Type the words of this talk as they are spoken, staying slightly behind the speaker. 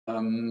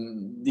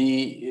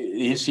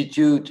The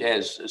Institute,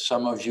 as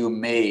some of you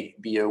may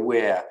be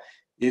aware,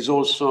 is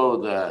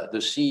also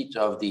the seat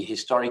of the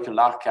historical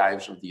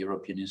archives of the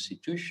European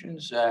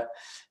institutions.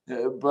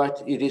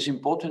 But it is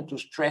important to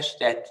stress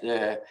that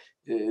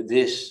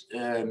this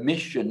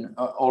mission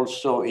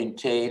also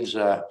entails,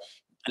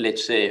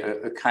 let's say,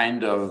 a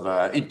kind of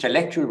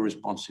intellectual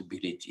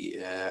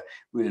responsibility.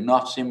 We're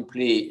not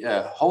simply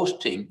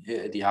hosting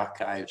the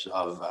archives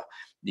of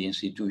the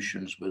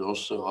institutions, but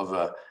also of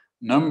a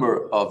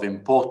number of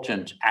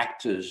important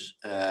actors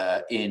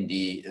in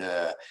the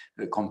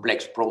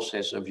complex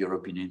process of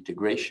European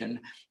integration.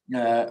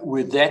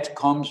 With that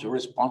comes a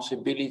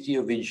responsibility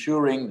of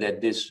ensuring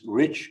that this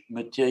rich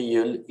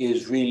material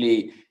is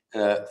really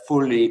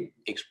fully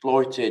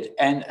exploited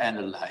and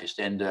analyzed.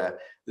 And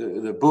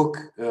the book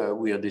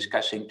we are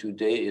discussing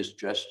today is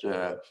just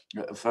a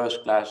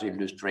first-class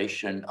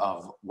illustration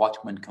of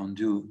what one can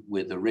do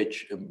with the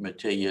rich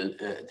material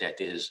that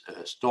is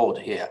stored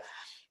here.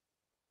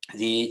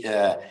 The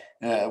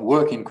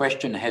work in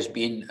question has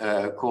been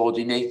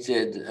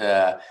coordinated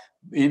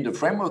in the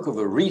framework of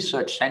a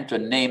research center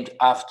named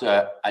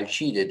after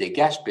Alcide de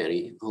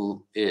Gasperi,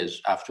 who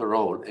is, after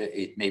all,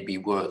 it may be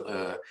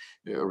worth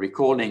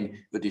recalling,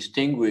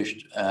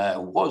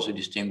 was a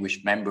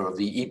distinguished member of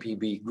the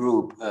EPP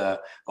group,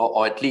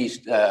 or at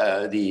least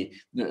the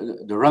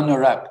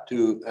runner-up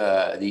to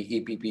the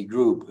EPP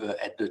group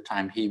at the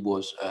time he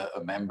was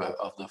a member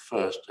of the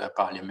first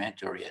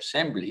Parliamentary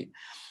Assembly.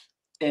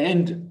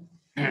 And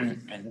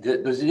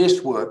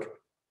this work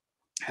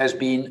has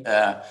been,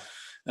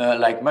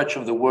 like much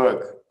of the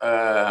work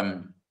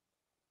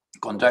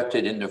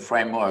conducted in the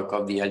framework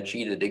of the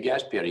Alcide de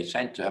Gasperi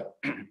Center,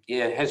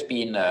 it has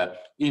been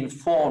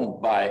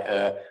informed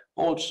by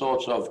all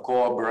sorts of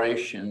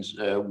collaborations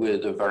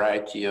with a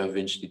variety of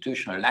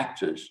institutional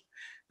actors.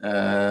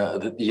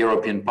 The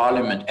European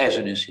Parliament as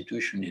an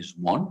institution is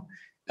one,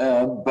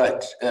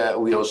 but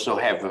we also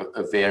have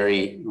a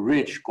very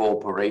rich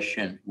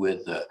cooperation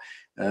with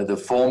the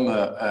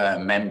former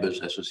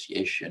Members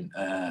Association,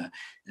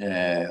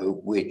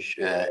 which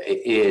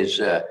is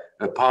a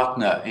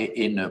partner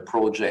in a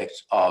project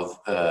of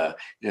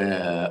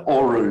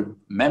oral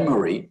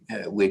memory,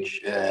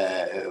 which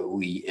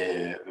we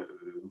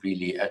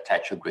really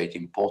attach a great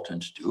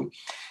importance to.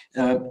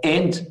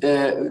 And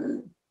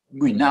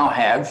we now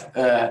have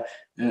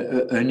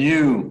a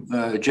new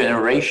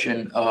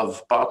generation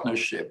of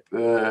partnership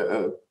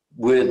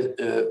with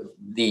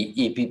the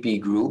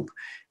EPP group,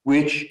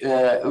 which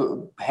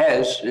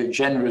has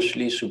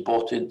generously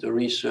supported the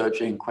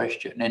research in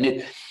question.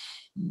 And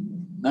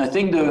I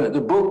think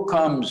the book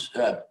comes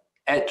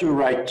at the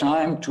right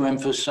time to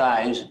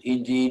emphasize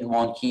indeed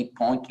one key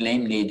point,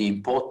 namely the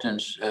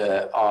importance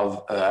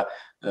of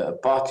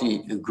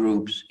party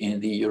groups in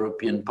the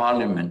European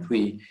Parliament.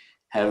 We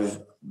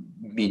have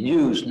been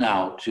used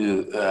now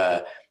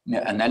to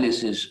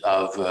analysis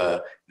of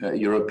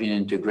European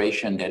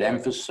integration that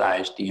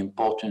emphasized the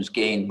importance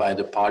gained by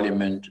the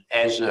Parliament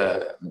as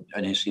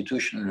an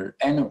institutional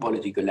and a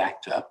political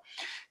actor.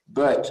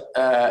 But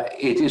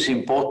it is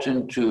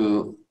important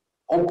to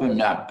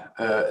open up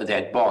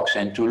that box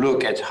and to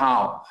look at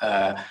how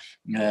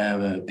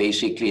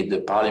basically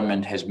the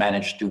Parliament has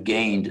managed to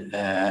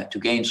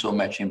gain so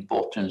much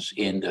importance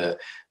in the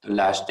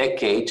last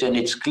decades. And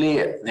it's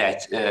clear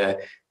that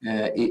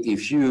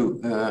if you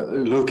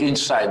look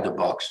inside the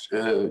box,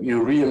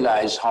 you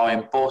realize how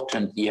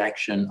important the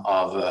action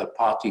of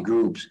party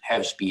groups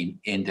has been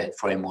in that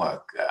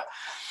framework.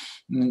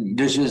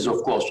 This is,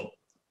 of course,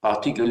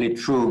 particularly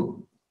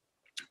true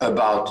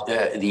about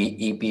the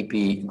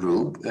EPP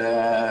group,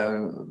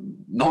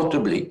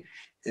 notably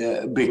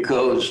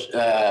because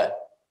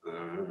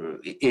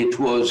it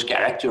was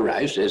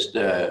characterized, as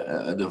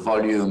the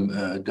volume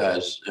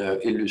does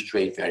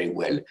illustrate very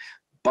well,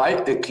 by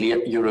a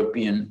clear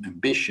European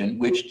ambition,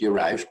 which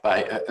derives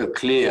by a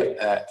clear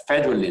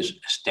federalist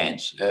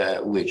stance,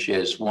 which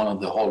is one of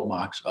the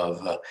hallmarks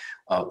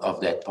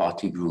of that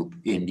party group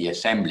in the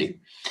Assembly.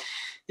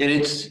 And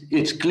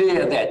it's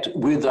clear that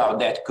without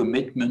that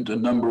commitment, a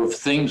number of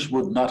things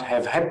would not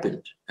have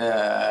happened.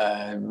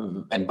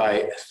 And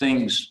by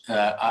things,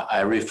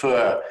 I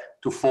refer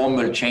to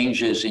formal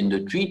changes in the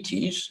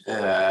treaties,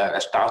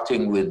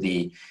 starting with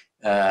the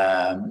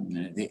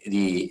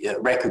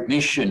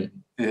recognition,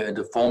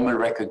 the formal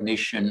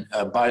recognition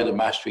by the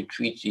Maastricht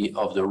Treaty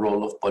of the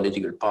role of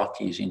political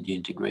parties in the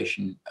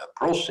integration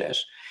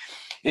process,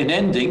 and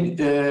ending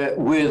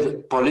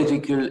with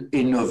political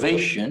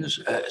innovations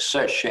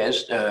such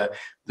as the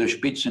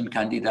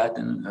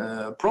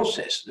Spitzenkandidaten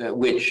process,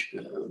 which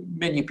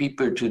many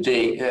people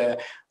today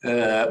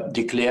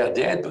declare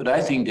dead, but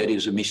I think that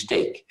is a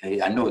mistake.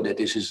 I know that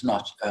this is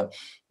not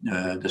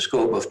the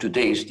scope of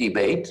today's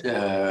debate.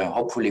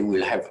 Hopefully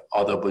we'll have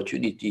other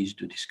opportunities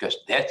to discuss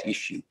that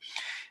issue.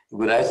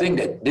 But I think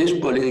that this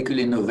political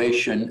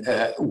innovation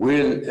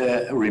will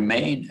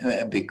remain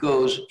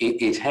because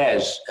it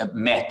has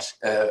met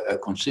a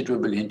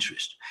considerable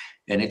interest,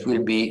 and it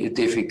will be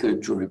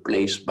difficult to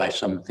replace by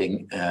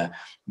something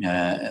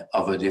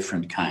of a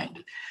different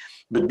kind.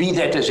 But be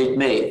that as it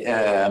may,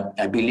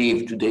 I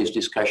believe today's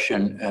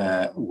discussion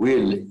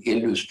will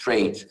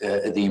illustrate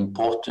the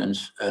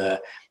importance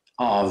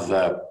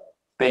of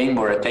paying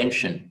more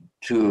attention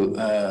to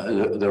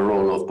the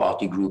role of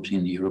party groups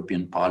in the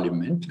European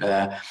Parliament.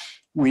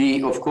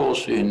 We, of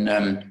course, in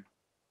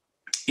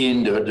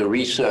the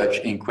research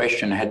in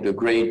question, had the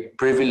great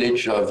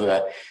privilege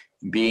of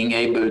being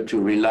able to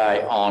rely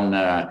on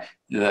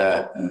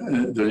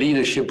the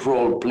leadership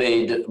role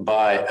played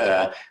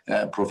by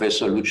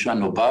Professor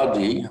Luciano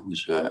Bardi,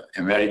 who's an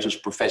emeritus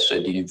professor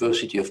at the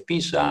University of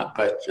Pisa,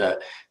 but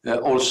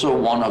also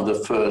one of the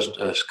first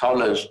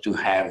scholars to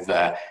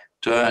have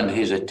turned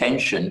his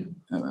attention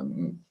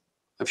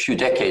a few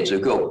decades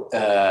ago.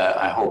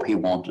 I hope he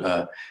won't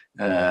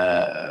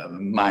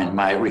mind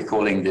my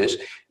recalling this,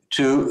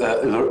 to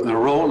the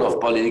role of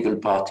political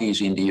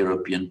parties in the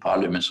European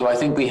Parliament. So I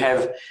think we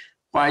have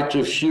quite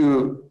a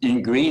few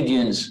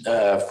ingredients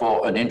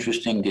for an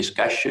interesting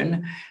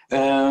discussion,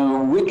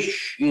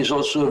 which is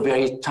also a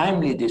very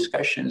timely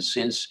discussion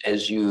since,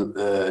 as you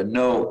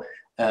know,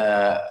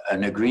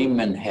 an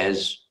agreement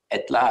has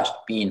at last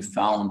been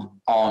found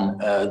on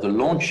the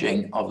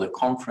launching of the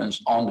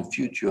Conference on the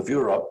Future of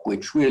Europe,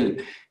 which will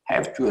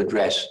have to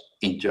address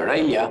inter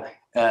alia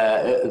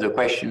the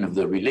question of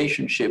the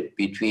relationship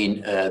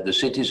between the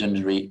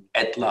citizenry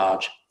at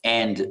large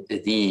and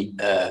the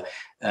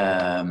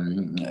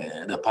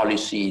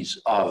policies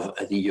of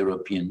the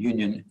European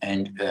Union,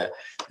 and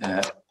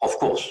of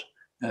course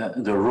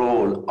the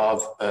role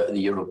of the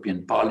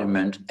European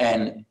Parliament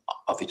and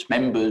of its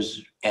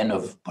members and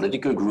of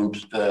political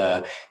groups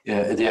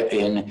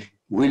therein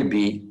will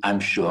be, I'm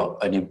sure,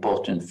 an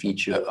important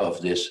feature of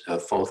this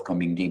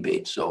forthcoming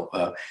debate. So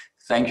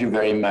thank you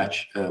very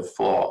much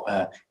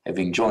for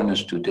having joined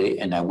us today,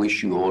 and I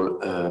wish you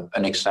all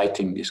an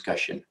exciting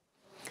discussion.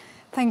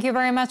 Thank you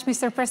very much,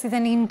 Mr.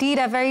 President. Indeed,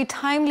 a very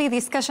timely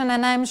discussion,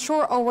 and I'm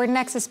sure our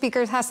next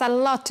speaker has a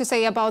lot to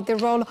say about the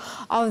role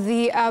of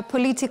the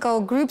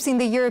political groups in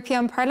the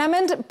European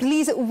Parliament.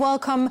 Please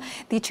welcome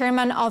the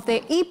chairman of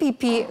the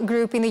EPP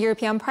group in the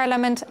European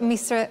Parliament,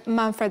 Mr.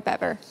 Manfred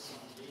Weber.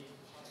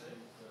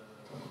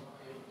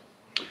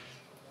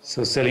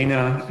 So,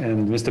 Selina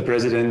and Mr.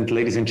 President,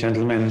 ladies and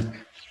gentlemen,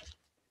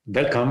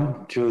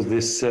 welcome to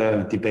this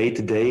debate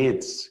today.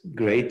 It's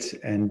great,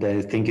 and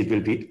I think it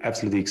will be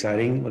absolutely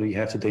exciting what we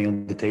have today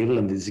on the table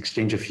and this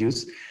exchange of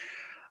views.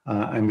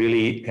 I'm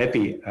really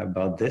happy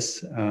about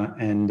this,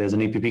 and as an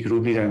EPP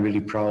group leader, I'm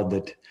really proud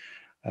that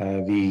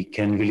we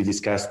can really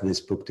discuss this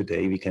book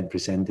today. We can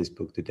present this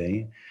book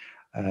today.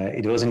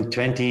 It was in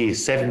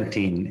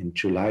 2017, in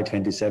July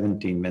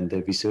 2017, when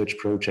the research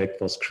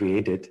project was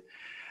created.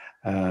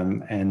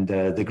 And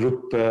the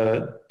group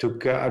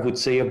took, I would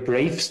say, a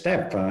brave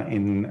step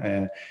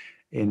in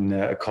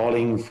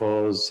calling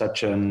for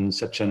such an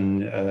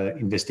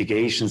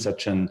investigation,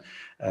 such an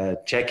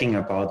checking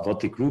about what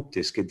the group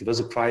did. It was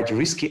a quite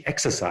risky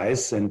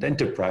exercise and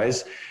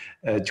enterprise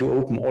to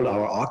open all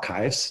our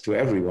archives to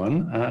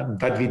everyone,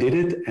 but we did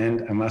it,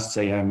 and I must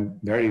say I'm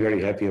very,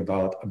 very happy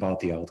about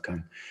the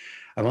outcome.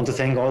 I want to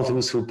thank all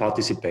those who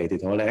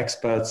participated, all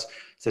experts,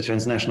 the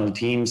transnational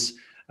teams,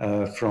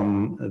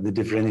 from the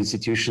different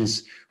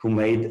institutions who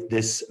made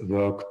this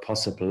work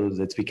possible,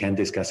 that we can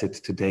discuss it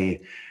today.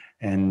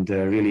 And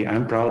really,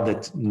 I'm proud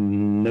that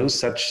no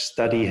such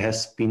study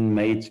has been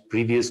made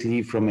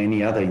previously from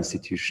any other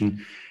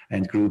institution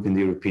and group in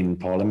the European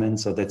Parliament.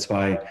 So that's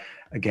why,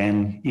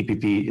 again,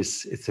 EPP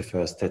is the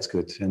first. That's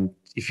good. And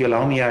if you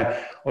allow me, I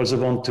also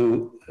want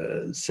to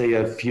say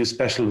a few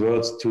special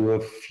words to a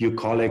few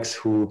colleagues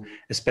who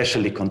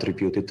especially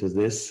contributed to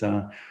this.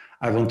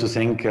 I want to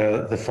thank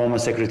the former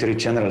Secretary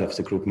General of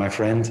the group, my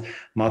friend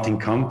Martin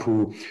Kamp,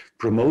 who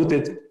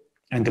promoted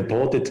and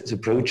aborted the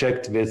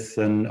project with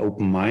an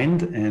open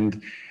mind.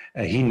 And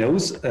he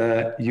knows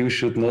you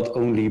should not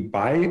only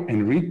buy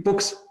and read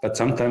books, but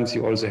sometimes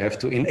you also have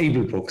to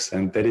enable books.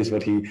 And that is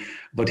what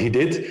he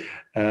did.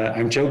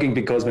 I'm joking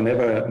because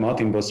whenever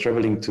Martin was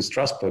traveling to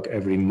Strasbourg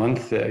every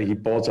month, he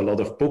bought a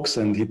lot of books,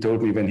 and he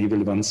told me when he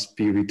will once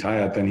be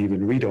retired, then he will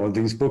read all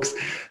these books.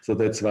 So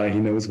that's why he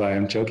knows why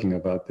I'm joking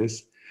about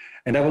this.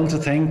 And I want to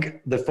thank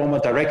the former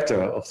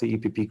director of the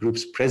EPP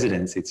Group's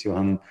presidency, it's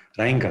Johann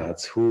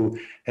Reingartz, who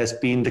has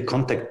been the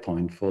contact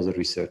point for the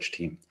research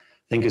team.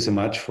 Thank you so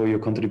much for your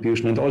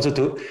contribution. And also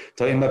to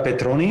Emma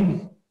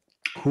Petroni,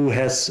 who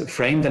has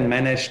framed and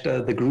managed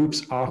the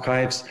group's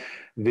archives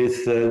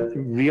with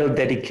real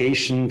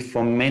dedication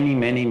for many,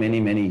 many,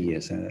 many, many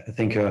years. I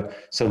thank her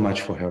so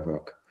much for her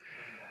work.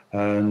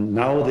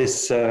 Now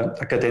this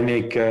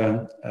academic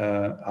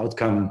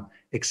outcome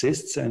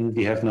exists, and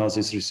we have now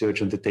this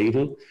research on the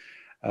table.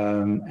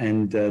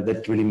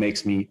 That really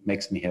makes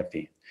me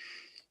happy.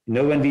 You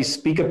know, when we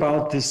speak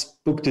about this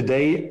book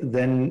today,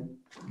 then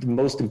the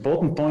most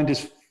important point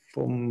is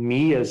for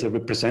me as a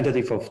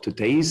representative of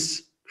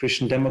today's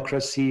Christian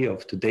democracy,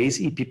 of today's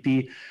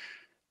EPP,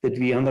 that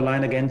we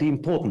underline again the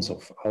importance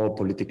of our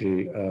political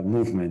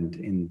movement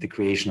in the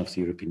creation of the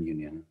European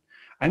Union.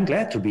 I'm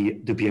glad to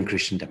be a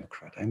Christian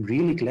Democrat. I'm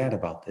really glad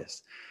about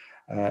this.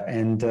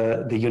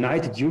 The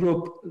United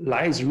Europe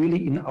lies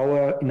really in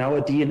our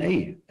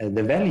DNA.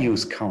 The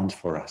values count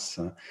for us.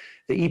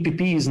 The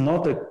EPP is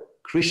not a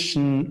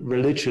Christian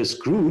religious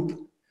group,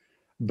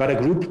 but a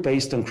group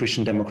based on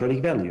Christian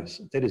democratic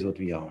values. That is what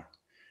we are.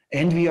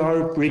 And we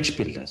are bridge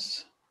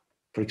builders.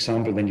 For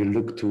example, when you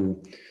look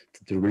to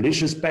the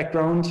religious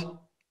background,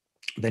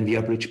 then we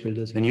are bridge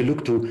builders. When you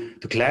look to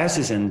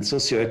classes and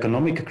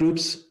socioeconomic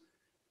groups,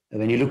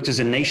 when you look to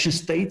the nation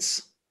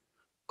states,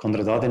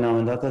 Konrad Adenauer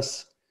and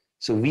others,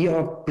 so we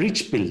are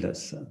bridge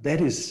builders.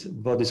 That is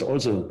what is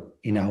also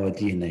in our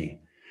DNA.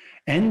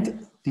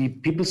 And the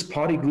People's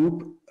Party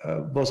group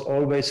was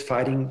always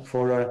fighting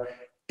for a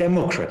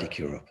democratic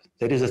Europe.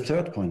 That is a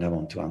third point I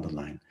want to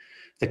underline.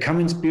 The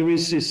common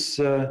spirit is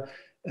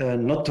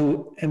not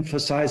to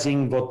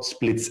emphasizing what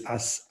splits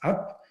us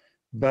up,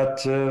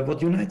 but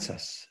what unites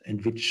us,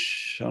 and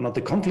which are not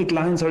the conflict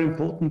lines are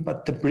important,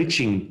 but the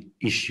bridging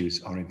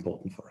issues are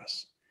important for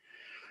us.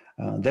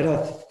 There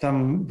are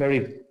some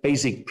very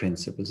basic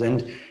principles,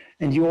 and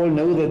you all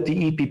know that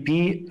the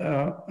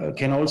EPP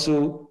can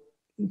also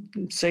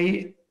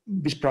say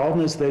with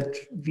proudness that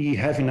we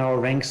have in our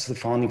ranks the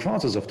founding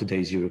fathers of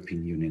today's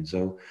European Union.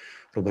 So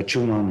Robert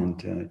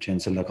Schuman and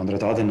Chancellor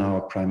Konrad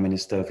Adenauer, Prime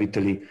Minister of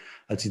Italy,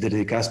 Alcide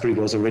De Gasperi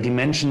was already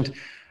mentioned.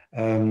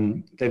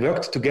 They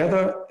worked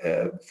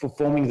together for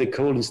forming the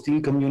coal and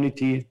steel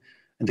community,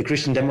 and the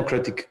Christian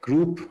Democratic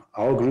Group,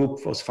 our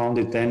group, was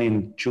founded then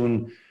in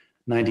June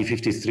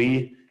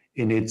 1953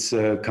 in its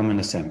Common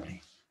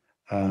Assembly.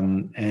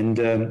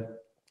 The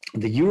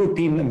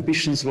European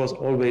ambitions was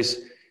always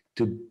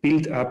to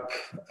build up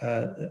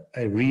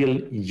a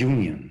real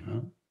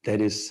union that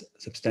is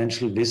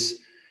substantial with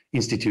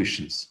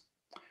institutions.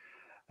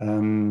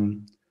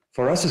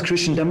 For us as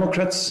Christian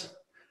Democrats,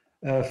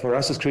 for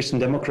us as Christian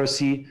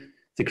democracy,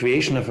 the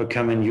creation of a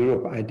common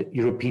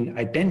European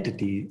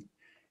identity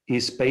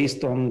is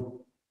based on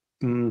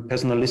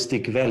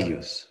personalistic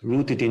values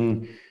rooted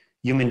in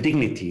human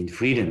dignity, in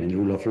freedom, in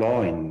rule of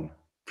law, in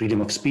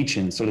freedom of speech,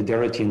 in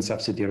solidarity and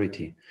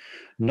subsidiarity.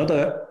 Not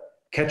a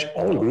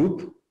catch-all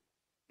group,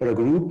 but a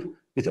group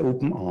with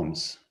open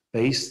arms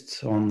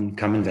based on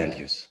common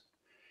values.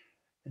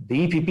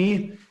 The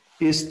EPP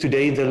is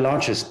today the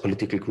largest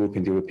political group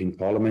in the European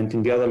Parliament,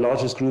 and we are the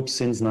largest group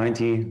since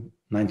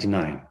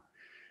 1999.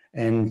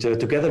 And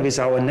together with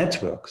our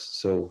networks,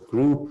 so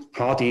group,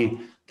 party,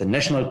 the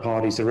national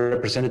parties, the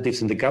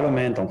representatives in the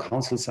government, on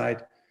council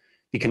side,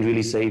 we can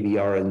really say we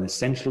are an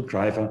essential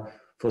driver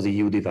for the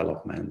EU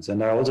developments.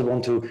 And I also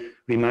want to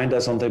remind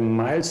us on the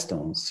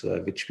milestones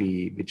which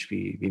we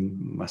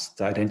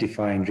must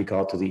identify in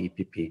regard to the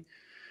EPP.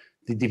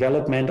 The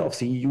development of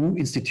the EU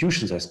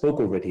institutions, I spoke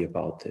already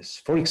about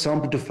this. For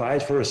example, to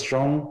fight for a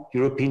strong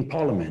European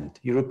Parliament,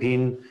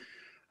 European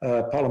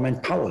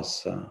Parliament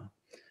powers.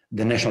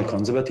 The National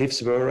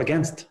Conservatives were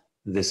against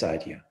this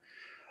idea.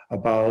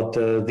 About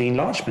the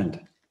enlargement,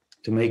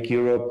 to make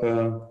Europe,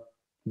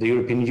 the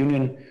European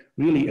Union,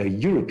 really a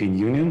European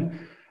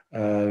Union.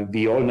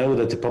 We all know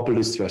that the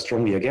populists were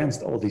strongly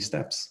against all these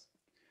steps.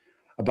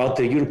 About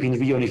the European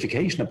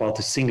reunification, about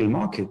the single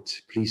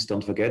market, please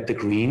don't forget the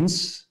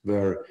Greens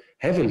were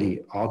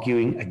heavily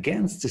arguing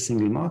against the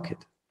single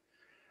market.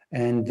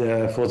 And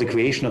for the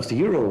creation of the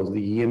euro,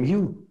 the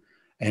EMU,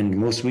 and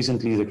most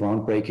recently the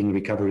groundbreaking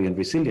Recovery and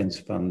Resilience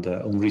Fund,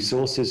 own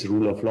resources,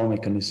 rule of law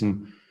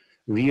mechanism,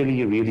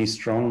 really, really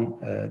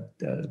strong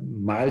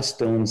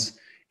milestones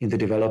in the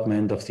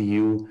development of the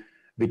EU,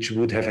 which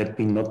would have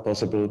been not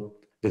possible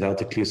without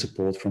the clear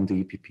support from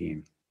the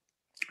EPP.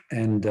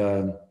 And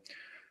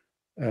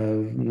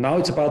now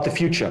it's about the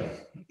future,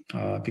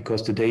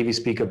 because today we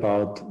speak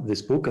about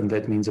this book, and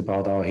that means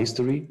about our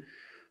history.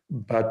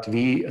 But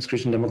we, as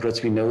Christian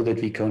Democrats, we know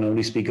that we can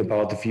only speak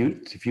about the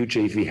future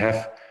if we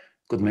have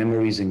good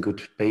memories and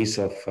good base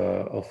of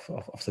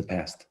the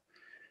past.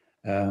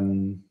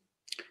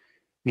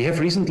 We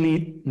have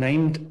recently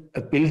named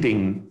a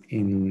building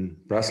in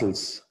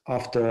Brussels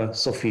after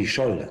Sophie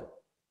Scholl.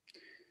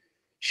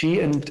 She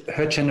and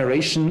her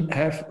generation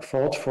have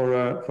fought for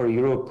a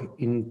Europe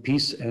in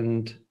peace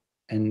and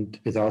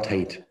without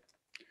hate.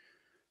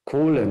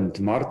 Kohl and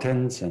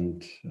Martens,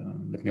 and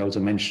let me also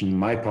mention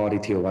my party,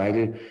 Theo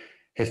Weigel,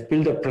 have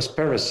built a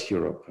prosperous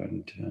Europe.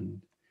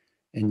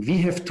 And we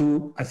have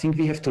to, I think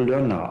we have to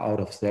learn now out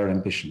of their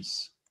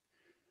ambitions.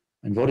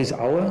 And what is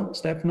our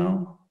step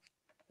now?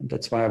 And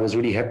that's why I was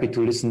really happy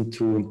to listen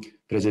to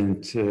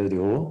President de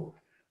Hoo.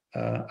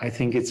 I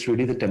think it's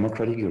really the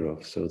democratic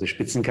Europe. So the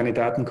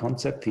Spitzenkandidaten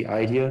concept, the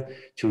idea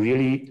to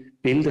really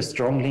build a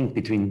strong link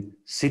between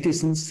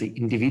citizens, the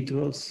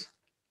individuals,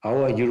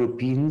 our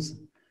Europeans,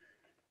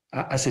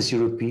 us as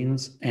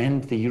Europeans,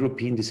 and the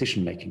European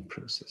decision-making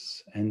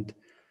process. And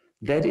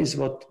that is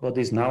what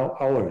is now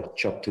our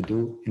job to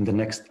do in the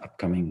next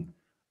upcoming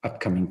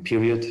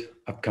period,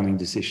 upcoming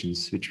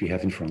decisions which we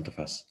have in front of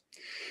us.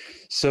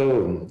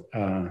 So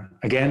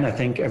again, I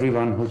thank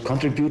everyone who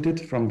contributed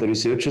from the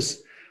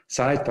researchers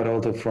side, but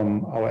also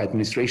from our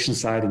administration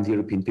side in the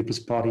European People's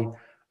Party.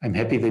 I'm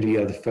happy that we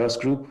are the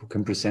first group who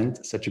can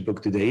present such a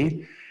book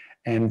today.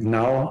 And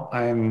now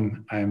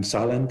I'm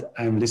silent,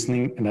 I'm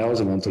listening, and I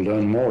also want to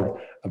learn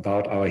more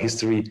about our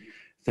history.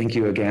 Thank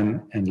you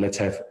again, and let's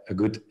have a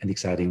good and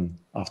exciting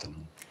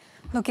afternoon.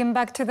 Looking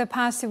back to the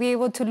past to be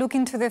able to look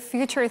into the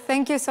future.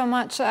 Thank you so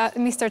much,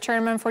 Mr.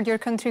 Chairman, for your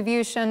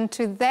contribution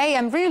today.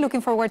 I'm really looking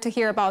forward to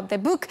hear about the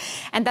book,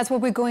 and that's what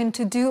we're going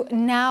to do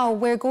now.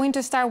 We're going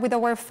to start with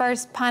our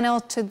first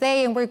panel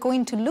today, and we're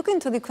going to look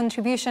into the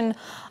contribution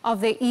of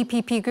the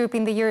EPP group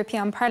in the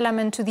European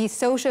Parliament to the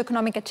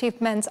socio-economic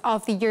achievements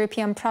of the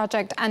European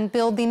project and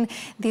building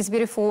this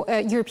beautiful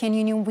European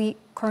Union we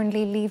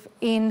currently live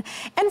in.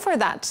 And for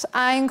that,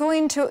 I'm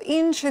going to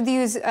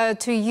introduce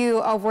to you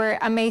our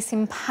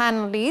amazing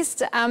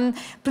panelists.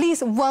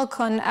 Please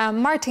welcome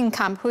Martin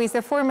Kamp, who is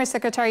the former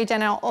Secretary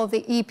General of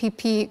the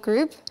EPP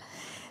Group,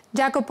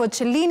 Jacopo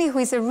Cellini, who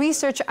is a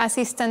research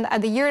assistant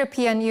at the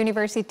European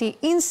University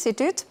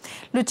Institute,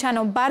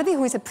 Luciano Bardi,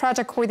 who is a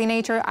project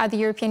coordinator at the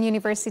European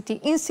University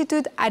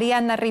Institute,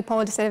 Arianna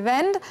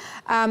Ripoll-Servend,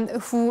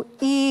 who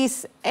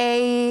is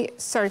a,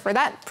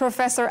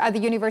 professor at the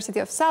University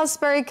of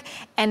Salzburg,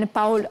 and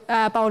Paolo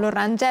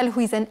Rangel,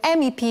 who is an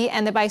MEP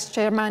and the vice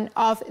chairman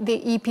of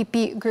the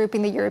EPP group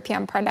in the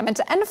European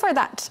Parliament. And for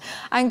that,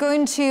 I'm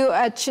going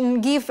to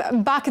give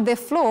back the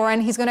floor,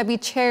 and he's going to be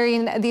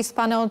chairing this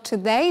panel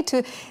today,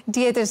 to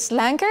Dieter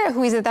Slanker,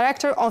 who is the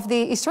director of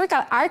the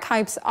Historical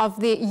Archives of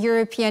the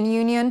European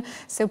Union.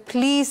 So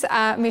please,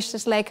 Mr.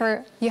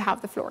 Slanker, you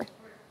have the floor.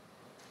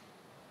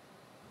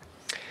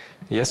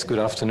 Yes, good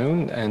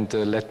afternoon, and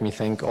let me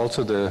thank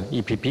also the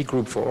EPP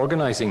group for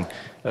organizing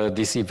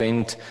this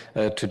event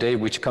today,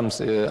 which comes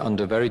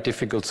under very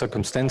difficult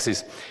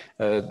circumstances.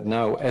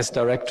 Now, as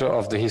director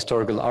of the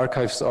Historical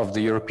Archives of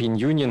the European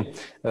Union,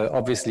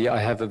 obviously I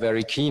have a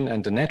very keen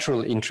and a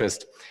natural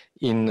interest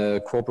in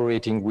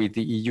cooperating with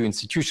the EU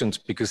institutions,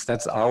 because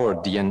that's our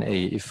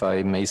DNA, if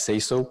I may say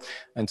so.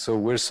 And so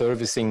we're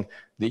servicing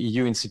the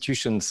EU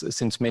institutions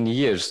since many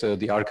years.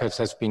 The archives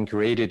has been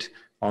created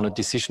on a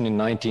decision in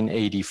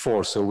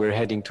 1984, so we're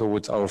heading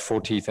towards our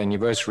 40th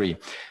anniversary.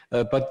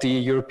 But the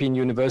European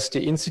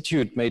University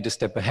Institute made a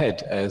step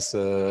ahead, as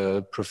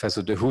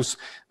Professor De Hoes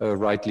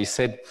rightly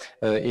said,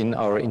 in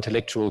our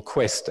intellectual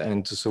quest.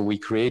 And so we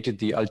created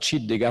the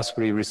Alcide de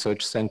Gasperi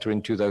Research Center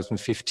in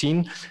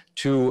 2015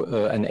 to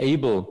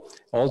enable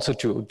also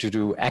to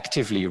do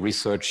actively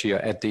research here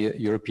at the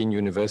European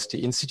University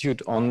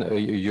Institute on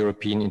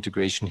European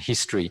integration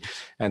history.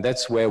 And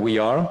that's where we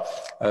are.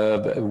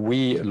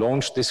 We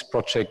launched this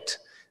project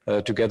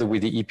together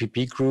with the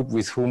EPP group,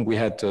 with whom we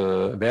had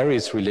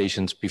various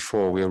relations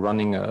before. We are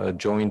running a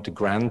joint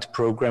grant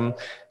program.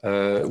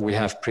 We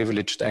have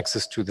privileged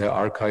access to their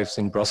archives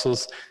in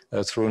Brussels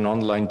through an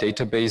online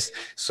database.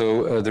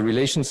 So the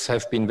relations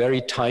have been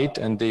very tight,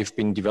 and they've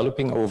been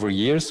developing over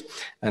years.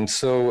 And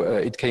so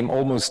it came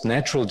almost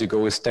natural to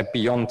go a step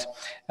beyond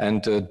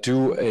and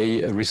do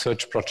a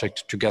research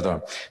project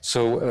together.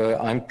 So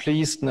I'm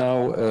pleased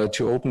now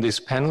to open this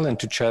panel and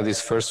to chair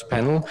this first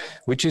panel,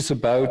 which is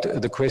about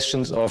the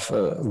questions of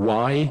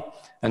why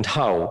and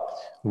how.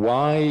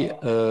 Why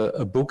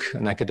a book,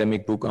 an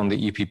academic book on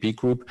the EPP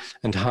group,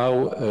 and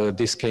how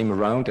this came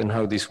around and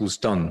how this was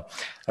done.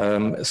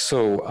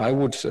 So I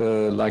would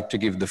like to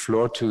give the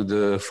floor to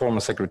the former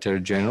Secretary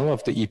General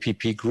of the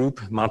EPP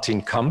group,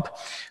 Martin Kamp,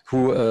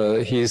 who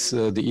is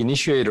the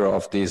initiator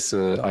of this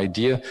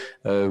idea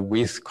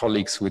with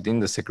colleagues within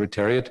the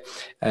Secretariat.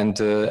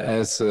 And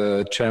as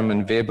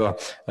Chairman Weber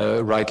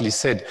rightly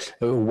said,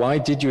 why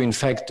did you in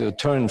fact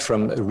turn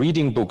from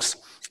reading books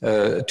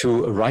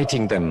to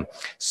writing them?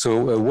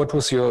 So what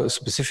was your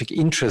specific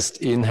interest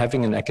in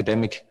having an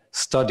academic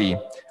study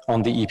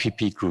on the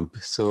EPP group?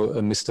 So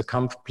Mr.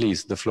 Kamp,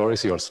 please, the floor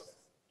is yours.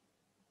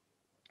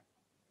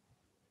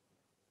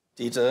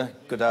 Dieter,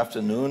 good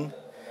afternoon,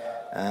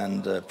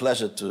 and a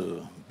pleasure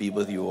to be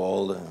with you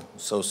all.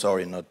 So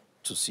sorry not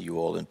to see you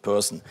all in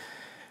person.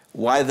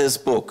 Why this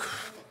book?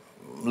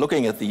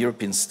 Looking at the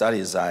European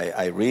studies,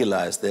 I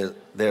realized that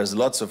there's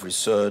lots of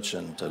research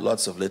and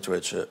lots of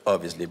literature,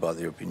 obviously, about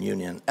the European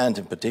Union, and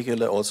in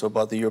particular also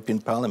about the European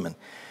Parliament.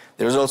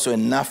 There's also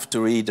enough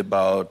to read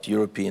about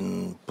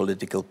European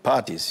political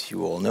parties.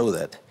 You all know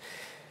that.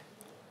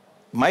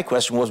 My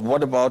question was,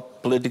 what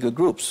about political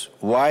groups?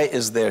 Why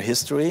is their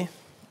history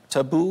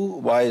taboo?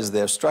 Why is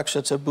their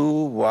structure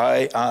taboo?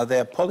 Why are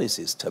their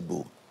policies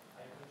taboo?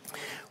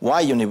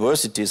 Why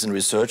universities and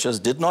researchers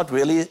did not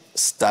really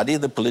study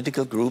the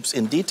political groups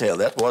in detail.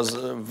 That was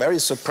very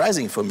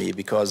surprising for me,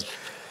 because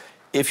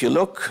if you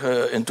look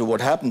into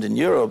what happened in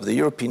Europe, the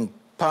European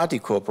party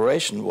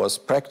cooperation was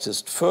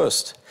practiced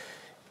first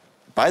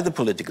by the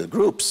political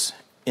groups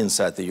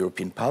inside the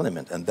European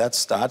Parliament, and that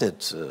started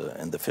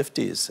in the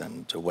 50s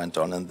and went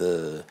on in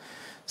the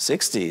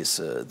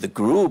 60s. The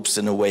groups,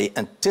 in a way,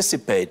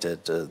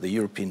 anticipated the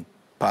European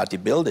party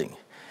building.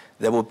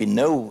 There would be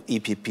no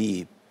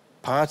EPP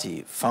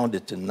party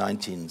founded in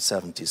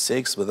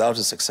 1976 without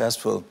a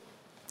successful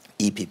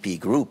EPP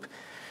group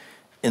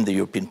in the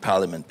European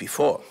Parliament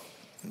before.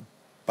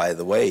 By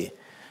the way,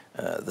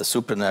 the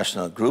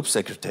supranational group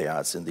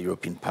secretariats in the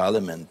European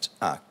Parliament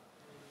are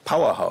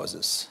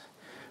powerhouses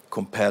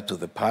compared to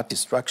the party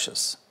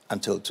structures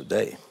until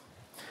today.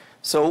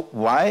 So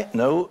why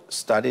no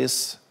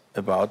studies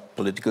about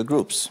political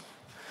groups?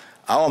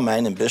 Our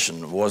main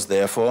ambition was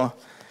therefore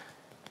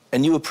a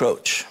new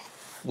approach.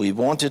 We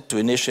wanted to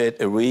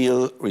initiate a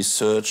real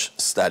research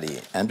study,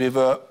 and we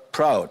were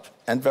proud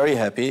and very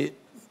happy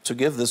to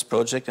give this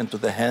project into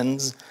the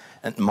hands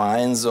and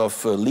minds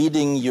of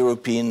leading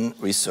European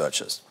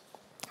researchers.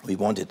 We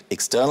wanted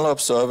external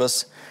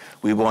observers,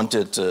 we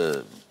wanted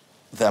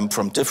them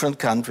from different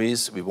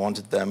countries, we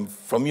wanted them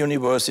from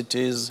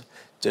universities,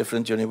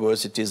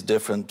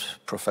 different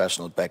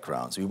professional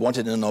backgrounds. We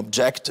wanted an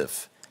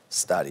objective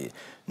study,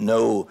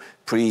 no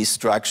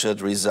pre-structured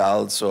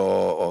results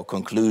or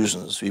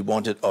conclusions. We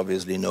wanted,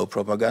 obviously, no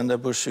propaganda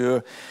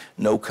brochure,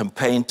 no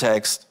campaign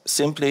text,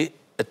 simply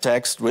a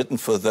text written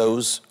for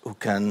those who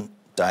can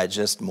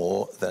digest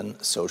more than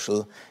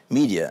social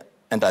media.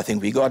 And I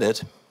think we got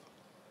it.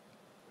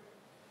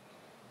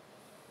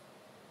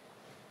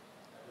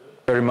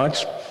 Very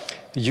much.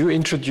 You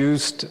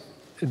introduced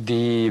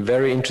the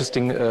very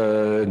interesting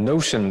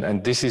notion,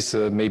 and this is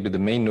maybe the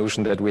main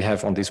notion that we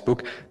have on this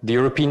book, the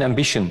European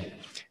ambition.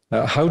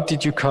 How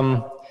did you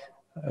come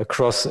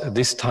across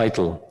this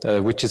title,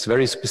 which is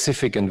very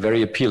specific and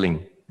very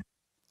appealing?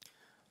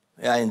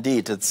 Yeah,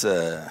 indeed, it's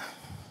the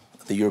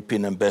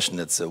European ambition.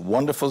 It's a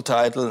wonderful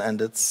title,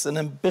 and it's an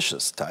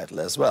ambitious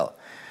title as well.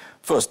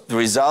 First, the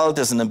result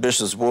is an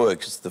ambitious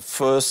work. It's the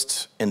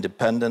first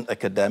independent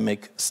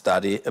academic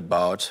study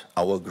about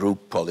our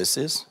group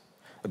policies,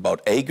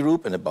 about a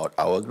group and about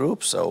our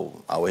group,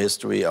 so our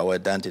history, our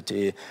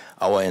identity,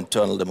 our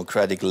internal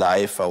democratic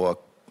life, our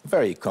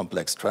very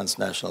complex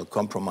transnational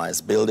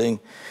compromise building.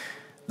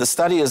 The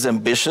study is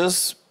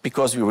ambitious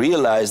because we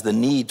realize the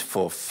need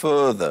for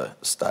further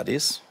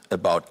studies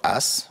about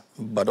us,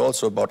 but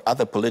also about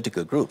other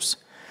political groups.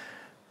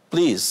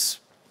 Please,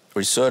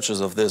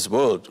 researchers of this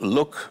world,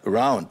 look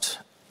around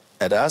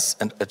at us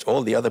and at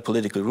all the other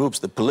political groups.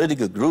 The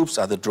political groups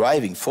are the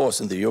driving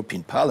force in the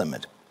European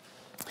Parliament.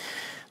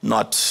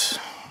 Not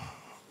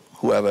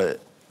whoever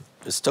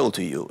is told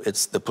to you,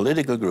 it's the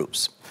political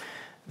groups.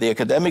 The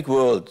academic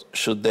world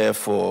should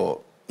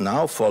therefore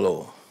now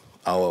follow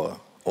our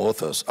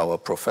authors, our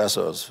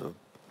professors,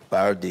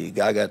 Bardi,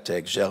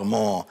 Gagatek,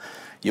 Germont,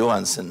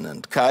 Johansen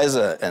and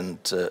Kaiser, and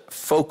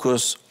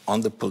focus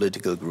on the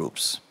political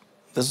groups.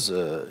 This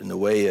is, in a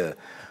way, a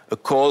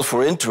call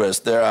for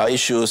interest. There are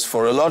issues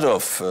for a lot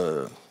of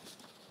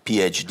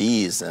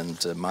PhDs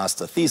and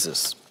master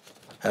theses.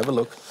 Have a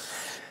look.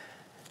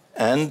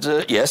 And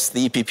yes,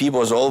 the EPP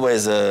was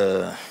always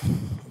a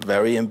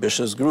very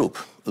ambitious group.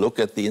 Look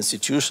at the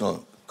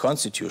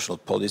constitutional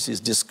policies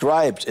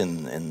described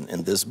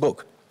in this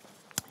book.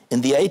 In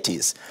the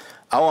 80s,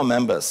 our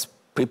members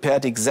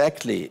prepared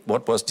exactly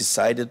what was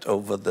decided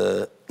over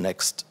the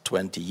next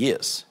 20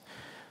 years.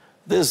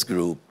 This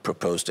group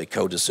proposed a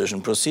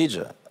co-decision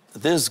procedure.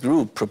 This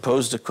group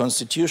proposed a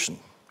constitution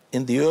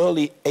in the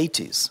early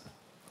 80s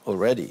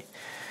already.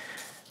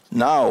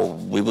 Now,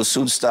 we will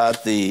soon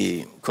start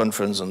the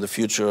conference on the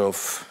future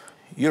of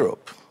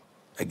Europe.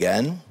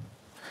 Again,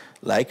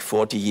 like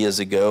 40 years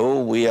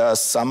ago, we are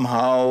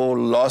somehow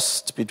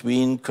lost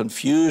between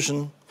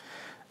confusion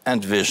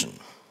and vision.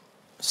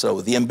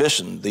 So the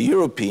ambition, the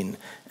European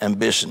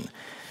ambition,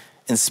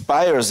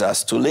 inspires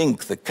us to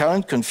link the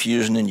current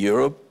confusion in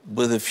Europe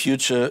with a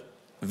future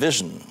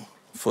vision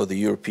for the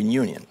European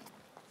Union.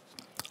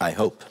 I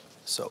hope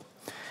so.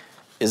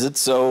 Is it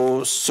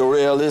so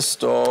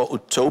surrealist or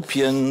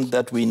utopian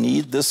that we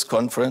need this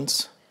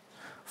conference,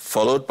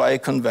 followed by a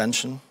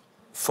convention,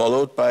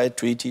 followed by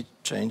treaty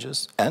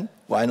changes, and,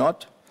 why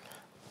not,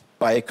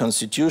 by a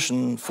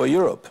constitution for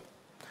Europe?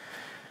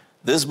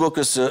 This book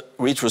is a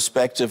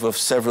retrospective of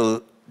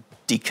several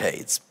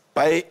decades.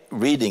 By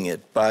reading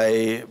it,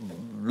 by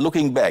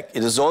looking back,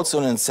 it is also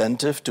an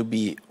incentive to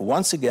be,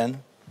 once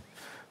again,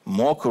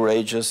 more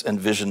courageous and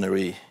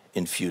visionary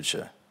in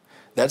future.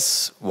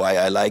 That's why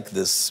I like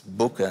this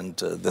book and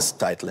this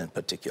title in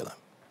particular.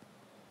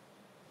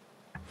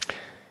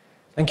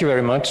 Thank you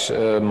very much,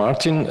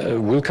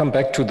 Martin. We'll come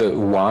back to the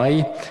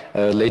why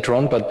later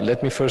on, but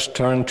let me first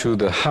turn to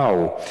the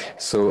how.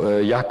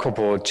 So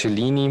Jacopo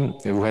Cellini,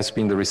 who has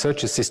been the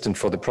research assistant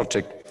for the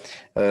project,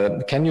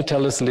 can you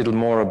tell us a little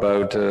more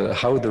about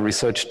how the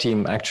research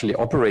team actually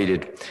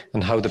operated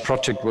and how the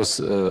project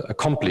was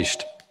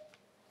accomplished?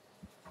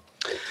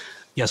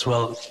 Yes,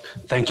 well,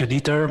 thank you,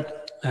 Dieter.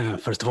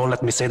 First of all,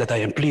 let me say that I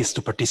am pleased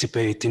to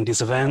participate in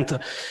this event,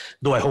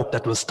 though I hope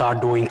that we'll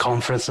start doing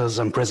conferences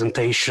and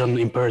presentation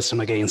in person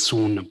again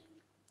soon.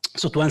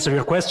 So to answer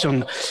your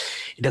question,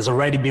 it has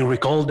already been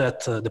recalled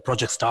that the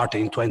project started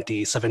in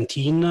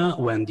 2017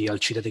 when the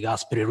Alcide De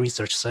Gasperi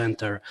Research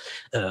Center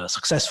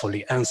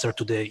successfully answered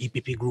to the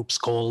EPP Group's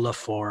call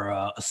for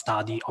a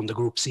study on the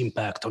group's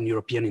impact on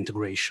European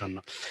integration.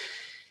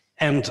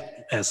 And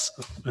as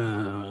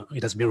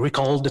it has been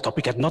recalled, the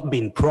topic had not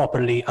been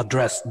properly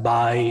addressed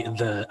by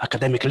the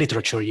academic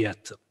literature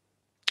yet.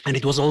 And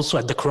it was also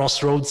at the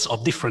crossroads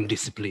of different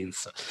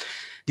disciplines.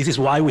 This is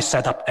why we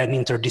set up an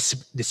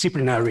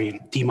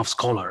interdisciplinary team of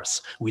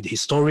scholars with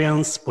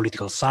historians,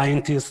 political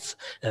scientists,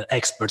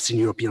 experts in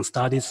European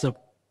studies.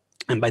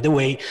 And by the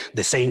way,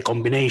 the same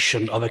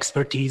combination of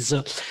expertise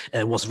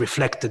was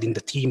reflected in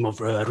the team of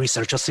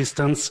research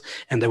assistants.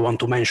 And I want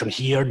to mention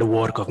here the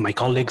work of my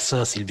colleagues,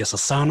 Silvia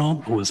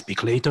Sassano, who will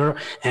speak later,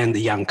 and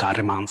Jan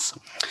Karremans.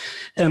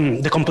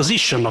 The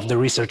composition of the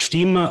research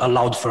team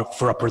allowed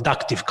for a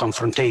productive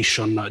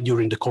confrontation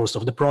during the course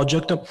of the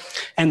project,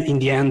 and in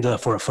the end,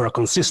 for a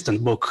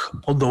consistent book,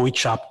 although each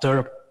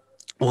chapter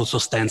also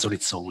stands on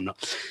its own.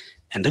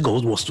 And the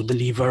goal was to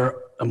deliver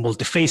a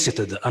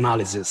multifaceted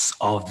analysis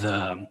of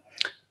the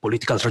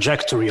political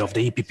trajectory of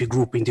the EPP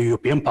group in the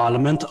European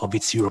Parliament, of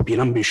its European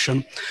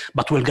ambition,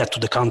 but we'll get to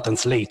the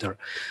contents later.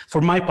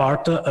 For my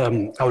part,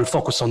 I will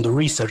focus on the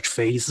research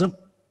phase,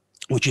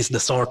 which is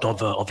the sort of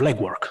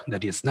legwork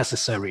that is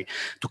necessary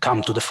to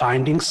come to the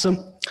findings,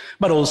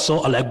 but also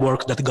a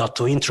legwork that got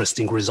to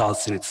interesting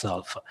results in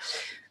itself.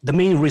 The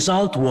main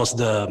result was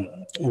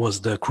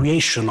the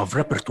creation of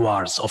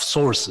repertoires of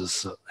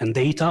sources and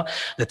data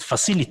that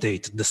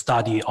facilitate the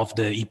study of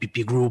the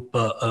EPP group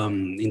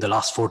in the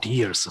last 40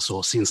 years,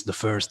 so since the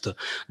first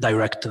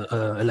direct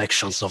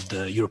elections of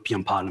the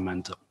European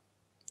Parliament.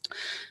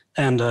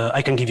 And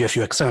I can give you a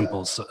few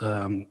examples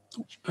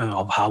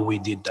of how we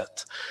did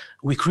that.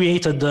 We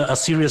created a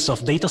series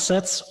of data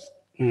sets,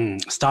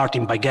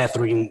 starting by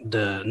gathering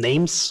the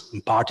names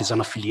and parties and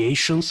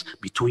affiliations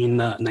between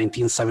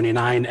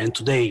 1979 and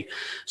today,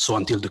 so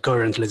until the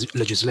current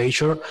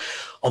legislature,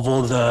 of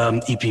all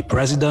the EP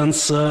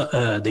presidents,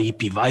 the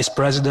EP vice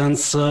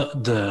presidents,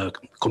 the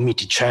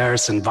committee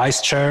chairs and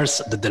vice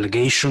chairs, the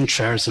delegation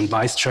chairs and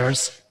vice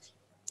chairs.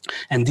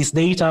 And this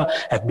data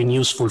have been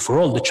useful for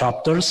all the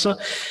chapters,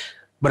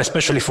 but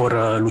especially for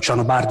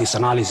Luciano Bardi's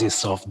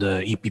analysis of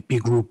the EPP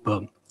group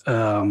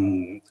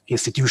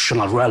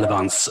institutional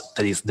relevance,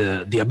 that is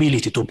the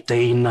ability to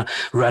obtain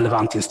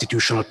relevant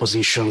institutional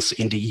positions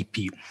in the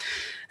EP.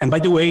 And by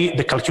the way,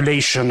 the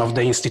calculation of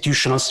the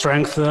institutional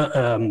strength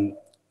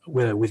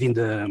within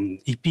the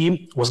EP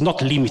was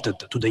not limited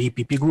to the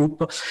EPP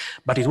group,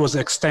 but it was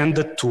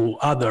extended to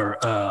other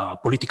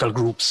political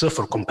groups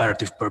for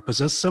comparative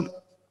purposes,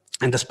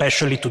 and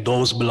especially to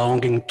those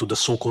belonging to the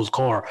so-called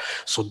core,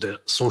 so the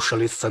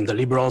socialists and the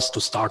liberals to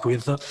start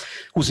with,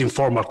 whose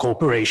informal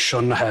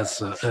cooperation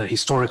has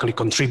historically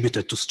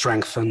contributed to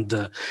strengthen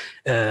the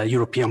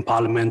European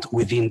Parliament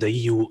within the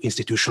EU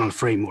institutional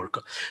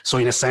framework. So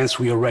in a sense,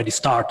 we already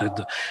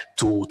started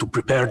to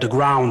prepare the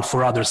ground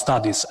for other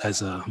studies,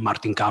 as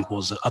Martin Camp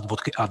was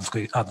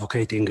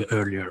advocating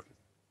earlier.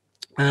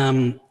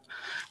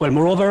 Well,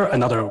 moreover,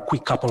 another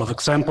quick couple of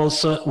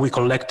examples, we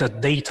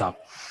collected data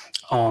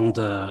on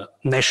the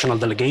national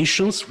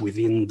delegations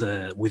within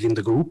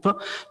the group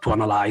to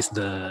analyze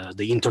the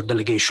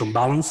interdelegation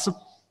balance.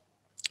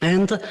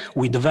 And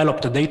we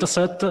developed a data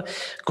set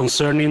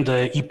concerning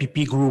the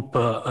EPP group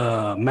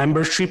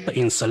membership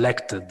in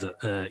selected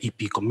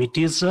EP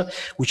committees,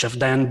 which have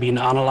then been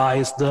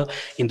analyzed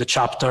in the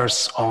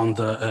chapters on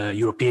the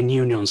European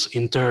Union's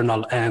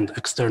internal and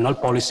external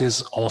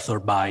policies,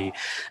 authored by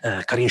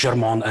Karin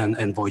Germont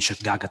and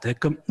Wojciech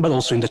Gagatek, but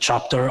also in the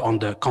chapter on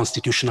the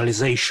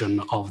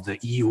constitutionalization of the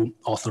EU,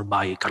 authored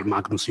by Carl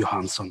Magnus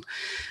Johansson.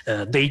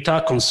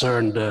 Data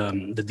concerned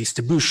the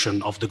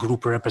distribution of the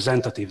group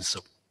representatives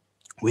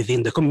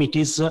within the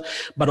committees,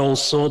 but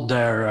also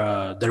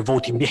their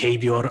voting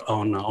behavior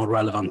on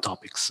relevant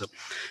topics.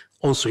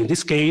 Also in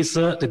this case,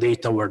 the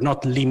data were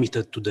not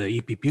limited to the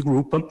EPP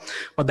group,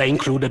 but they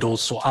included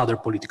also other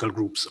political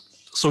groups.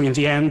 So in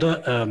the end,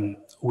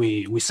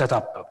 we set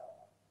up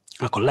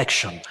a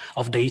collection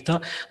of data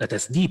that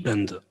has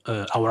deepened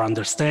our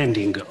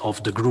understanding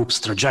of the group's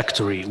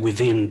trajectory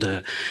within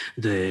the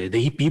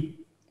EP,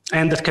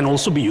 and that can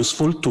also be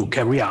useful to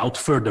carry out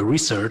further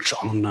research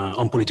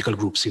on political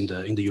groups in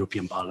the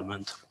European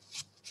Parliament.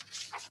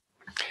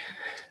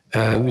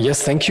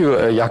 Yes, thank you,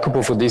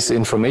 Jacopo, for this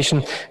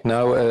information.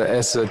 Now,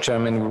 as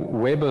Chairman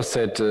Weber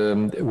said,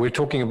 we're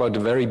talking about a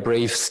very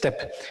brave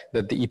step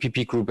that the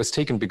EPP group has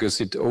taken,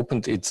 because it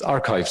opened its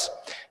archives,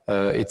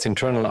 its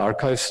internal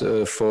archives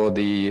for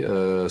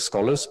the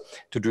scholars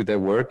to do their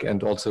work.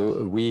 And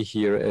also we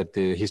here at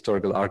the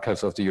Historical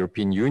Archives of the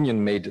European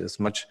Union made as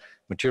much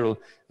material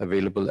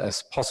available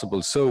as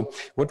possible. So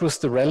what was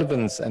the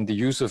relevance and the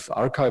use of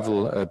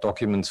archival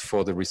documents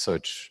for the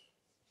research?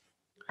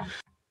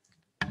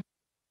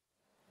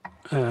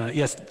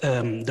 Yes,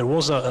 there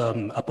was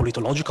a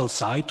politological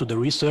side to the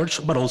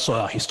research, but also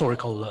a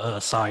historical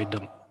side.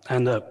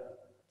 And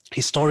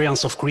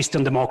historians of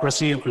Christian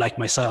democracy, like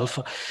myself,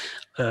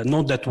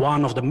 note that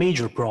one of the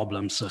major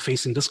problems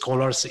facing the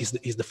scholars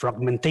is the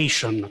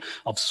fragmentation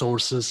of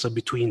sources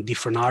between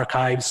different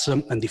archives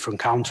and different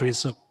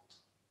countries.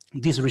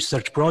 This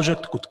research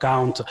project could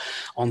count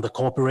on the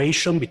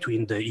cooperation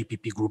between the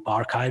EPP Group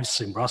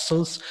archives in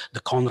Brussels, the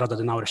Konrad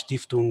Adenauer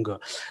Stiftung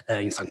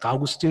in St.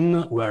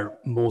 Augustine, where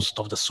most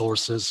of the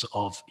sources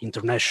of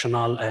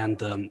international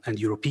and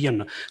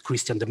European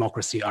Christian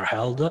democracy are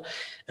held,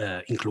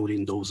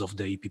 including those of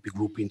the EPP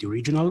Group in the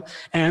original,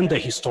 and the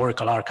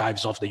historical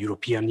archives of the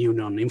European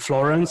Union in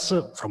Florence,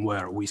 from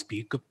where we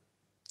speak,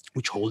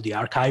 which hold the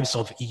archives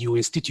of EU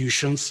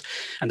institutions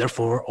and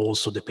therefore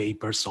also the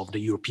papers of the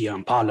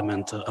European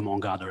Parliament,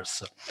 among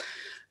others.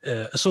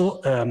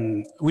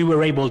 We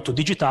were able to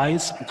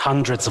digitize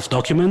hundreds of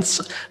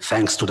documents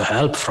thanks to the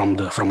help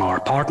from our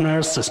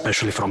partners,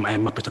 especially from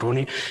Emma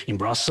Petroni in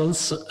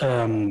Brussels,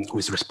 who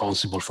is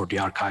responsible for the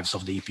archives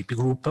of the EPP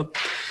Group.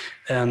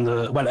 And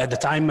well, at the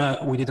time,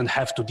 we didn't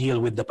have to deal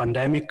with the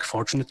pandemic,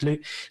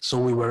 fortunately, so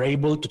we were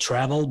able to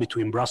travel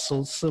between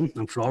Brussels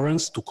and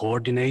Florence to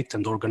coordinate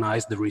and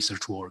organize the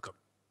research work.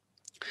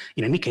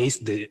 In any case,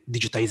 the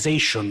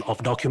digitization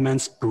of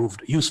documents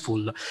proved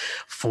useful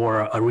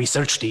for a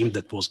research team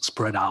that was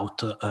spread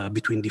out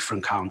between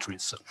different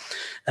countries.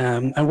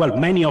 And well,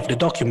 many of the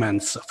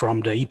documents from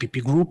the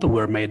EPP Group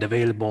were made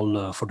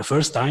available for the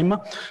first time,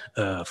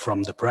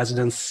 from the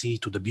presidency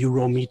to the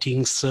bureau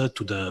meetings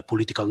to the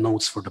political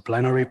notes for the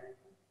plenary.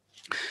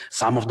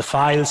 Some of the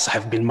files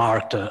have been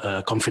marked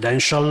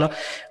confidential,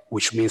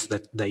 which means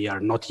that they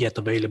are not yet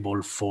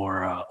available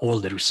for all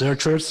the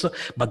researchers,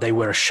 but they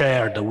were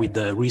shared with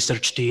the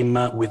research team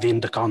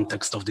within the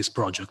context of this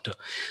project.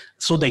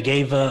 So they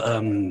gave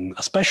a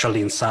special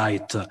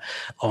insight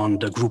on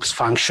the group's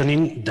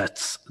functioning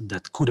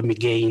that couldn't be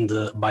gained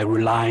by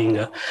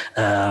relying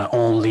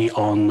only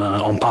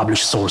on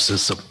published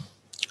sources.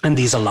 And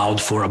these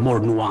allowed for a more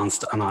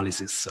nuanced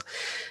analysis.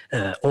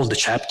 All the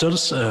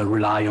chapters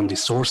rely on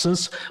these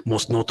sources,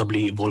 most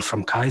notably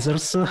Wolfram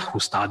Kaiser's,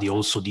 whose study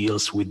also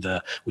deals with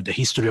the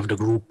history of the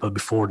group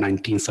before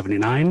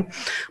 1979,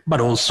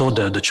 but also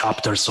the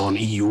chapters on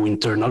EU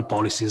internal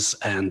policies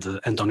and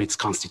on its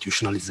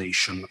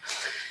constitutionalization.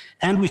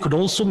 And we could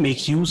also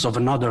make use of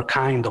another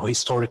kind of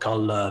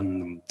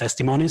historical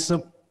testimonies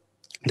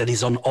that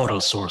is on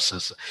oral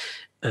sources.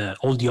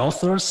 All the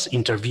authors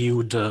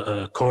interviewed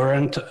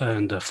current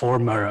and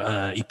former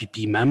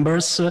EPP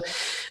members,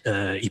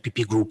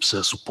 EPP Group's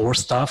support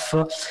staff,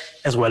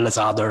 as well as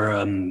other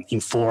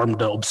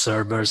informed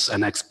observers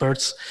and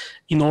experts,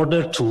 in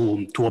order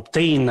to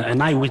obtain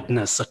an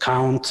eyewitness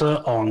account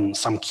on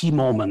some key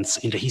moments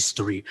in the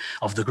history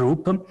of the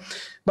group,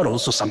 but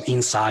also some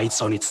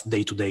insights on its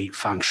day-to-day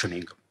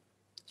functioning.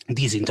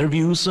 These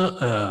interviews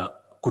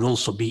could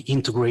also be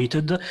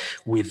integrated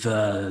with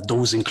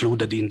those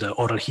included in the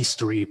oral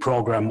history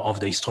program of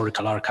the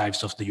Historical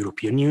Archives of the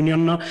European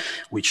Union,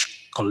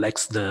 which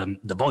collects the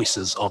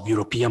voices of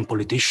European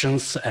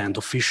politicians and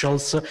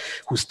officials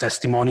whose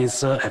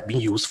testimonies have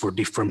been used for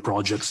different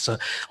projects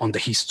on the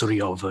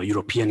history of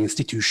European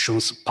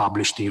institutions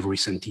published in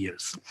recent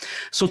years.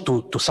 So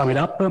to sum it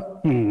up,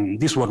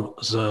 this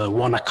was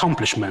one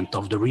accomplishment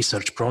of the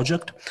research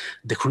project,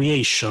 the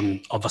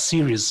creation of a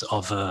series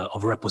of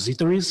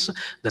repositories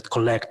that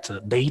collect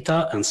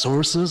data and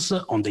sources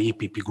on the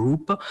EPP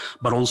Group,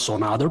 but also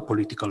on other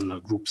political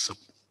groups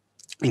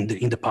in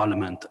the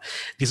parliament.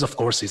 This, of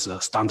course, is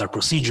a standard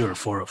procedure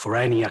for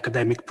any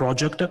academic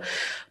project,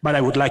 but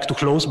I would like to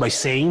close by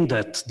saying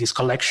that this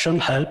collection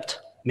helped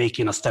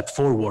making a step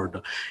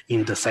forward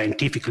in the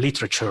scientific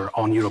literature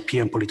on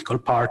European political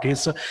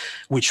parties,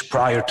 which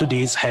prior to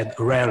this had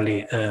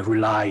rarely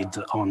relied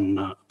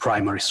on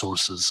primary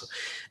sources.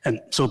 And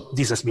so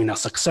this has been a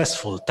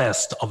successful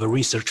test of a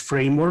research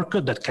framework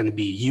that can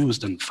be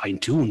used and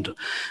fine-tuned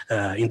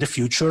in the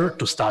future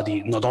to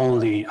study not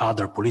only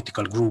other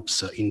political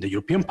groups in the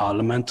European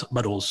Parliament,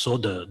 but also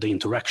the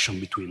interaction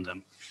between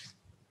them.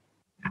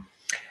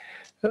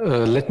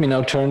 Let me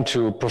now turn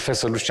to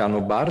Professor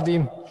Luciano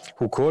Bardi,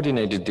 who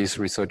coordinated this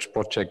research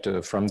project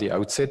from the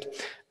outset.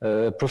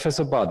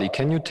 Professor Bardi,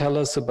 can you tell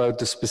us about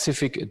the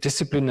specific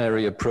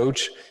disciplinary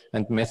approach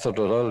and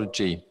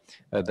methodology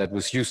that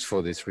was used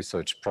for this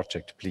research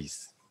project,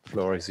 please? The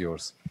floor is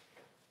yours.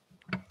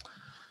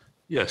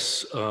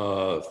 Yes,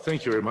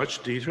 thank you very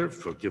much, Dieter,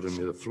 for giving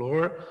me the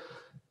floor.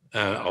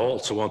 And I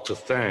also want to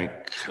thank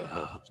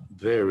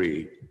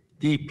very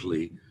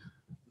deeply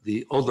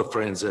all the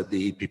friends at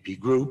the EPP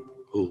Group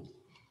who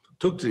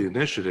took the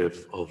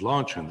initiative of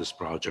launching this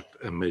project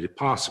and made it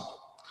possible.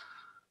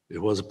 It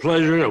was a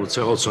pleasure, I would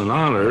say also an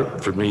honor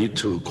for me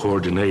to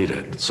coordinate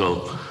it.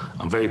 So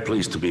I'm very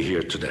pleased to be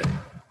here today.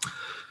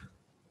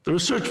 The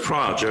research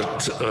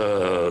project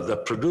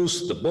that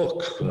produced the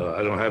book,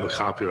 I don't have a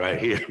copy right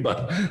here,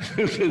 but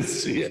you can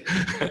see it.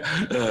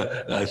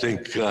 I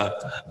think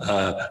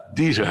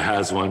Dieter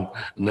has one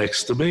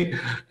next to me.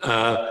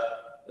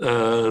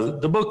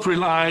 The book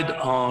relied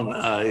on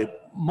a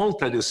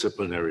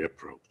multidisciplinary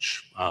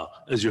approach.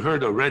 As you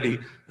heard already,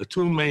 the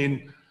two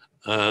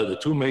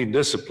main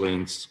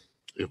disciplines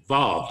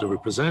involved,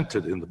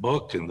 represented in the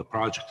book, in the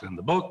project and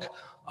the book,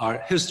 are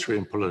history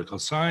and political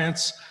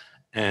science,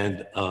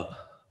 and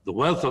the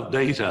wealth of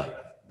data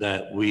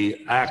that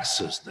we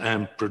accessed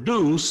and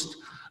produced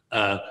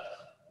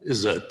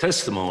is a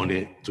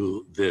testimony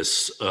to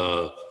this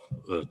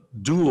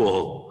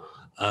dual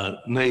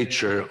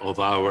nature of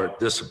our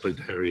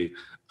disciplinary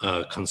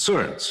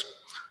concerns.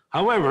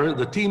 However,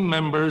 the team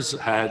members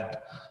had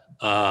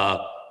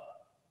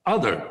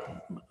other,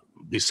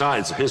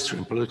 besides history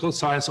and political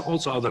science,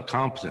 also other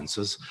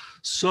competences.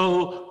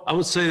 So I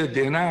would say that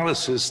the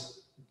analysis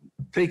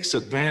takes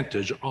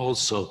advantage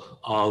also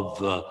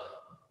of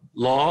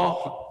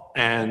law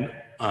and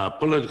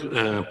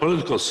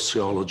political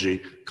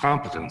sociology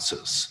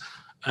competences.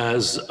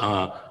 As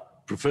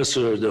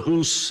Professor De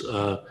Hoos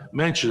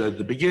mentioned at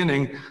the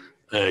beginning,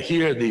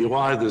 here at the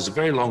EUI there's a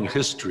very long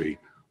history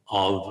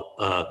of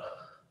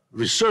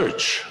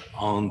research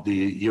on the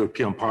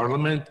European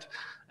Parliament,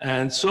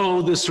 and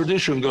so this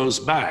tradition goes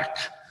back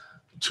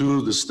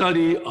to the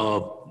study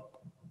of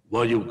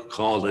what you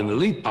call an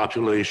elite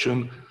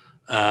population,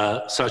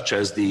 such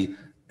as the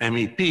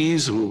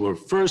MEPs who were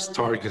first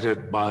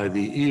targeted by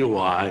the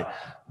EUI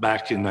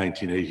back in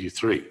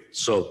 1983.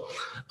 So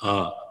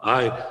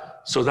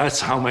so that's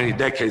how many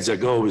decades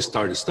ago we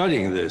started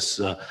studying this.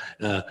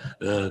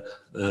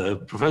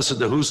 Professor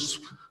De Hoos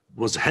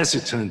was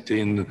hesitant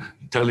in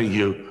telling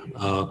you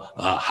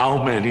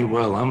how many.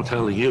 Well, I'm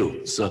telling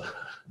you. So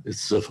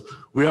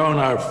we are on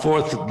our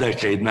fourth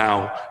decade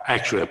now,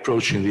 actually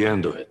approaching the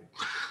end of it.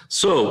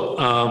 So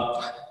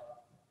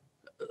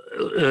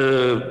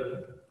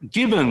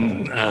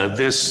given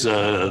this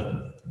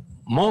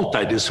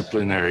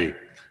multidisciplinary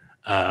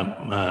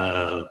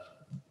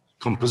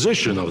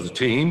composition of the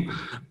team,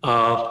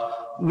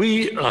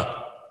 we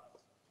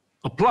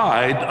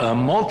applied a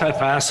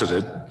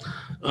multifaceted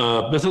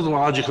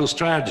methodological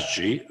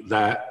strategy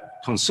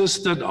that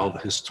consisted of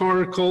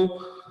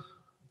historical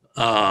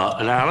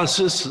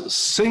analysis,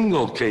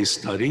 single case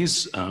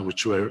studies,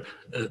 which were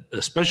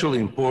especially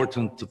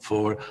important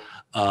for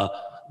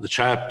the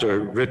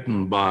chapter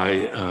written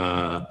by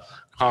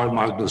Carl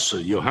Magnus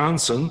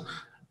Johansson,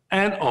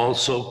 and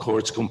also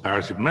courts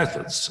comparative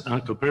methods.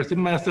 Comparative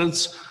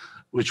methods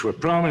which were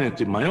prominent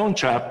in my own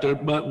chapter,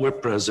 but were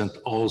present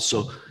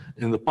also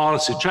in the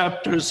policy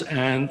chapters,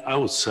 and I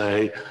would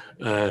say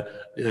to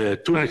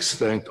an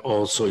extent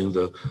also in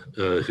the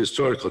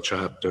historical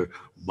chapter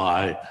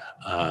by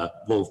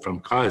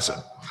Wolfram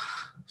Kaiser.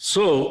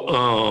 So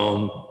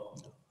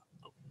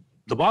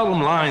the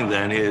bottom line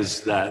then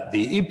is that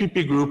the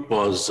EPP group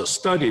was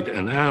studied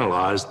and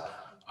analyzed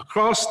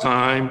across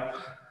time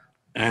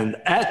and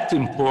at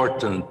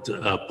important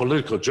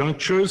political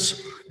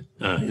junctures,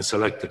 in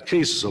selected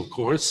cases, of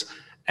course,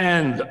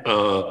 and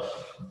I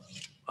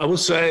would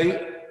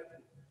say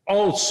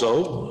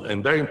also,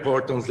 and very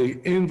importantly,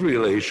 in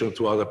relation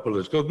to other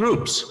political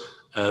groups.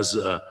 As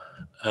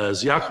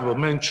Jacopo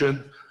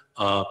mentioned,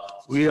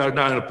 we are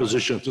now in a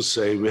position to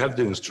say we have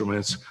the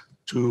instruments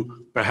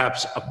to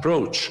perhaps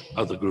approach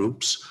other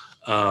groups,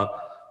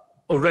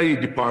 already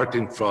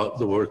departing from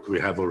the work we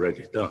have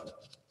already done.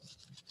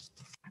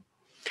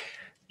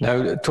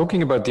 Now,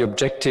 talking about the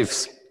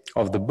objectives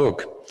of the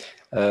book,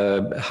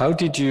 how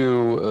did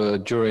you,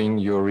 during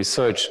your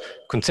research,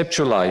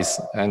 conceptualize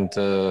and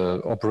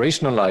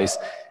operationalize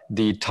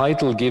the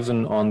title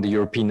given on the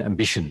European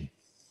ambition?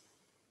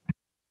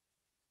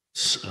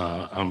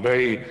 I'm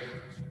very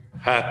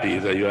happy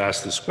that you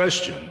asked this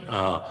question.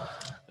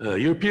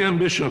 European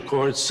ambition, of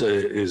course,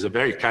 is a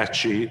very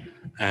catchy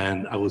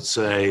and I would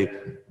say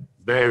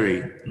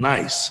very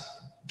nice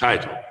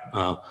title.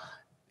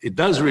 It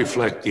does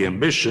reflect the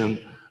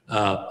ambition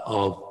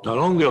of not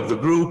only of the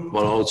group,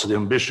 but also the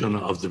ambition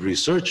of the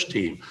research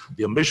team,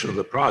 the ambition of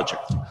the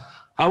project.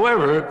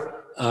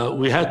 However,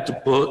 we had to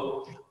put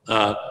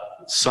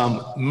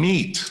some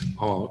meat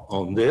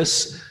on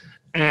this,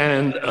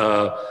 and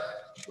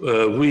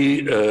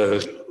we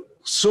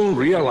soon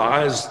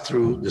realized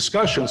through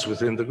discussions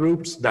within the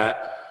groups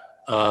that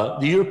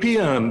the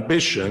European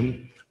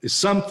ambition is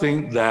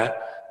something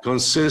that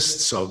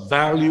consists of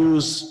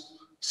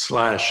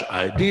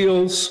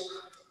values/ideals,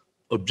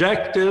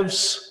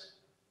 objectives,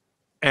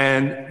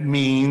 and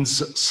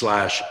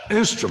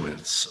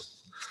means/instruments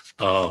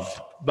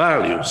of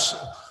values.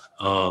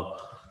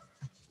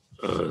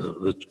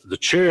 The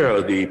chair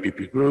of the EPP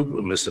group,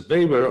 Mr.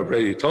 Weber,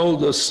 already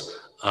told us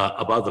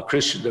about the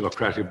Christian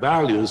democratic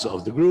values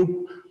of the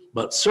group,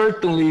 but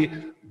certainly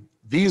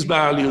these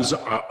values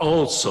are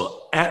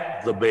also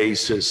at the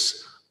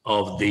basis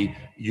of the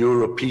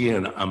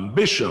European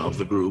ambition of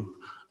the group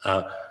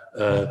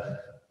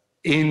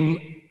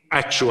in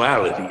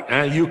actuality.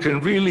 And you can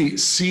really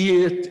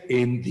see it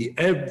in the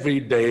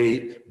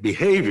everyday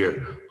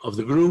behavior of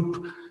the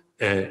group,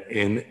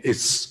 in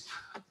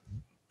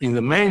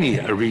the many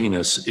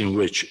arenas in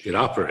which it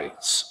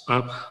operates.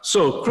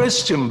 So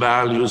Christian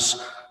values,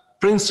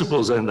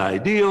 principles and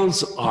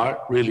ideals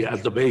are really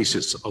at the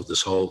basis of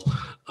this whole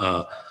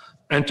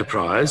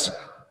enterprise.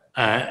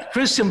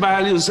 Christian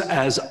values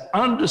as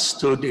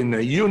understood in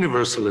a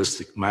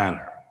universalistic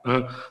manner,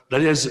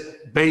 that is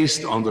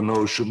based on the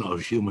notion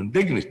of human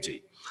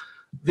dignity.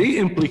 The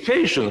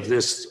implication of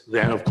this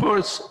then, of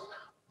course,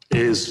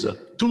 is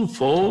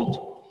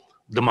twofold: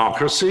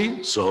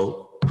 democracy,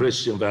 so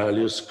Christian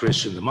values,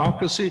 Christian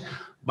democracy,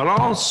 but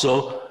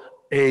also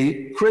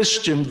a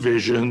Christian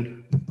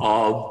vision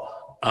of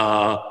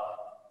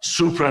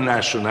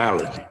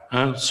supranationality.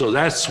 So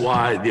that's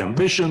why the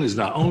ambition is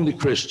not only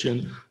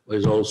Christian, but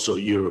is also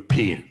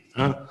European.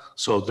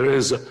 So there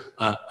is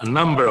a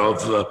number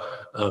of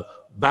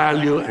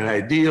value and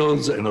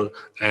ideals and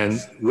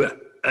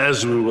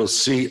as we will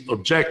see,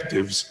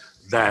 objectives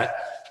that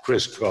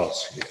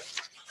crisscross here.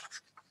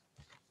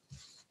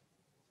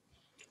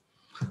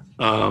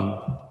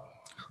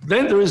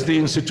 Then there is the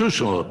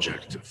institutional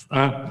objective.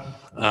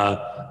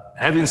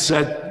 Having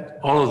said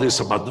all of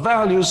this about the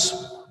values,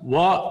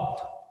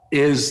 what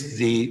is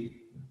the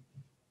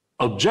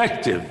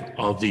objective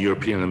of the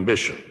European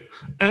ambition?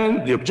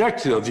 And the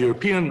objective of the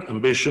European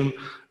ambition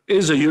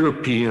is a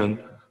European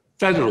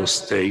federal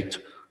state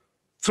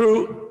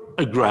through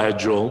a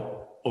gradual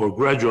or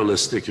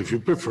gradualistic, if you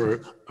prefer,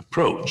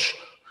 approach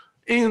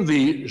in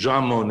the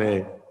Jean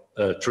Monnet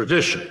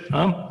tradition.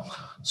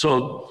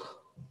 So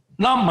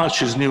not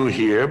much is new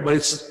here, but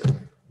it's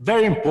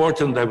very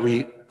important that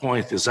we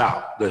point this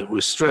out, that we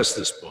stress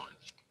this point.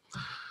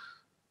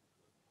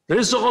 There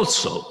is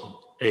also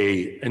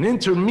an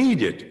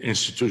intermediate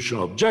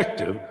institutional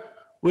objective,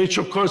 which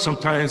of course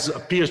sometimes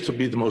appears to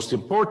be the most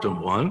important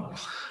one,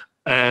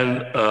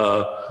 and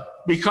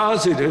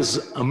because it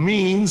is a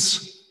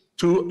means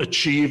to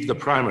achieve the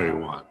primary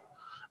one.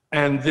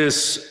 And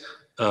this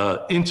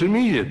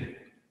intermediate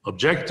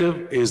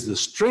objective is the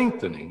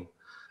strengthening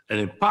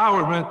and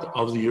empowerment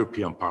of the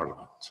European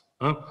Parliament.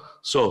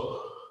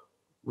 So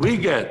we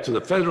get to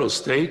the federal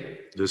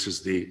state, this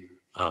is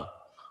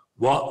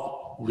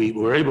what we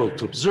were able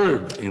to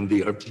observe in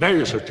the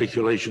various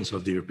articulations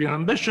of the European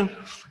ambition,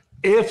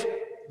 if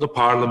the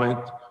Parliament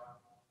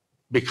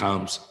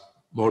becomes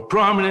more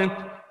prominent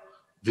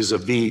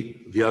vis-à-vis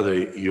the other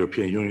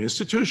European Union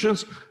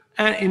institutions,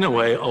 and in a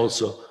way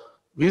also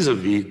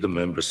vis-à-vis the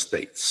member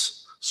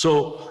states.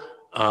 So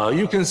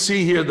you can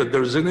see here that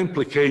there's an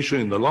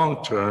implication in the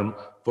long term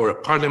for a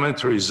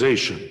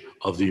parliamentarization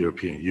of the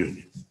European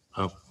Union.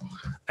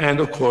 And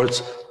of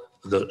course,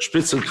 the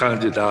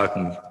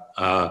Spitzenkandidaten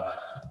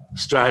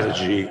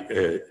strategy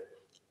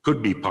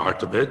could be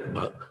part of it,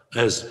 but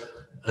as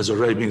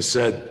already been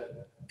said,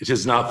 it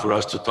is not for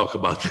us to talk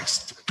about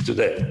this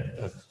today.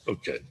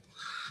 Okay.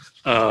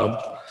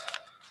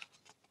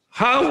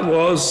 How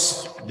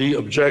was the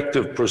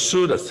objective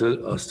pursued? I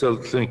still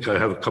think I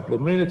have a couple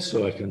of minutes,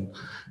 so I can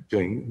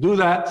do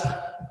that.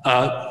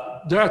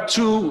 There are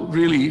two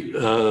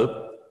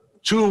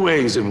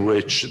ways in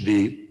which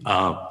the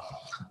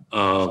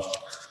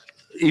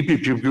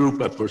EPP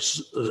group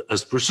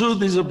has pursued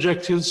these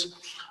objectives,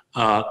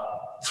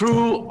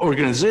 through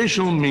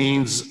organizational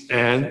means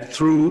and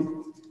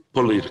through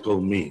political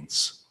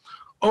means.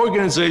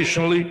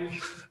 Organizationally,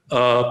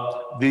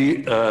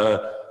 the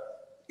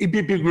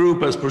EPP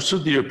group has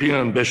pursued the European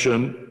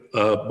ambition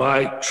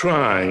by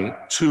trying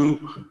to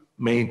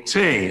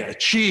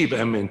achieve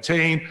and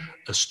maintain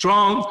a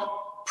strong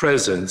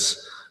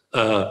presence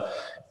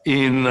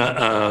in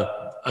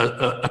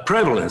a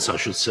prevalence, I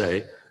should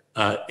say,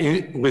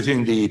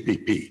 within the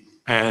EPP.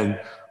 And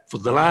for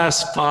the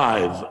last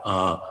five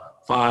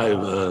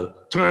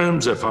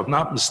terms, if I'm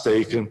not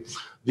mistaken,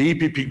 the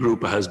EPP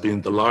group has been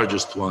the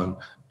largest one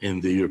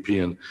in the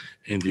European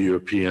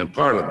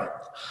Parliament.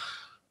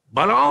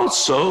 But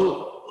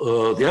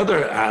also, the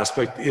other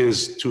aspect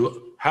is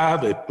to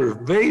have a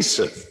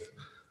pervasive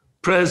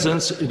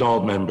presence in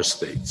all member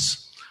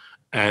states.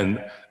 And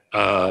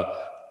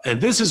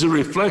this is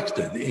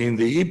reflected in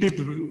the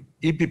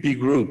EPP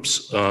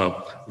group's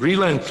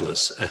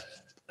relentless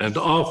and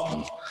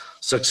often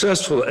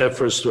successful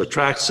efforts to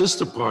attract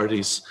sister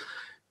parties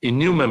in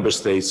new member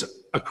states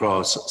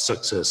across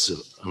successive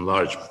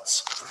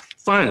enlargements.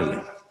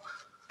 Finally,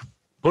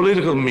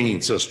 political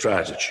means and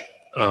strategy.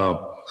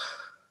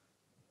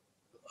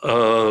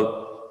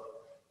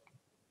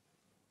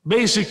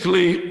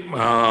 Basically,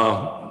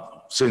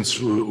 since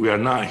we are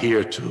not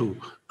here to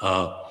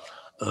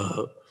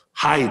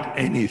hide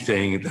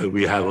anything that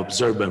we have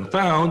observed and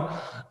found,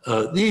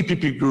 the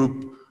EPP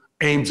group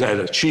aims at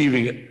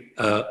achieving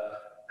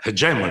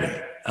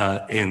hegemony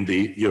in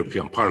the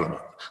European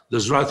Parliament.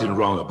 There's nothing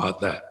wrong about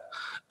that.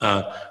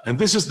 And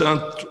this is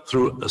done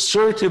through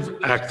assertive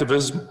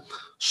activism,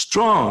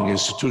 strong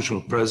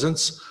institutional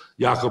presence.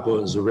 Jacopo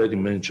has already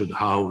mentioned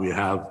how we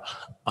have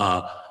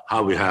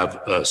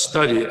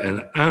studied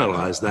and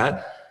analyzed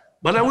that.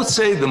 But I would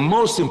say the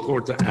most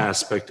important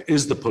aspect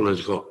is the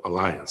political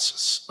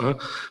alliances.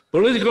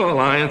 Political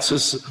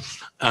alliances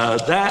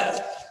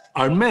that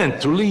are meant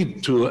to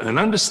lead to an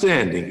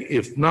understanding,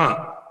 if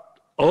not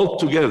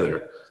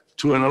altogether,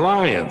 to an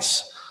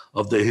alliance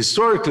of the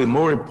historically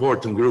more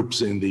important groups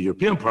in the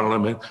European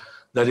Parliament,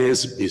 that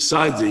is,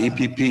 besides the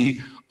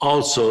EPP,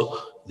 also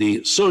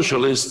the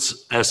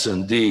Socialists,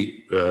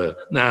 S&D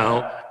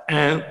now,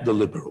 and the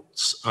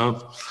Liberals.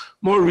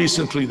 More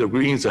recently, the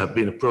Greens have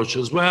been approached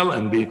as well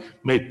and been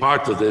made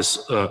part of this,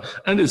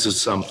 and this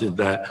is something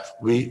that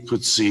we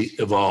could see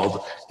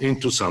evolve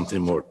into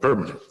something more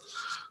permanent.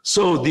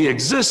 So the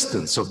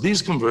existence of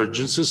these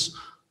convergences,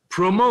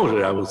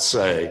 promoted, I would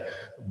say,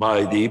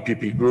 by the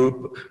EPP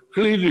group,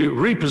 clearly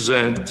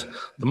represent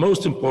the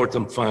most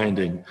important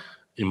finding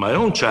in my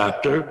own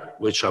chapter,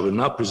 which I will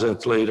not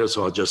present later,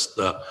 so I'll just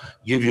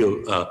give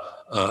you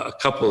a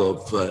couple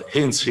of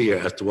hints here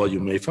as to what you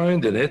may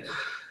find in it,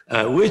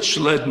 which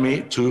led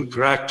me to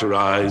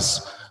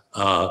characterize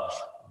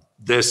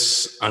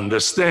this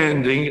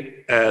understanding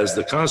as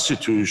the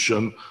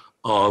constitution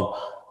of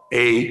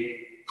a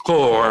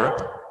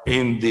core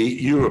in the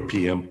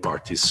European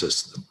party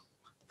system.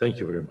 Thank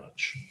you very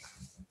much.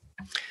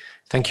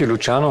 Thank you,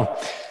 Luciano.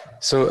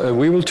 So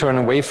we will turn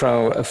away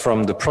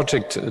from the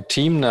project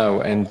team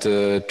now and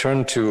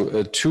turn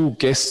to two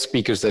guest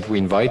speakers that we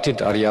invited,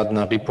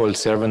 Ariadna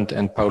Ripoll-Servant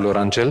and Paolo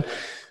Rangel,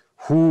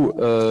 who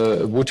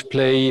would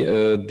play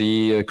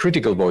the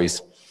critical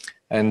voice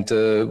and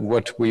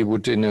what we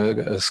would in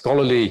a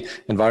scholarly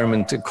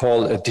environment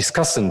call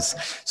discussants.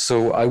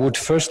 So I would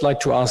first like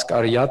to ask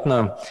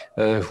Ariadna,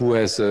 who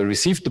has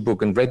received the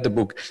book and read the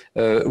book,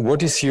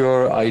 what is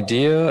your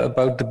idea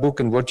about the book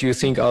and what do you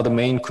think are the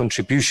main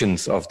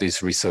contributions of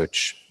this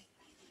research?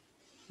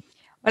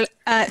 Well,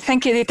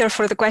 thank you, Dieter,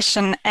 for the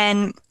question.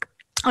 And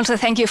also,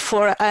 thank you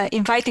for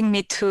inviting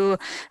me to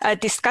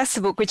discuss the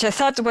book, which I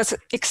thought was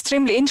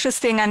extremely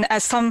interesting. And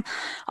as some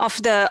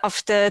of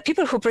the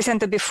people who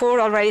presented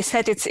before already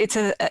said, it's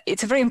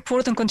a very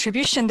important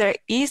contribution. There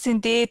is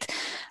indeed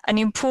an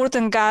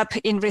important gap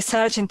in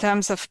research in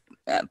terms of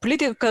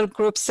political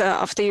groups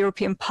of the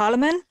European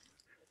Parliament.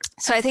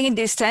 So I think in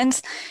this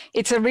sense,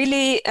 it's a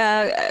really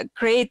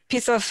great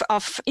piece of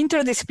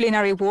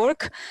interdisciplinary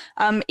work.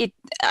 It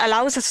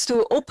allows us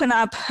to open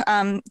up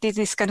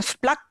this kind of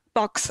black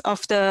box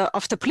of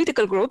the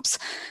political groups,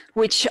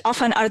 which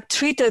often are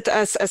treated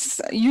as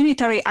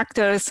unitary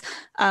actors.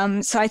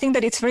 So I think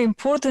that it's very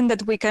important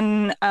that we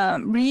can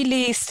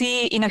really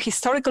see in a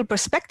historical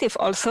perspective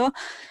also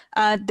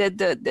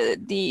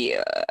the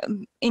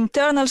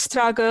internal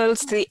struggles,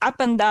 the up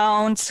and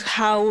downs,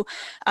 how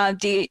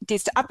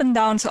these up and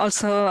downs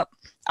also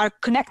are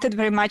connected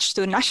very much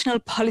to national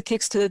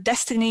politics, to the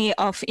destiny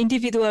of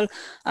individual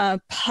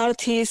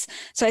parties.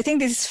 So I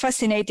think this is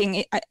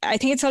fascinating. I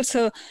think it's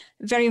also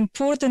very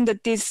important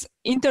that this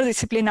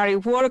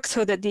interdisciplinary work,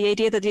 so that the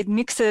idea that it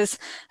mixes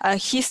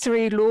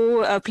history,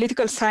 law,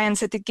 political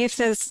science, that it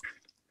gives us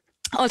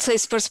also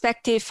its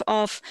perspective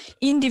of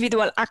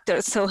individual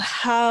actors. So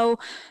how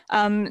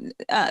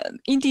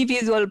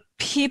individual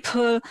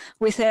people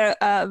with their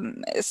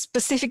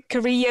specific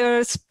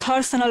careers,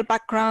 personal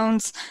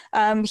backgrounds,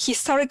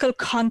 historical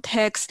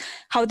context,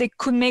 how they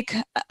could make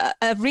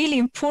a really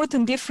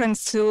important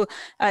difference to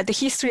the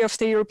history of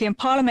the European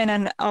Parliament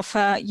and of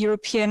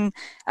European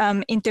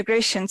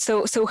integration.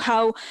 So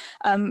how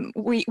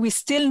we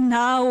still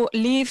now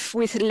live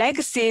with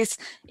legacies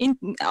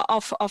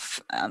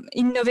of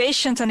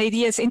innovations and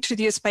ideas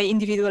introduced by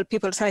individual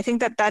people. So I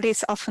think that that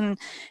is often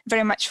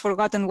very much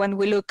forgotten when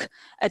we look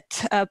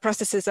at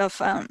processes of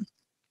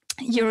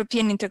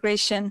European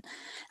integration.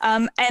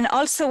 And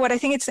also what I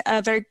think it's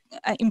a very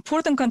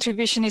important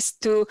contribution is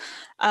to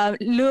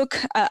look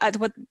at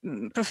what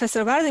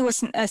Professor Vardi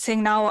was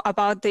saying now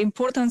about the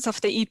importance of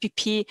the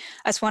EPP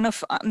as one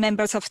of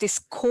members of this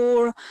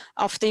core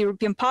of the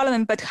European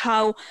Parliament, but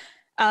how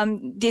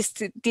this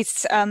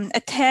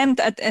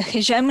attempt at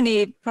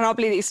hegemony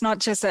probably is not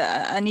just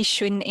an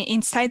issue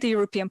inside the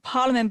European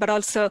Parliament, but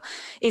also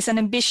is an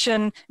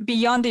ambition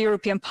beyond the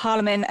European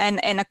Parliament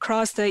and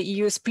across the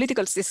EU's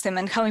political system,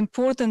 and how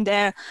important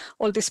there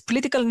all these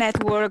political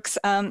networks,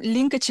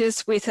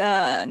 linkages with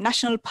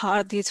national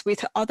parties,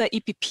 with other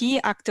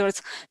EPP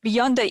actors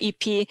beyond the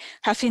EP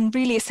have been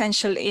really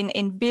essential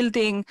in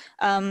building,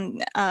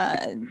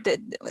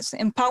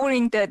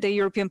 empowering the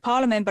European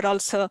Parliament, but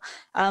also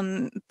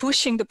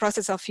pushing the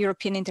process of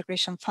European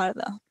integration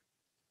further.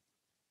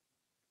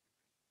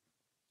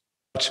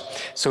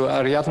 So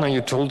Ariadna,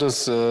 you told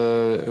us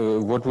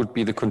what would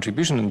be the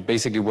contribution and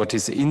basically what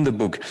is in the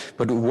book,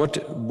 but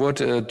what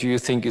do you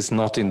think is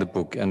not in the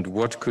book and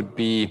what could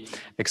be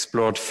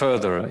explored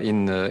further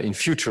in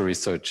future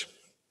research?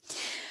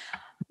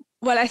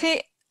 Well, I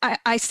think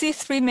I see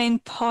three main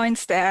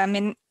points there. I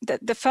mean,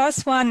 the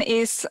first one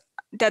is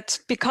that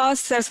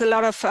because there's a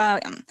lot of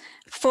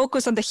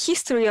focus on the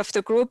history of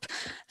the group,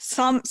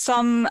 some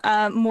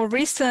more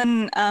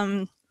recent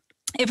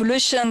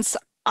evolutions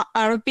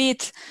are a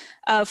bit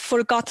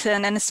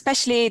forgotten, and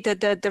especially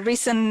the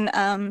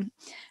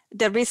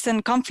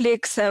recent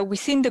conflicts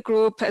within the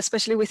group,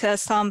 especially with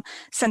some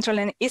Central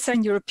and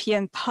Eastern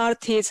European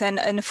parties,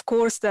 and of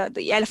course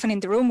the elephant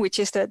in the room, which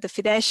is the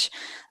Fidesz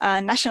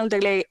national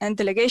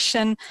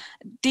delegation.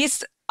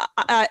 This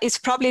is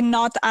probably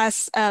not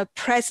as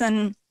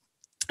present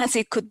as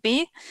it could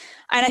be.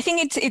 And I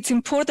think it's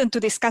important to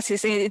discuss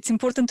this. It's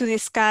important to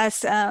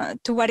discuss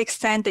to what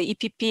extent the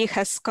EPP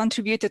has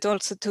contributed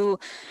also to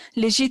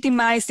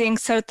legitimizing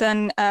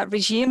certain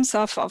regimes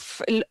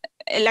of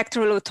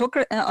electoral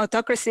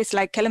autocracies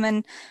like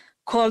Kelemen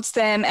calls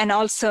them, and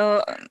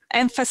also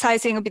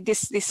emphasizing a bit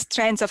these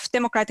trends of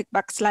democratic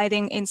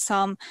backsliding in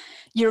some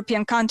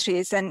European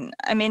countries. And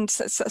I mean,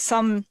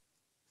 some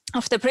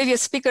of the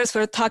previous speakers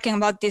were talking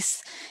about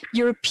this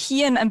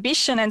European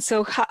ambition, and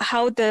so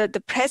how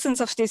the presence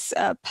of these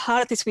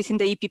parties within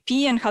the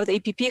EPP and how the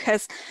EPP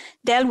has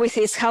dealt with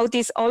this, how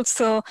this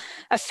also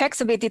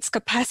affects a bit its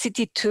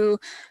capacity to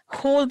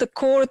hold the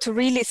core, to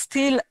really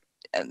still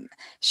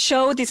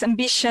show this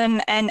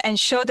ambition and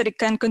show that it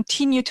can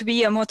continue to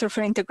be a motor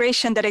for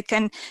integration, that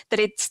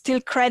it's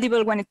still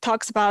credible when it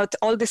talks about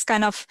all this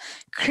kind of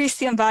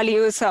Christian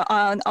values,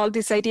 all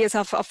these ideas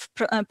of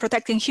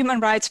protecting human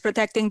rights,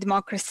 protecting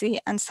democracy,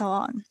 and so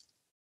on.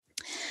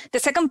 The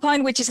second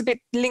point, which is a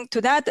bit linked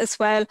to that as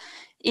well,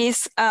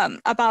 is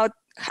about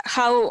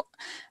how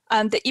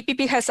the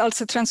EPP has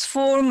also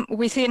transformed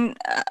within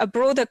a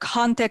broader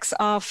context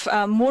of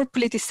more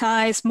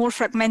politicized, more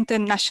fragmented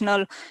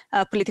national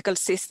political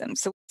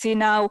systems. So we see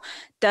now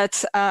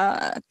that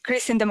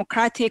Christian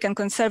democratic and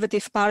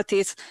conservative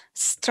parties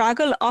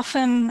struggle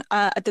often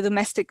at the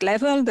domestic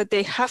level, that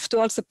they have to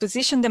also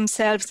position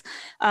themselves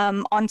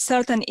on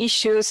certain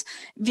issues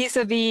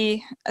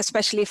vis-a-vis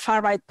especially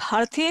far-right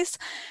parties.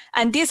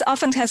 And this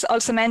often has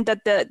also meant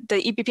that the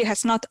EPP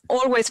has not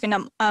always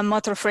been a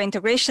motor for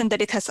integration,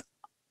 that it has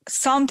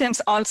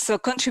sometimes also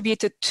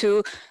contributed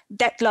to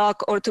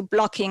deadlock or to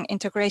blocking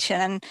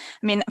integration. And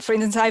I mean, for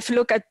instance, I've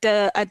looked at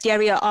the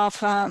area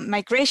of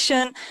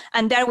migration,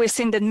 and there we've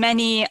seen that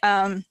many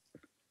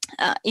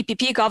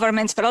EPP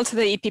governments, but also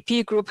the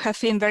EPP group, have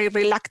been very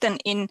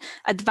reluctant in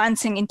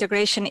advancing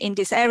integration in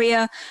this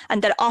area,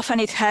 and that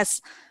often it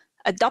has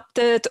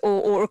adopted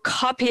or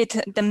copied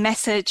the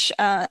message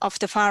of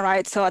the far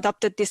right, so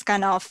adopted this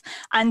kind of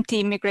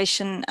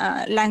anti-immigration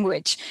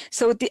language.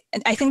 So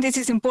I think this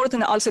is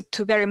important also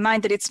to bear in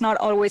mind that it's not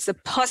always a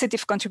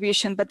positive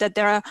contribution, but that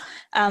there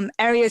are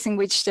areas in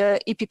which the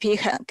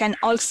EPP can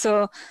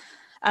also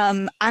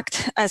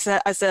act as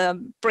a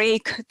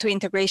brake to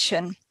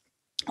integration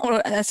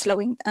or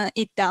slowing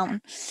it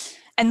down.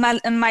 And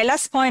my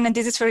last point, and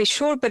this is very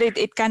short, but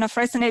it kind of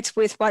resonates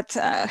with what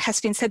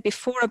has been said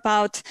before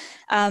about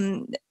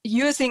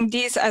using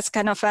this as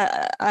kind of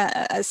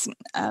a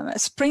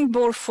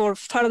springboard for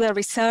further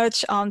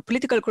research on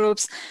political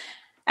groups.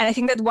 And I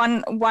think that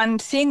one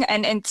thing,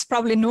 and it's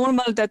probably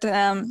normal that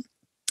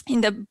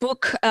in the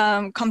book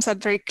comes up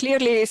very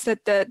clearly, is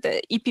that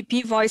the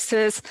EPP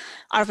voices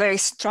are very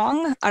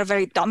strong, are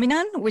very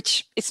dominant,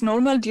 which is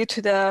normal due to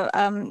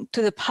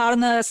the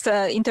partners,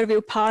 the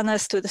interview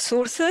partners, to the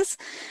sources.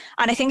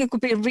 And I think it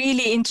could be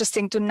really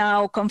interesting to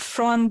now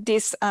confront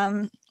these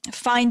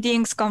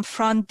findings,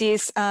 confront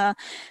these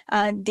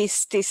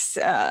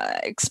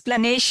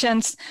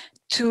explanations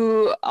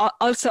to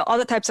also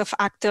other types of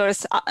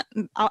actors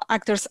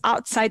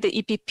outside the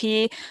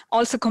EPP,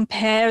 also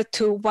compare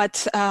to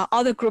what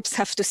other groups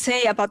have to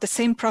say about the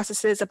same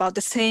processes, about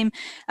the same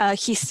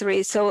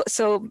history. So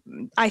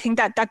I think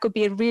that could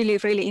be really,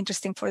 really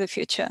interesting for the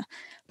future.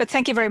 But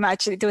thank you very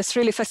much. It was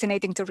really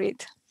fascinating to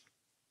read.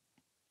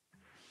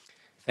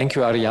 Thank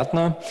you,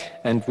 Ariadna.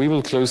 And we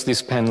will close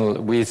this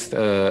panel with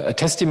a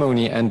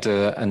testimony and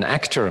an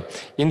actor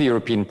in the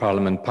European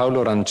Parliament,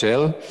 Paolo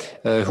Rangel,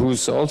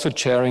 who's also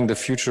chairing the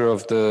Future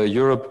of the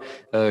Europe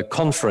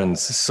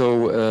conference.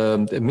 So,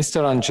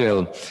 Mr.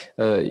 Rangel,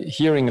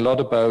 hearing a lot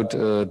about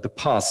the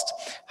past,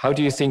 how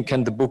do you think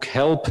can the book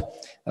help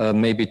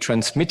maybe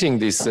transmitting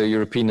this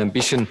European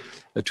ambition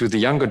to the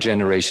younger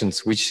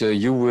generations, which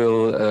you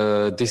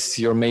will, this is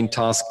your main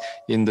task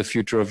in the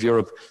Future of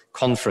Europe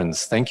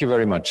conference. Thank you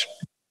very much.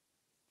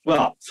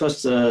 Well,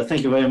 first,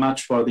 thank you very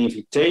much for the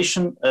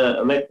invitation.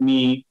 Let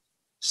me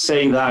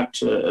say that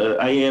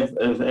I have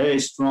a very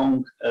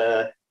strong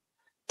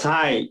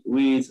tie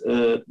with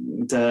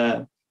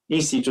the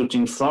Institute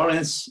in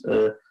Florence.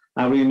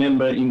 I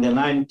remember in the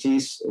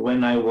 90s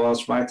when I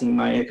was writing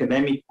my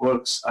academic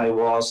works, I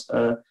was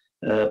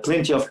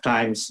plenty of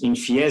times in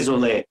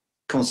Fiesole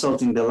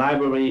consulting the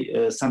library,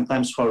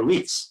 sometimes for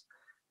weeks,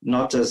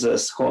 not as a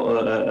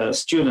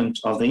student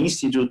of the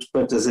Institute,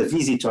 but as a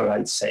visitor,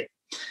 I'd say.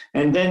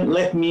 And then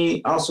let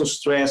me also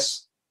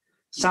stress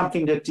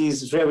something that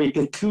is very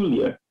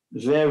peculiar,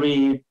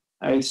 very,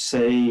 I'd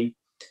say,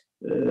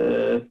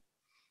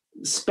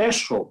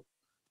 special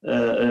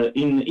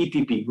in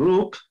EPP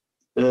group,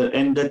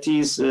 and that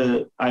is,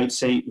 I'd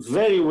say,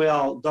 very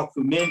well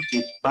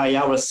documented by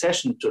our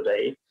session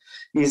today,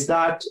 is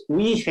that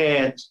we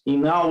had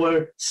in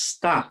our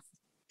staff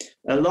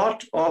a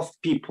lot of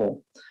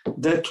people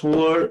that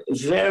were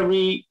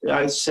very,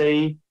 I'd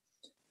say,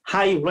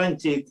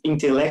 high-ranked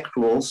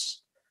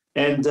intellectuals,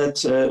 and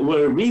that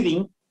were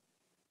reading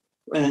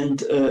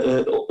and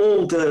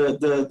all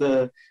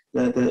the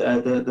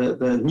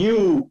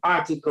new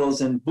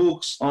articles and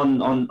books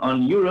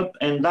on Europe,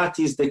 and that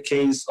is the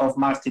case of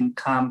Martin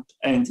Kamp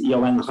and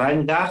Johan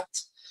Reingart.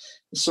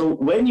 So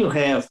when you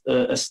have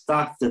a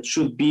staff that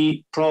should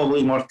be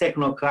probably more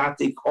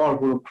technocratic or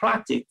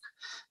bureaucratic,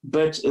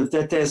 but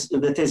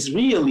that has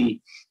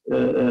really,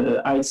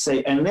 I'd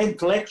say, an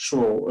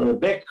intellectual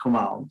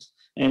background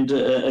and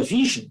a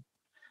vision,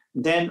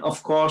 then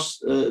of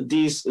course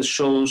this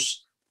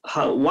shows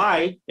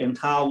why and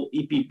how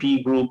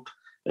EPP group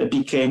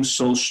became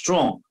so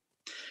strong.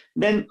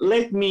 Then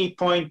let me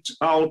point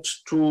out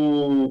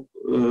two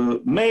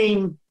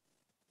main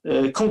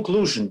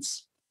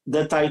conclusions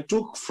that I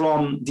took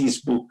from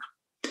this book,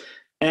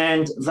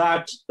 and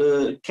that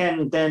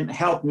can then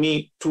help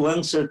me to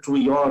answer to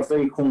your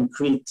very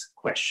concrete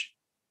question.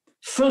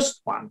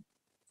 First one,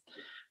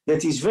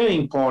 that is very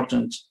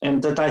important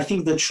and that I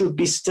think that should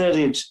be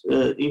studied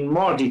in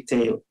more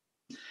detail,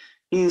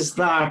 is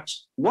that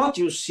what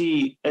you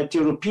see at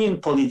European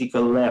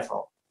political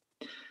level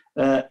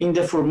in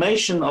the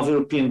formation of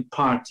European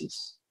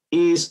parties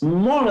is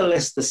more or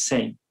less the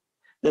same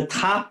that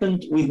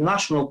happened with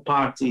national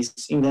parties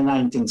in the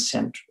 19th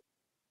century.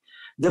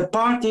 The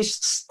parties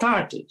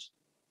started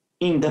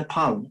in the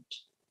parliament.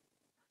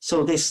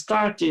 So they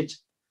started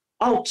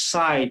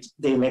outside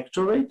the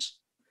electorate.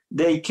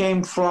 They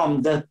came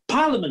from the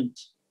parliament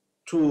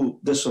to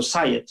the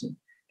society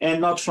and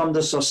not from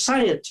the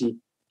society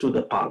to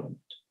the parliament.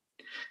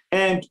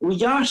 And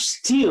we are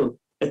still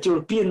at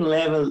European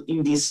level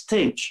in this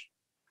stage.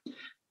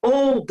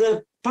 All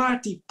the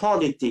party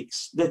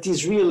politics that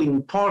is really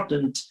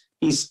important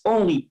is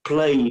only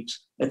played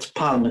at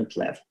parliament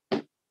level.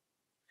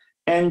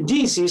 And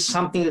this is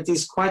something that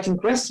is quite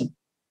interesting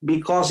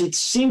because it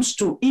seems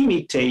to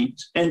imitate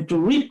and to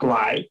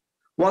reply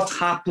what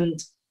happened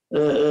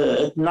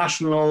at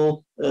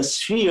national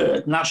sphere,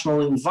 at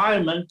national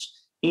environment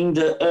in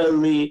the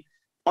early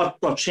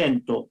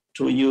Ottocento,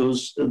 to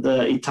use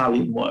the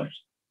Italian word.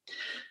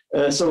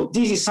 So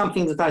this is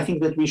something that I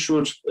think that we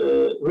should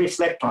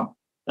reflect on.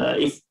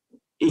 If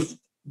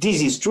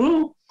this is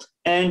true,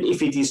 and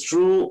if it is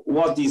true,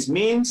 what this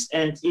means,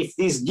 and if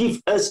this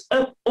gives us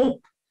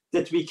hope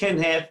that we can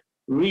have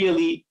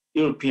really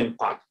European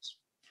parties.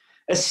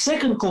 A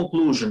second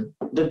conclusion,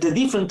 that the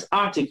different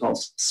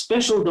articles,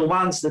 especially the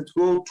ones that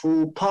go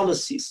to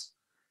policies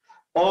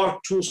or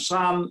to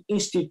some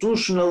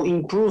institutional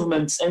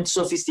improvements and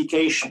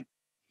sophistication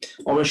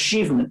or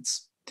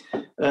achievements,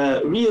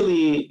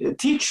 really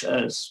teach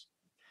us,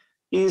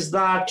 is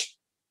that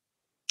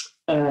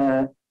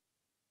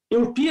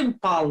European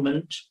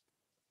Parliament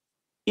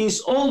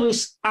is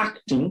always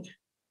acting,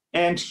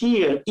 and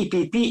here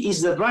EPP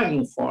is the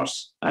driving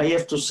force. I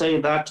have to say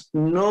that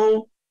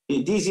no,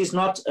 this is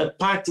not a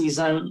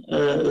partisan,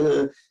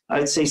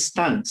 I'd say,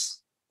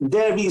 stance.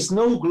 There is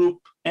no group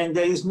and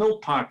there is no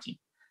party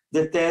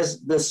that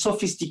has the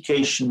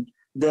sophistication,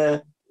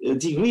 the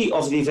degree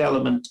of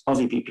development of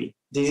EPP.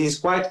 This is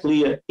quite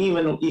clear.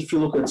 Even if you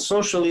look at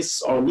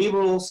socialists or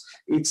liberals,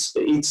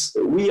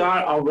 we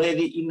are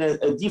already in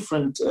a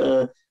different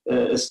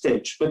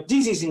stage. But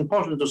this is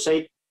important to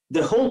say,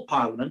 the whole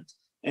parliament,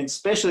 and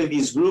especially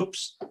these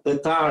groups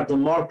that are the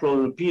more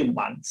pro-European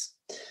ones,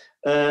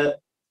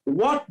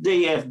 what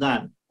they have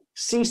done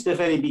since the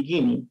very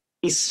beginning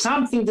is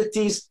something that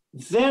is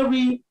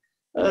very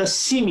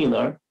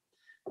similar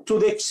to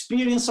the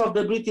experience of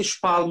the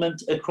British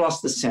Parliament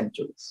across the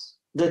centuries.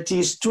 That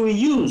is, to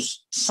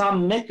use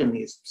some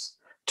mechanisms,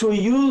 to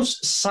use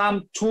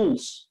some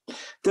tools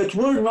that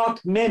were not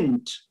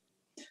meant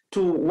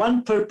to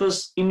one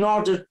purpose in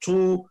order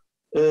to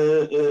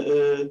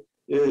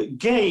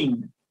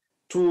gain,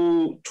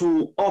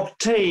 to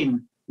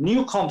obtain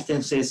new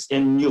competences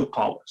and new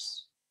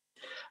powers.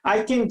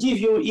 I can give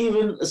you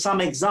even some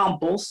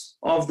examples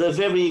of the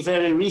very,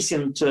 very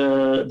recent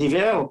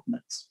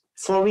developments.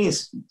 For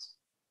instance,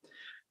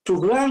 to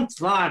grant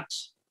that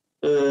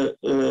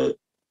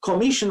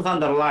Commission van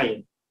der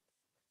Leyen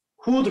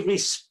would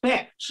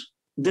respect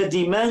the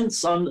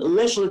demands on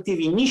legislative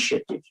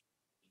initiative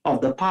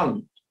of the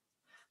Parliament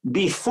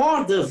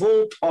before the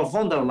vote of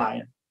von der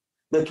Leyen,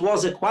 that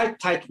was a quite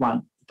tight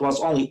one, it was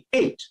only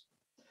 8,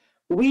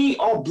 we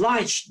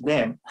obliged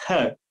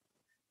her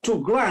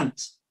to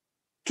grant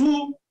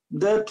to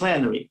the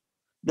plenary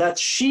that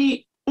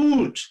she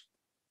would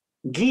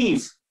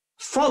give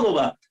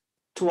follow-up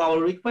to our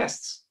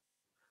requests.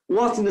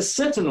 What in a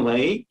certain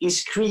way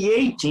is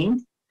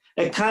creating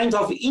a kind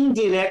of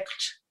indirect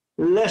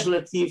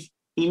legislative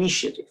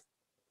initiative.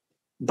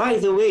 By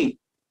the way,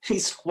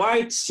 it's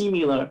quite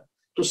similar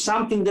to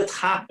something that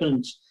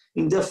happened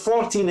in the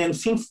 14th and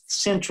 15th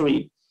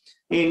century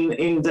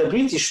in the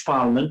British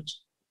Parliament,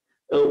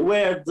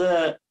 where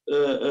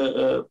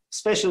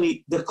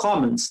especially the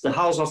Commons, the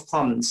House of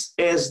Commons,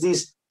 has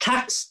this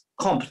tax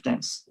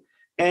competence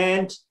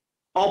and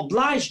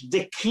obliged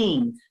the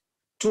King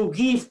to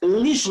give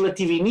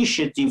legislative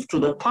initiative to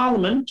the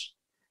Parliament,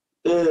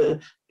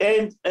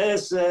 and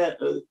as,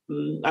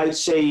 I'd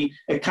say,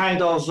 a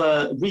kind of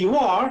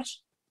reward,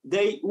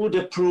 they would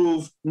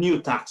approve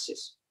new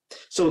taxes.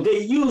 So they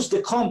use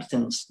the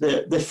competence,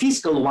 the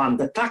fiscal one,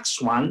 the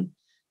tax one,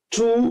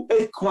 to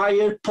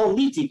acquire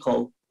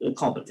political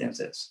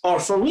competences. Or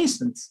for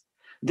instance,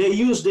 they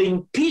use the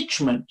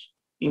impeachment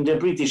in the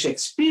British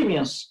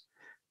experience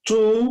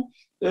to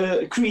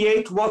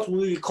create what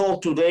we call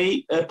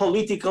today a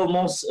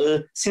political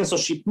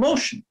censorship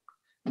motion,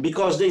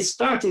 because they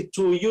started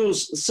to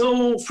use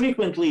so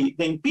frequently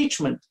the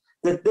impeachment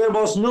that there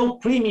was no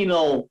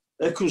criminal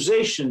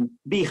accusation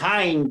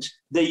behind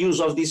the use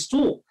of this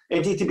tool,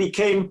 and it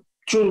became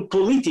too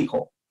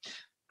political.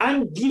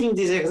 I'm giving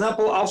this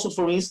example also,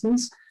 for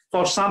instance,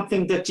 for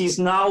something that is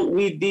now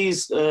with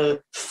this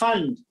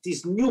fund,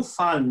 this new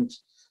fund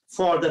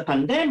for the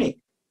pandemic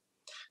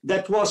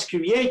that was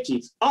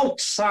created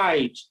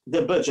outside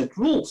the budget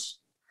rules.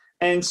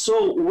 And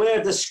so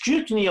where the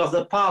scrutiny of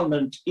the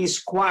parliament is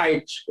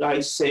quite, I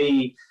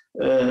say,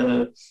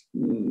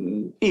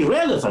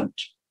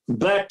 irrelevant,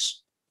 but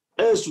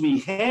as we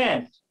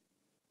had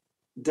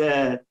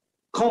the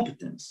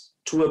competence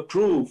to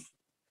approve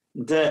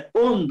the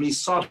own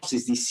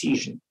resources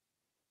decision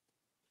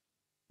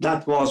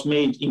that was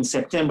made in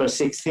September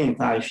 16th,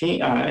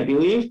 I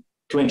believe,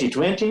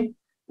 2020,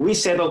 we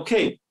said,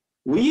 okay,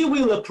 we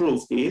will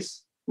approve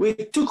this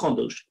with two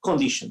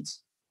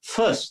conditions.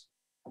 First,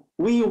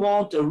 we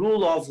want a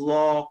rule of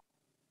law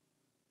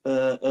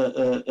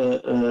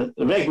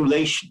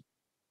regulation.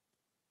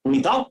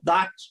 Without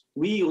that,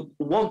 we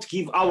won't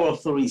give our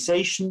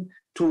authorization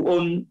to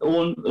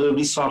own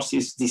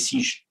resources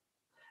decision.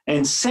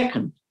 And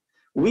second,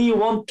 we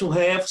want to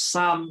have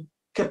some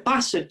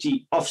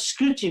capacity of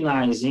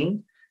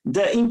scrutinizing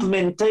the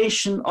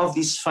implementation of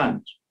this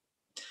fund.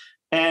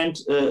 And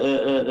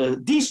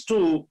these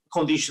two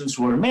conditions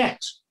were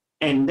met,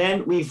 and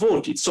then we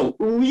voted. So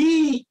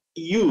we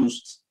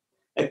used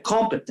a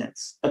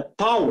competence, a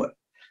power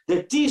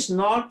that is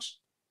not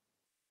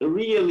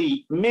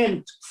really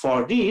meant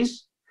for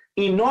this,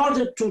 in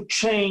order to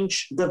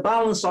change the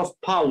balance of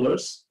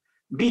powers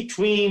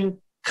between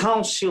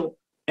Council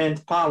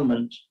and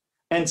Parliament,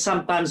 and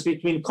sometimes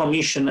between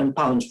Commission and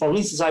Parliament. For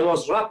instance, I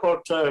was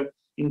rapporteur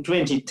in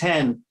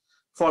 2010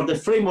 for the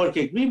framework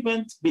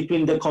agreement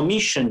between the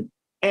Commission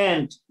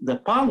and the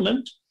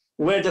Parliament,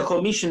 where the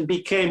Commission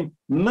became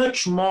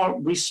much more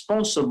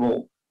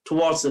responsible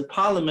towards the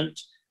Parliament,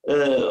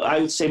 I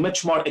would say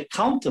much more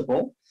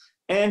accountable,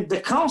 and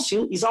the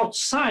Council is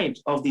outside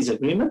of this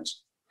agreement.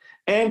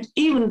 And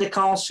even the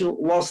Council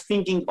was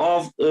thinking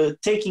of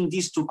taking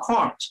this to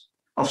court,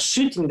 of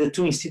suiting the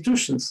two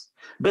institutions,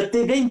 but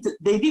they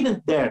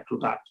didn't dare to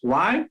that.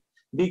 Why?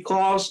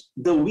 Because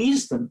the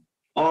wisdom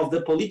of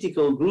the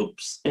political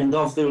groups and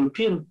of the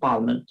European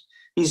Parliament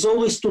is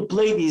always to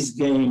play this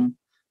game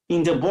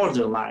in the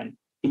borderline.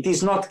 It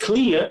is not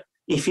clear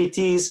if it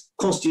is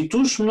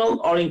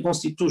constitutional or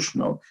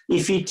unconstitutional,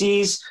 if it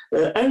is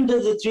under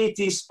the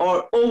treaties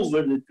or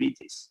over the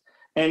treaties.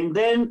 And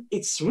then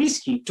it's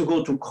risky to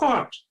go to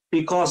court,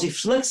 because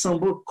if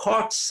Luxembourg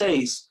court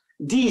says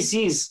this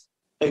is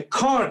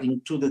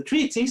according to the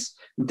treaties,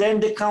 then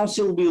the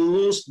Council will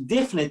lose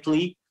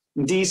definitely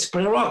this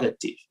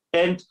prerogative.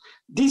 And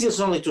this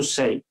is only to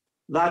say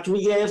that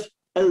we have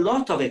a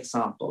lot of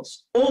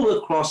examples all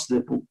across the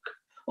book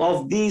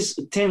of these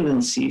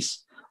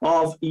tendencies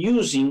of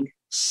using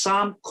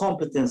some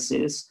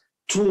competences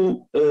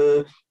to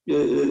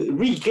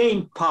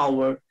regain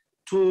power,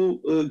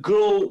 to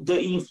grow the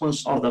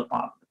influence of the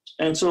parliament.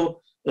 And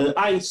so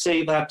I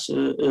say that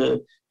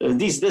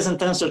this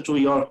doesn't answer to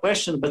your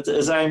question, but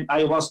as I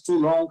was too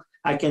long,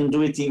 I can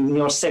do it in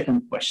your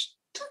second question.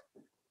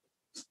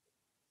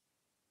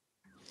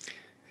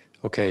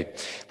 Okay.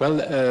 Well,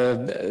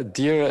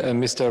 dear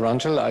Mr.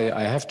 Rangel,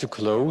 I have to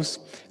close.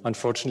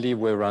 Unfortunately,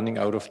 we're running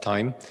out of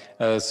time.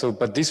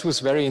 But this was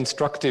very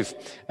instructive,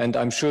 and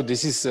I'm sure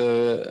this is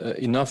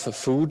enough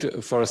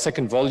food for a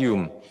second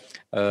volume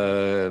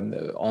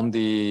on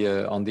the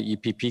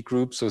EPP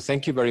group. So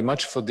thank you very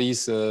much for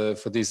these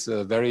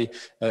very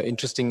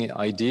interesting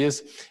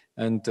ideas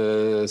and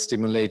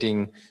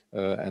stimulating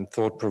and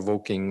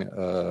thought-provoking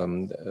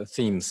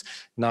themes.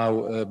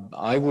 Now,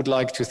 I would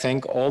like to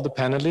thank all the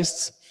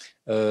panelists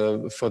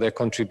for their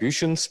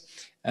contributions,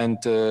 and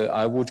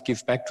I would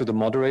give back to the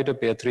moderator,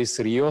 Beatriz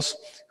Rios,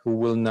 who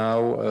will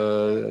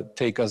now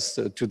take us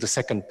to the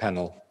second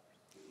panel.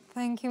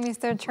 Thank you,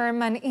 Mr.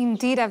 Chairman.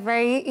 Indeed, a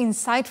very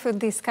insightful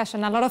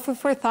discussion, a lot of food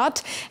for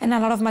thought and a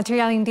lot of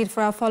material indeed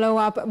for a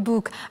follow-up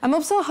book. I'm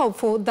also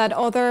hopeful that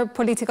other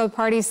political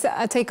parties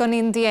take on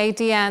in the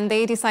idea and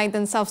they decide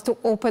themselves to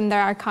open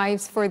their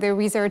archives for the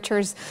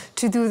researchers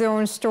to do their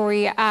own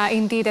story,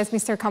 indeed, as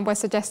Mr. Camp was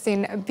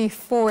suggesting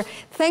before.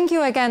 Thank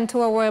you again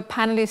to our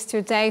panelists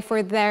today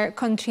for their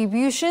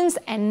contributions,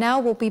 and now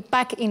we'll be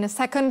back in a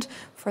second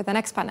for the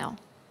next panel.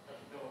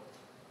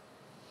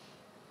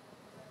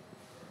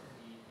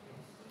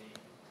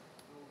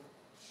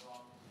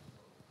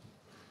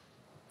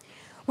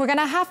 We're going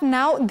to have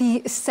now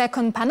the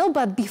second panel,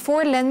 but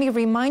before, let me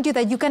remind you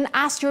that you can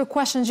ask your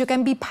questions, you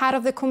can be part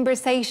of the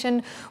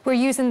conversation. We're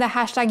using the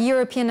hashtag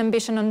European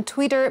Ambition on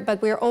Twitter,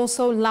 but we're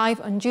also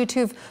live on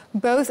YouTube,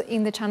 both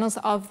in the channels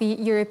of the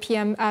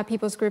European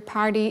People's Group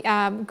Party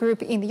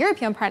group in the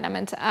European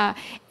Parliament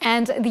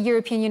and the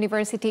European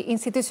University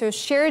Institute. So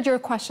share your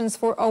questions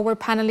for our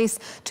panelists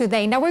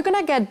today. Now we're going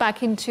to get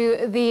back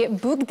into the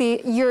book,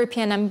 The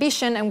European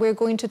Ambition, and we're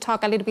going to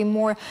talk a little bit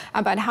more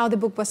about how the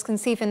book was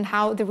conceived and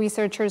how the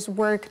researchers collaborators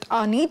worked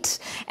on it.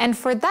 And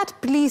for that,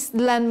 please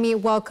let me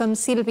welcome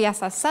Silvia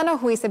Sassano,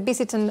 who is a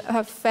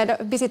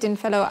visiting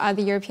fellow at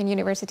the European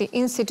University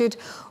Institute,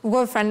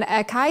 Wolfram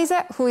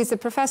Kaiser, who is a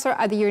professor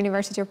at the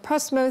University of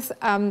Portsmouth,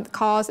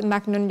 Claus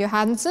Magnus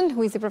Johansen,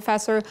 who is a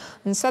professor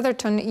in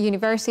Southampton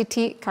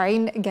University,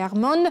 Karin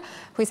Germond,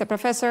 who is a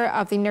professor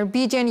of the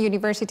Norwegian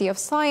University of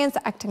Science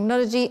and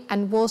Technology,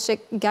 and Wojciech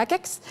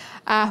Gagex,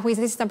 who is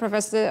assistant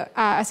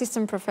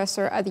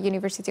professor at the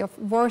University of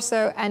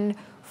Warsaw. And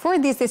for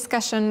this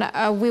discussion,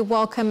 we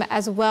welcome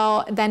as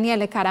well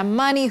Daniele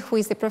Caramani, who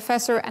is the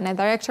professor and a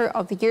director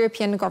of the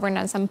European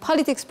Governance and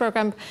Politics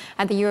program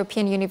at the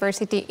European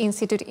University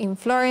Institute in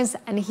Florence,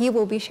 and he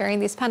will be sharing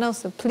this panel.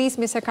 So please,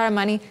 Mr.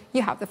 Caramani,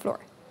 you have the floor.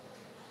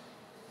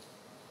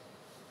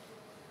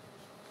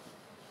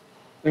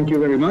 Thank you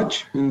very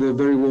much, and a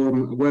very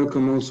warm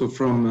welcome also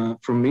from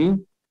me.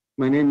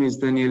 My name is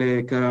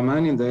Daniele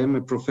Caramani, and I am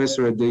a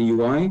professor at the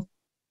EUI,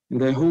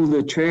 and I hold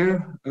a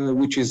chair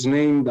which is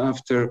named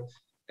after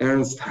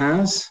Ernst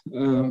Haas,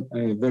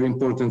 a very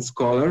important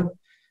scholar,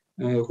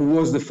 who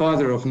was the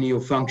father of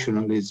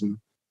neo-functionalism,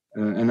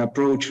 an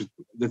approach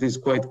that is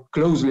quite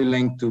closely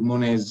linked to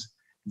Monet's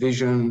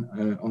vision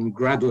on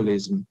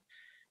gradualism.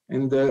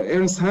 And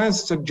Ernst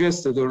Haas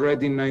suggested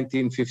already in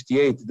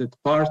 1958 that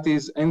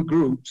parties and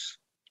groups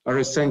are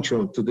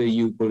essential to the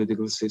EU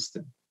political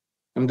system.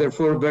 I'm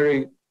therefore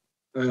very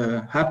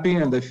happy,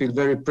 and I feel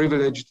very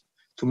privileged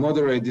to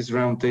moderate this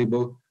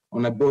roundtable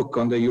on a book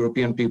on the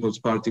European People's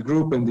Party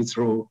group and its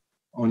role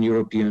on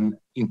European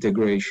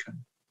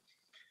integration.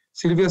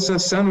 Silvia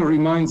Sassano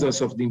reminds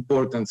us of the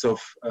importance of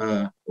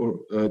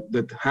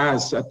that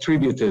has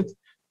attributed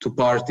to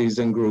parties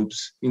and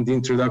groups in the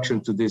introduction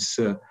to this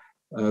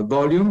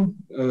volume,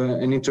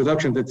 an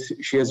introduction that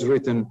she has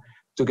written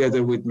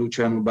together with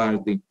Luciano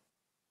Bardi.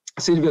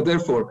 Silvia,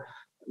 therefore,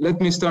 let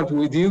me start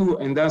with you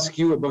and ask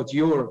you about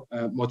your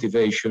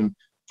motivation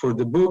for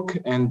the book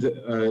and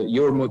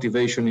your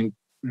motivation in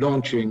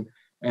launching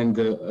and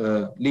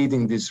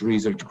leading this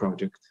research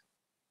project.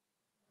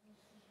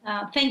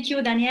 Thank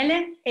you,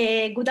 Daniele.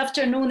 Good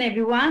afternoon,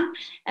 everyone.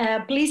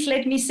 Please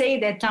let me say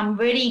that I'm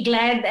very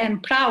glad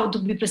and proud to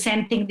be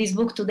presenting this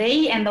book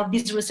today and of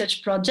this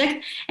research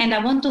project. And I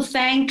want to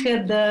thank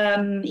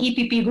the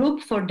EPP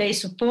group for their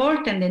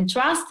support and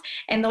trust,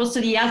 and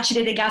also the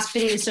Alcide De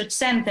Gasperi Research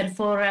Center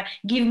for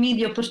giving me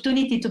the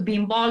opportunity to be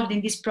involved in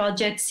this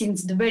project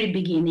since the very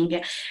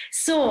beginning.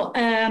 So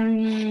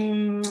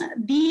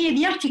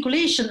the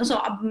articulation,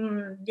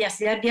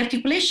 the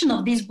articulation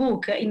of this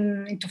book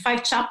into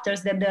 5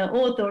 chapters that the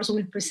authors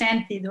will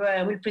present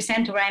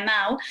right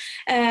now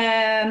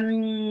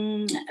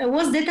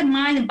was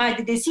determined by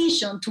the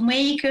decision to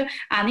make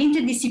an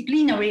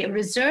interdisciplinary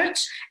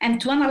research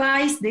and to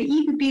analyze the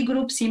EPP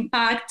group's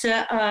impact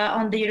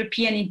on the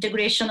European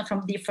integration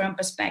from different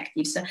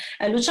perspectives.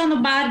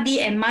 Luciano Bardi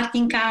and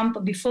Martin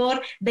Kamp,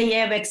 before, they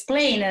have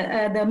explained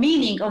the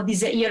meaning of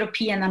this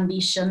European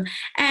ambition,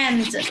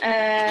 and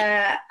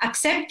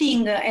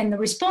accepting and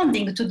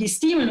responding to the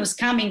stimulus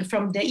coming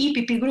from the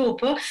EPP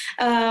group,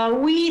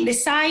 we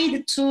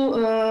decide to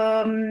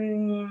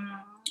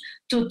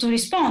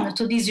respond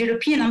to this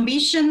European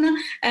ambition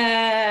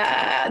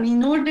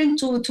in order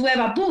to have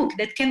a book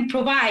that can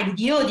provide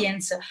the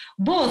audience,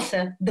 both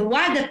the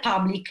wider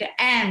public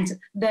and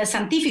the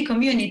scientific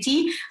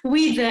community,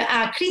 with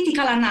a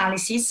critical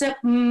analysis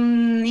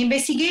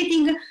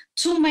investigating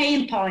 2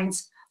 main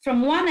points.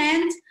 From one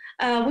end,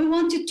 we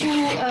wanted to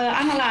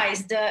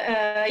analyze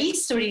the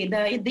history,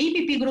 the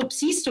EPP group's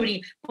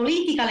history,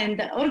 political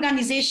and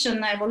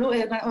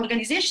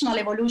organizational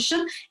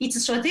evolution,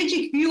 its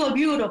strategic view of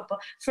Europe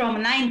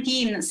from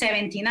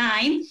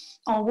 1979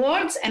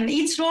 onwards, and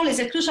its role as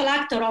a crucial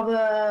actor of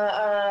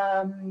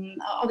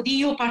the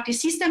EU party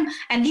system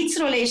and its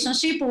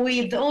relationship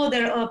with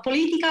other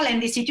political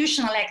and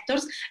institutional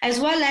actors, as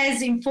well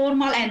as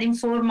informal and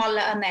informal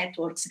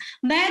networks.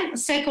 Then,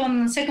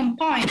 second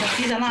point of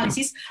this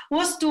analysis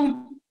was to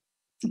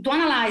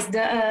analyze the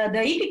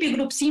EPP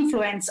group's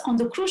influence on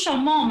the crucial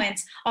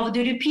moments of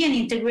the European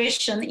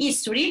integration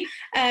history,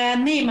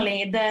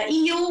 namely the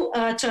EU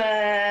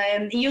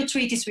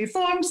treaties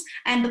reforms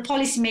and the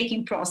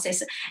policy-making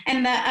process.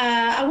 And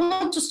I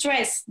want to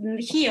stress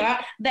here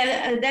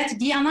that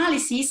the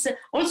analysis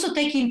also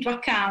takes into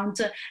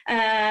account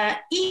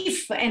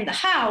if and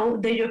how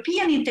the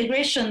European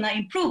integration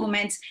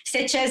improvements,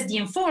 such as the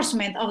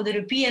enforcement of the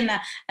European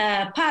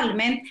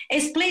Parliament,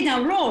 has played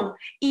a role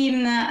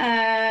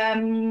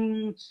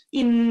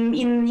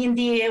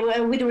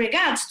with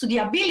regards to the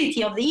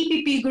ability of the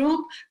EPP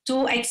group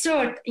to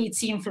exert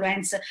its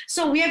influence.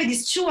 So we have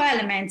these 2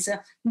 elements,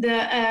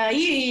 the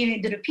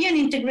European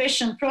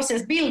integration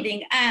process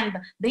building and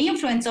the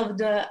influence of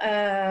the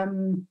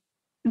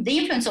the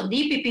influence of the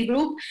EPP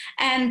group,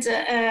 and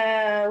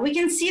we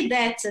can see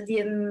that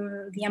the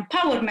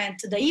empowerment,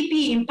 the EP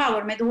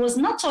empowerment, was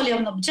not only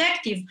an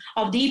objective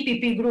of the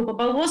EPP group,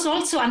 but was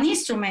also an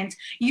instrument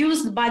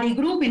used by the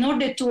group in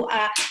order to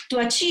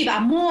achieve a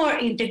more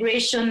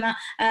integration,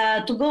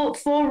 to go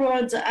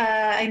forward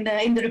in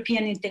the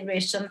European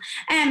integration.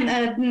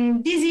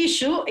 And this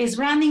issue is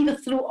running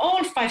through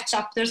all 5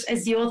 chapters,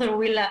 as the author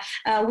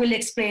will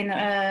explain in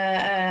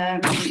a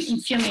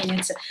few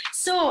minutes.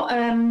 So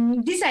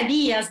these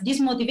ideas, this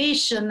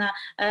motivation,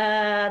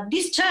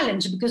 this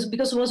challenge, because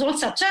it was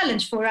also a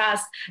challenge for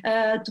us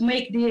to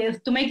make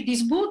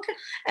this book,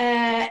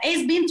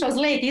 has been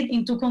translated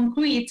into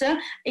concrete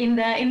in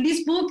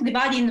this book,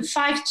 divided in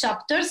 5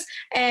 chapters.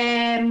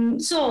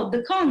 So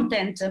the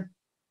content,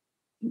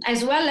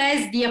 as well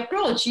as the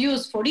approach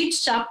used for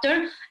each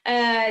chapter,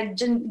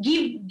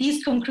 give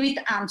this concrete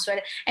answer.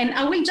 And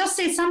I will just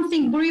say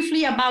something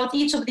briefly about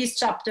each of these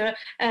chapters,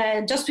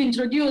 just to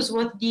introduce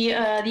what the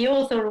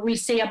author will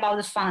say about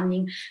the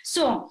funding.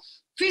 So,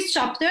 first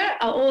chapter,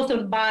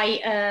 authored by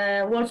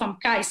Wolfgang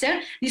Kaiser,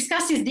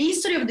 discusses the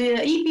history of the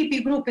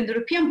EPP group in the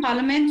European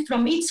Parliament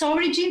from its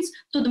origins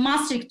to the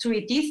Maastricht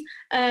Treaty,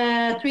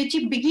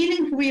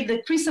 beginning with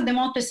the Christian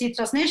democracy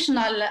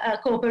transnational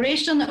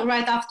cooperation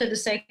right after the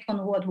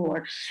Second World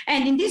War.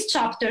 And in this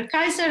chapter,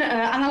 Kaiser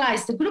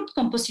analyzed the group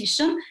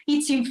composition,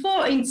 its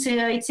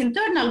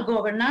internal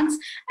governance,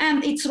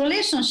 and its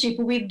relationship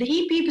with the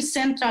EPP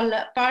Central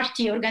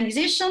Party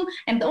organization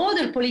and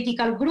other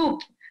political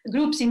groups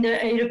in the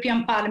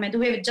European Parliament.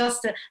 We have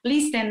just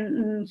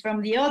listened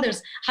from the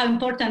others how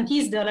important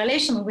is the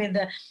relation with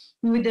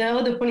the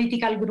other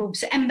political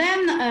groups. And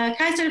then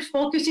Kaiser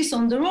focuses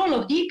on the role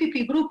of the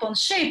EPP group on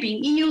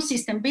shaping EU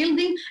system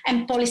building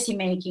and policy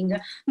making.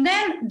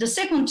 Then the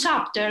second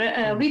chapter,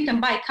 written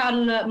by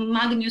Carl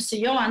Magnus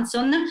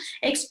Johansson,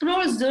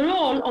 explores the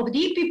role of the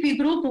EPP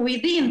group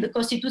within the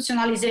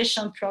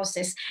constitutionalization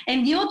process.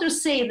 And the author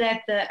says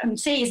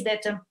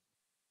that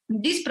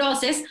this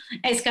process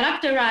has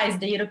characterized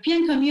the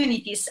European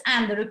communities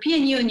and the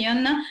European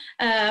Union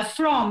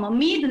from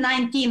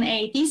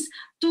mid-1980s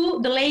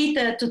to the late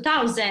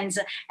 2000s,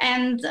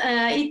 and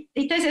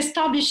it has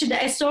established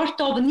a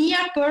sort of near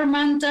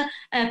permanent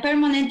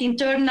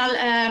internal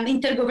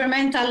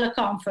intergovernmental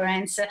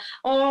conference,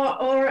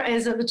 or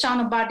as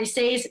Luciano Bardi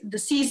says, the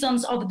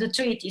seasons of the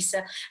treaties.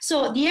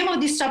 So the aim of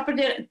this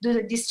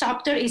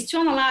chapter is to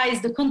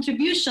analyze the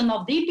contribution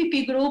of the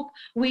EPP group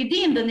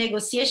within the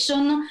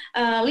negotiation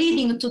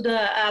leading to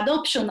the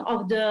adoption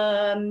of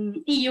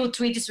the EU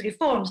treaties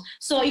reforms.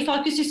 So it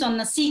focuses on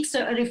 6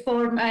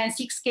 reform and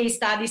 6 case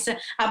studies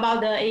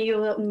about the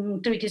EU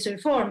treaties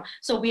reform.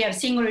 So we have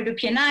Single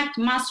European Act,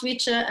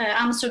 Maastricht,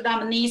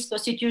 Amsterdam, Nice,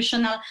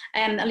 Constitutional,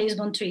 and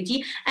Lisbon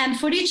Treaty. And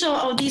for each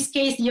of these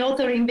cases, the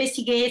author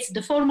investigates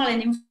the formal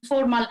and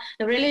informal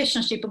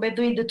relationship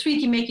between the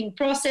treaty-making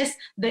process,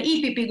 the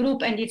EPP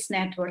group, and its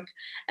network.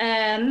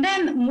 And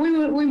then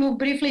we move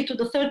briefly to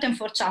the third and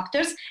fourth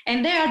chapters,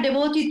 and they are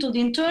devoted to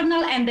the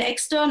internal and the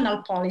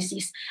external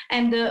policies.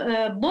 And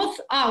both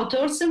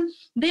authors,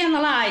 they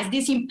analyze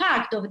this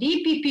impact of the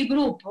EPP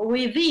group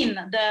within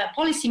the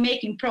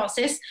policy-making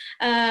process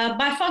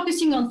by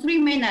focusing on 3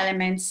 main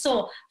elements.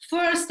 So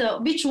first,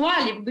 which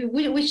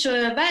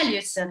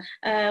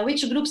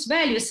group's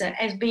values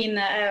has been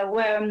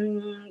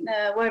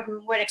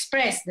were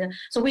expressed.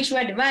 So which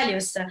were the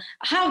values?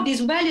 How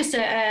these values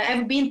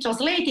have been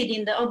translated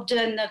in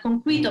the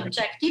concrete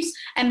objectives,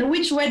 and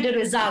which were the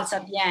results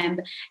at the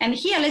end. And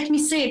here, let me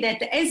say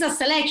that as a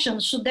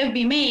selection should have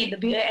been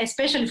made,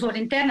 especially for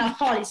internal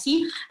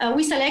policy,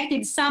 we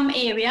selected some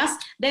areas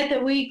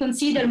that we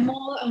consider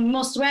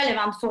most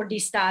relevant for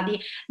this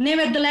study.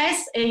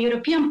 Nevertheless,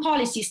 European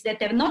policies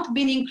that have not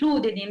been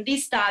included in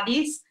these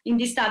studies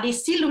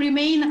still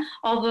remain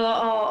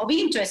of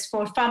interest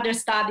for further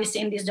studies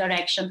in this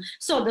direction.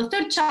 So the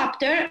third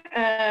chapter,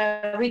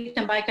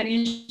 written by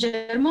Karine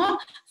Germaud,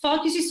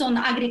 focuses on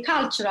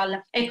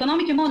agricultural,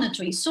 economic and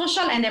monetary,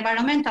 social and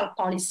environmental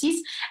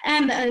policies,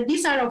 and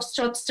these are of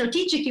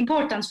strategic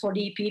importance for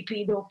the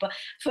EPP group,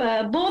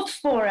 both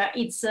for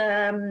its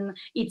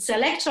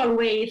electoral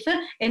weight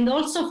and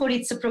also for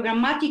its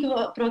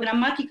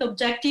programmatic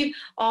objective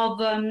of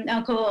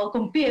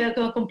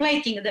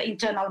completing the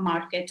internal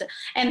market.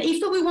 And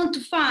if we want to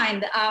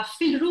find a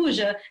fil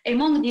rouge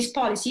among these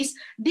policies,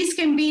 this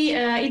can be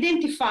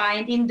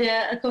identified in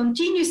the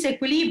continuous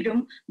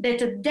equilibrium that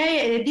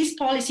these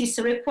policies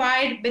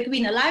require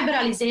between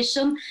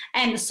liberalization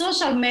and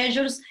social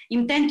measures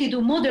intended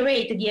to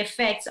moderate the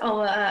effects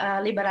of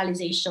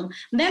liberalization.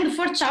 Then the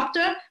fourth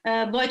chapter,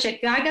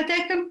 Wojciech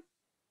Gagatek,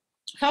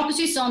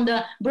 focuses on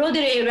the broader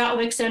area of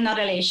external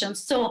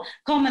relations. So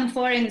common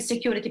foreign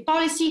security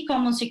policy,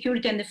 common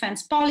security and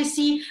defense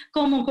policy,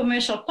 common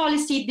commercial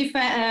policy,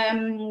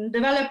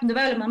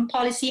 development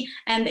policy,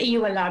 and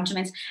EU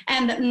enlargements.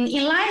 And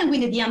in line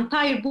with the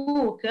entire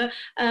book,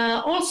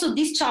 also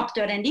this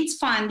chapter and its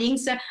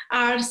findings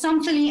are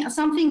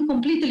something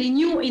completely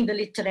new in the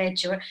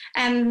literature.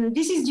 And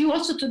this is due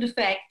also to the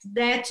fact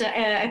that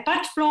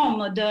apart from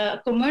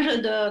the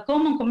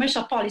common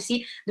commercial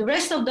policy, the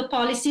rest of the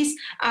policies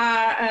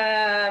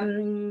are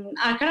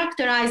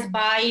characterized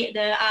by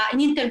an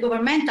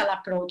intergovernmental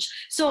approach.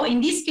 So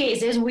in these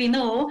cases, we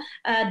know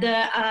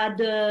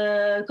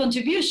the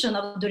contribution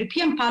of the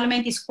European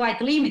Parliament is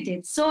quite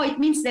limited. So it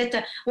means that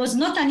it was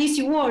not an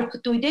easy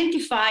work to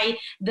identify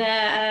the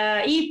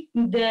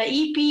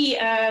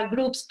EP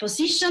group's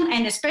position,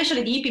 and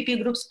especially the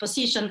EPP group's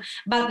position,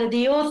 but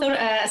the author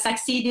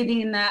succeeded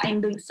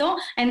in doing so.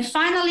 And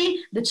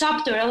finally, the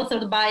chapter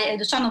authored by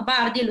Luciano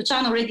Bardi,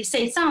 Luciano already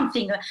said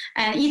something,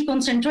 and it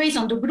concentrates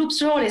on the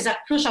group's role as a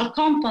crucial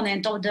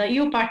component of the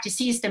EU party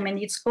system and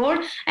its core.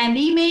 And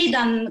he made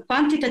a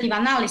quantitative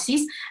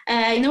analysis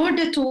in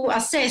order to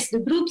assess the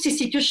group's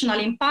institutional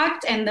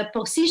impact and the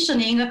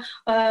positioning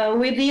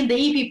within the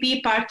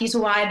EPP party's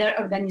wider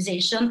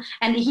organization.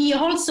 And he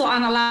also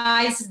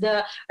analyzed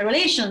the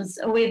relations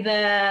with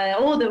the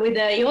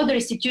other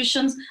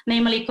institutions,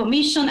 namely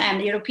Commission and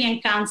the European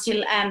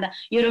Council and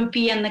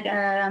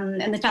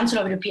the Council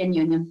of European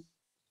Union.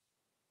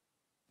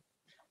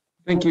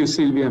 Thank you,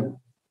 Silvia.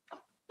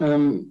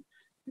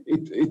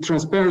 It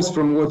transpires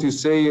from what you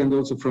say and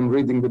also from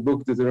reading the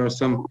book that there are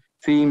some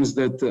themes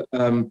that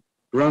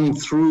run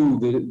through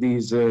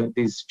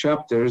these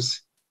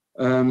chapters.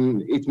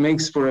 It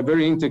makes for a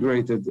very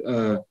integrated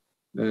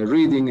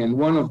reading, and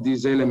one of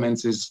these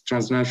elements is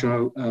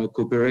transnational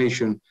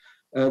cooperation.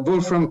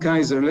 Wolfram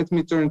Kaiser, let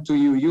me turn to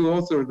you. You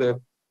authored a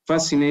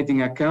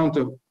fascinating account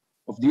of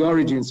the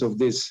origins of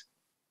this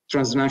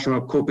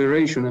transnational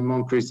cooperation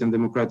among Christian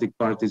democratic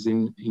parties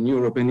in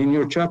Europe. And in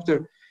your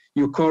chapter,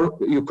 you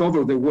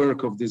cover the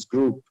work of this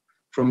group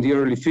from the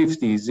early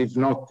 50s, if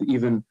not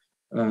even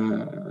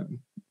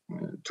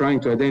trying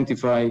to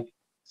identify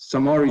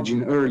some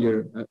origin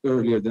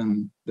earlier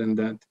than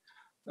that.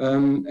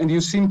 And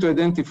you seem to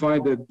identify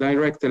the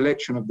direct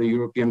election of the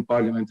European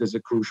Parliament as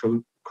a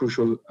crucial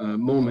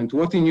moment.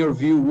 What, in your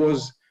view,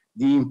 was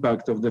the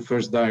impact of the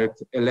first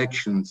direct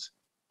elections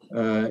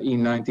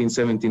in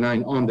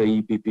 1979 on the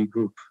EPP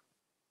group?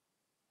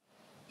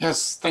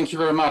 Yes, thank you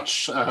very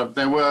much.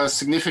 There were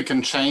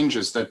significant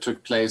changes that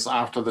took place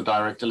after the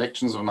direct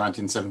elections of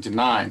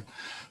 1979.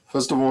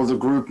 First of all, the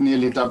group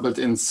nearly doubled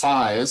in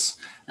size,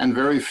 and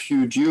very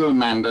few dual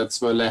mandates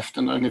were left,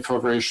 and only for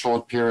a very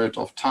short period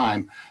of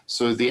time.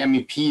 So the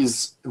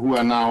MEPs, who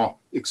are now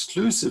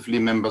exclusively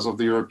members of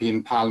the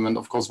European Parliament,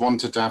 of course,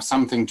 wanted to have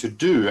something to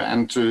do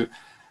and to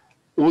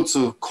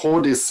also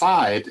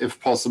co-decide, if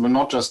possible,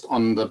 not just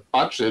on the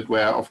budget,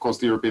 where, of course,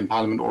 the European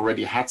Parliament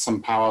already had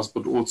some powers,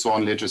 but also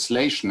on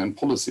legislation and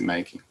policy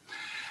making.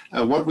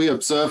 What we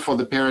observe for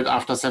the period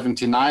after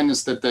 79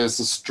 is that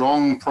there's a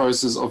strong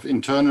process of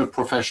internal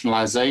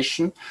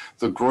professionalization,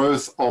 the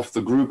growth of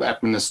the group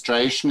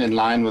administration in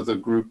line with the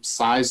group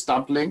size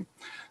doubling,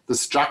 the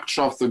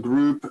structure of the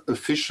group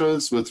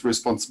officials with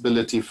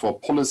responsibility for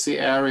policy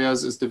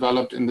areas is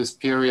developed in this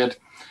period.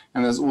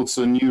 And there's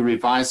also a new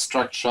revised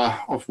structure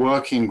of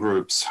working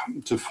groups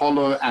to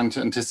follow and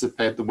to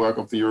anticipate the work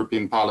of the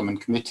European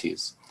Parliament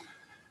committees.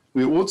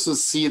 We also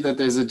see that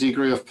there's a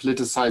degree of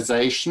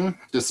politicization,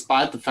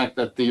 despite the fact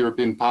that the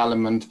European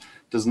Parliament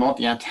does not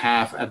yet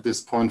have, at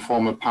this point,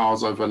 formal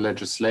powers over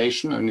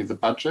legislation, only the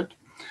budget.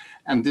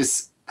 And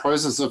this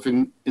process of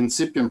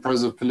incipient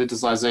process of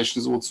politicization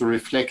is also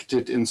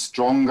reflected in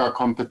stronger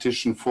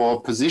competition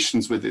for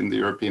positions within the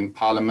European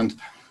Parliament,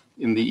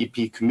 in the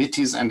EP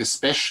committees, and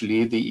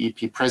especially the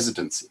EP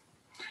presidency.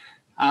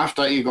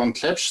 After Egon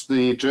Klepsch,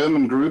 the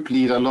German group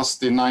leader, lost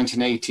the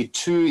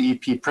 1982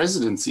 EP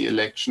presidency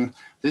election,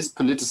 this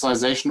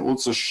politicization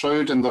also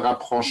showed in the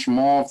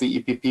rapprochement of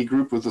the EPP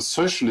group with the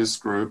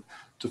socialist group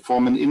to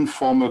form an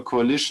informal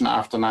coalition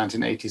after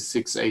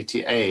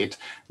 1986-88,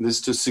 this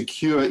to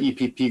secure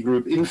EPP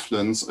group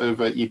influence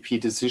over EP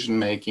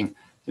decision-making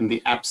in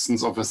the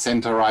absence of a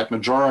center-right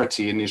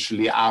majority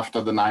initially after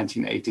the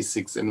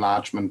 1986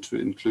 enlargement to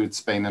include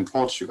Spain and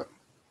Portugal.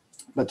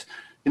 But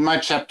in my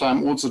chapter,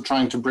 I'm also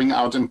trying to bring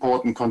out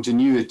important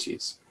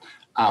continuities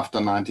after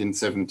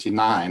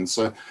 1979.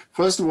 So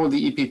first of all,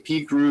 the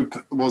EPP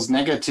group was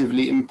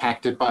negatively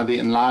impacted by the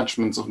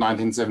enlargements of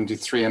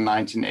 1973 and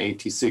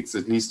 1986,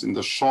 at least in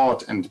the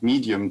short and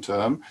medium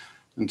term,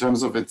 in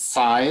terms of its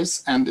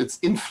size and its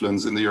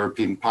influence in the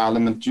European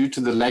Parliament due to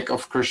the lack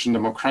of Christian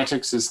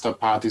democratic sister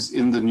parties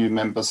in the new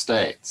member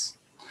states.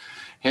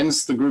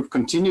 Hence, the group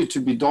continued to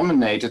be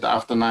dominated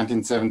after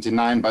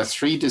 1979 by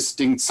three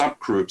distinct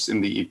subgroups in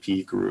the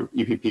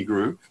EPP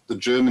group, the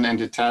German and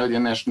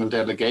Italian national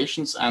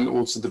delegations, and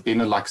also the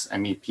Benelux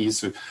MEPs,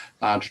 who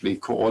largely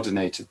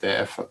coordinated their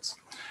efforts.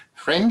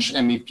 French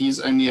MEPs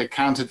only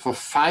accounted for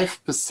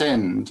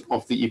 5%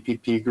 of the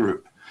EPP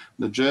group.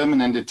 The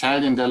German and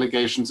Italian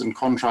delegations, in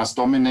contrast,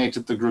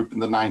 dominated the group in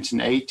the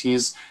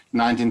 1980s. In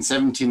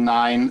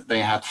 1979,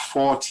 they had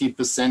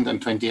 40%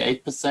 and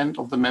 28%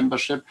 of the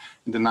membership.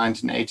 In the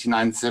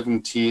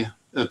 1989-70,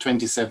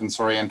 27,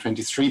 sorry, and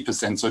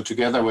 23%. So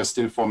together we're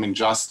still forming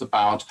just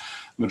about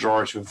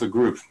majority of the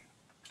group.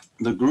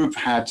 The group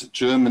had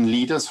German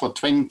leaders for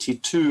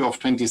 22 of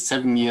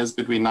 27 years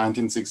between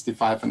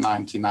 1965 and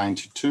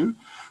 1992,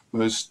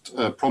 most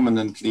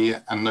prominently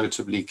and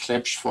notably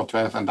Klepsch for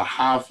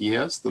 12.5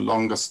 years, the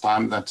longest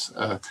time that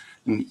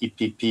an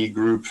EPP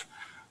group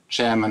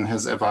chairman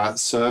has ever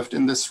served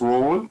in this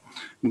role.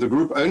 And the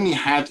group only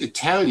had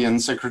Italian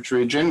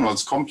secretary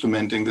generals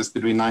complementing this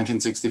between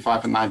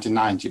 1965 and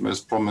 1990,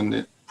 most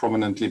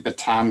prominently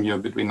Bettamio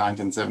between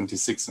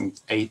 1976 and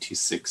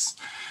 86.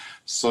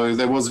 So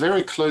there was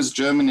very close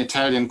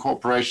German-Italian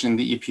cooperation in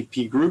the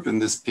EPP group in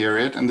this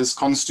period, and this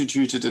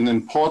constituted an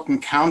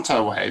important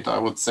counterweight, I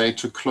would say,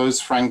 to close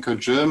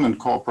Franco-German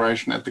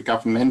cooperation at the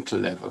governmental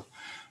level.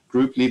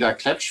 Group leader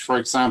Klepsch, for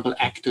example,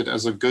 acted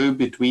as a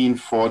go-between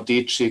for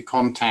DC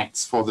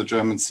contacts for the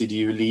German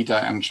CDU leader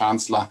and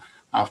chancellor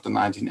after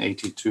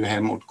 1982,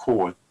 Helmut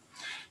Kohl.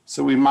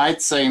 So we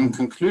might say in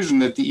conclusion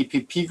that the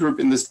EPP group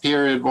in this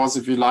period was,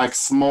 if you like,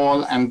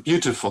 small and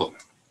beautiful.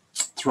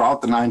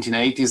 Throughout the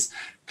 1980s,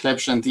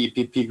 Klepsch and the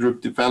EPP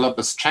group developed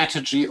a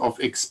strategy of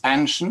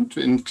expansion to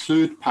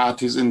include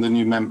parties in the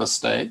new member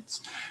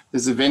states.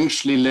 This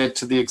eventually led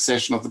to the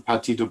accession of the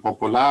Partido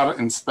Popular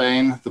in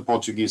Spain, the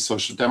Portuguese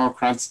Social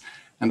Democrats,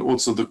 and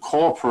also the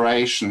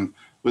cooperation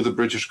with the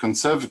British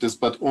Conservatives,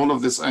 but all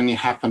of this only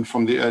happened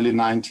from the early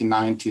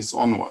 1990s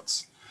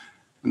onwards.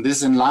 And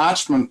this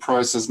enlargement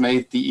process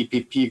made the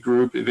EPP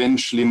group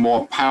eventually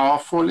more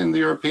powerful in the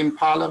European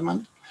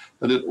Parliament,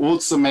 but it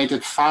also made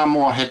it far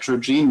more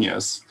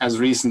heterogeneous, as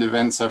recent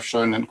events have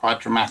shown in quite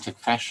dramatic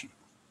fashion.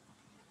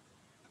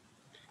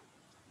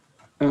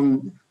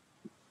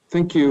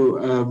 Thank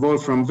you,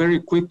 Wolfram. Very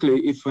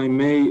quickly, if I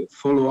may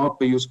follow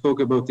up, you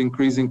spoke about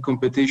increasing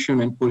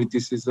competition and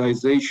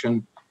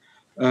politicization.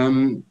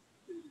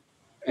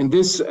 And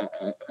this,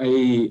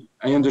 I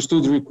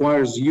understood,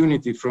 requires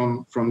unity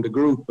from the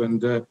group.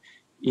 And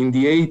in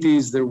the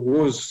 80s, there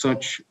was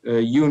such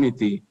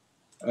unity.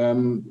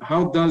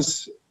 How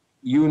does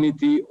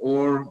unity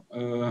or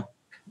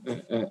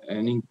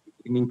an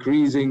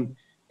increasing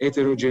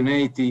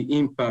heterogeneity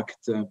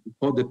impact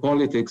the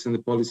politics and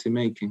the policy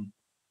making?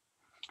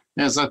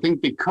 Yes, I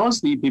think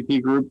because the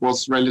EPP group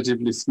was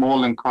relatively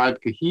small and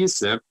quite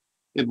cohesive,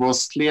 it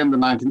was clear in the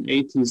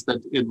 1980s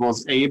that it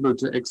was able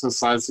to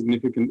exercise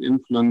significant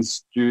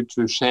influence due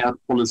to shared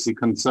policy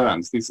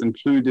concerns. These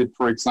included,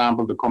 for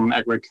example, the common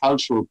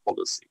agricultural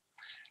policy.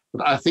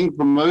 But I think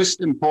the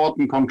most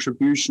important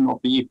contribution of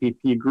the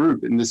EPP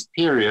group in this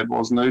period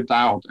was no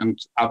doubt, and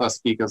other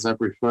speakers have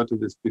referred to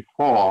this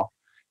before,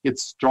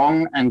 its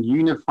strong and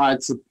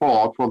unified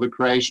support for the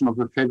creation of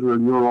a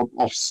federal Europe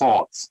of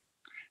sorts.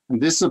 And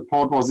this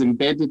support was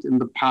embedded in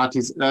the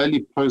party's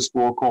early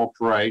post-war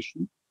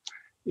cooperation.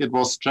 It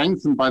was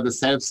strengthened by the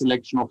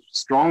self-selection of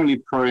strongly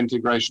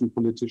pro-integration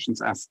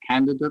politicians as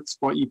candidates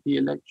for EP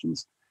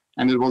elections,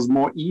 and it was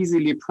more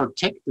easily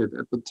protected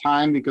at the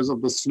time because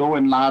of the slow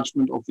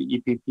enlargement of the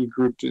EPP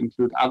group to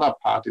include other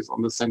parties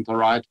on the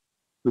center-right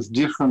with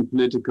different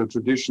political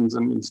traditions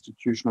and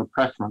institutional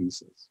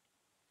preferences.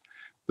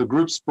 The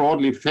group's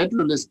broadly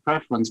federalist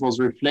preference was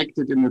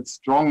reflected in its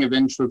strong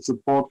eventual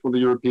support for the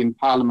European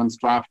Parliament's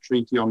draft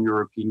Treaty on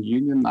European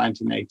Union,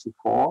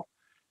 1984,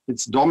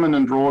 its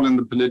dominant role in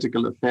the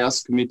Political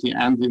Affairs Committee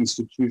and the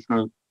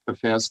Institutional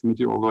Affairs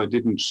Committee, although it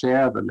didn't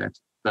share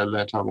the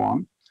latter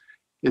one,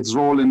 its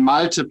role in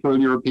multiple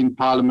European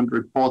Parliament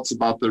reports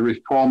about the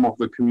reform of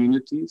the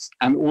communities,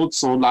 and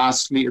also,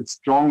 lastly, its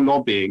strong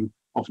lobbying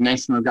of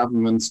national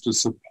governments to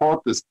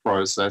support this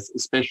process,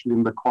 especially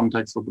in the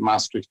context of the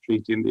Maastricht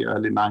Treaty in the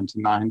early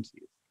 1990s.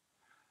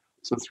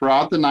 So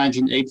throughout the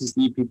 1980s,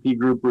 the EPP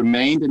group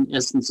remained in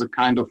essence a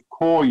kind of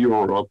core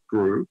Europe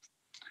group.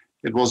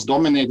 It was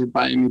dominated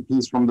by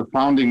MEPs from the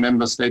founding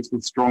member states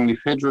with strongly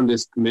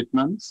federalist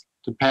commitments.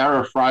 To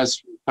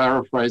paraphrase,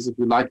 if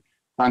you like,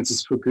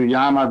 Francis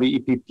Fukuyama, the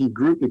EPP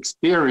group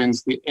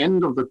experienced the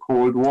end of the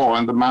Cold War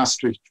and the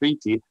Maastricht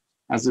Treaty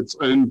as its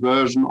own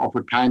version of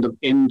a kind of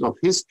end of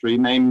history,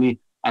 namely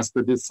as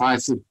the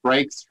decisive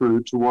breakthrough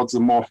towards a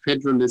more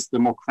federalist,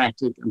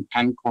 democratic, and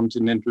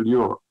pan-continental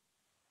Europe.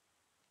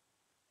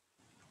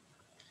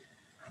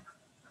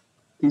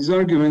 These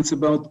arguments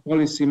about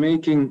policy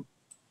making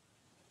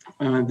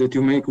that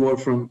you make,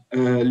 Wolfram,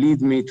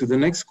 lead me to the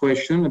next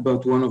question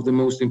about one of the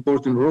most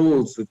important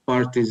roles that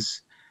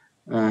parties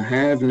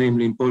have,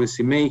 namely in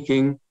policy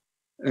making,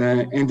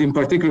 and in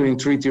particular in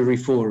treaty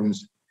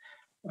reforms.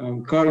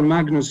 Carl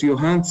Magnus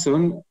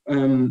Johansson,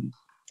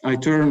 I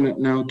turn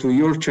now to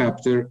your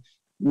chapter.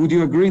 Would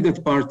you agree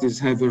that parties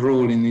have a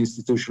role in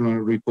institutional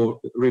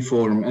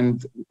reform?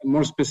 And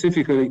more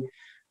specifically,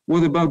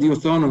 what about the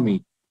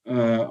autonomy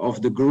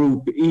of the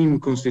group in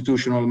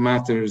constitutional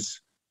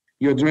matters?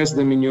 You address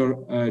them in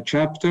your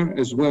chapter,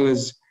 as well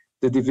as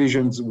the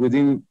divisions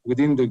within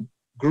the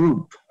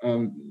group?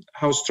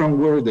 How strong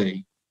were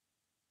they?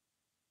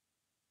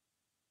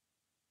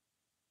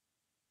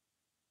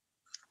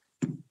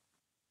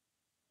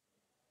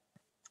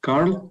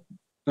 Carl,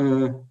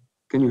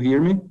 can you hear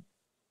me?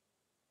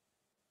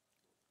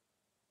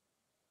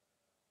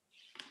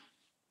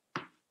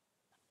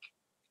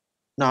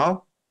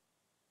 Now?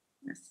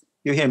 Yes.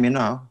 You hear me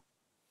now?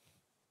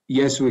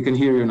 Yes, we can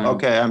hear you now.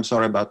 Okay, I'm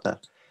sorry about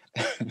that.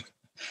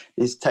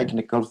 These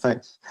technical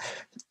things.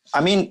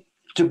 I mean,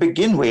 to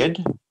begin with,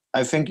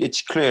 I think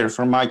it's clear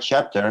from my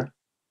chapter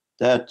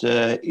that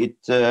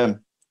the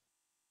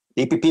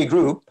EPP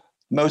group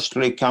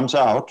mostly comes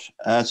out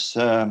as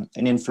an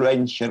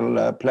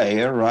influential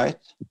player, right?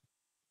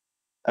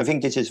 I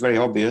think this is very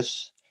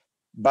obvious,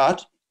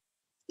 but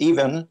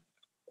even,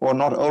 or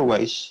not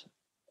always,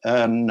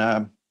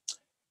 a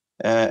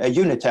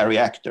unitary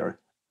actor,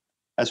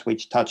 as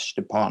which touched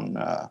upon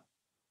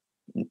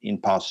in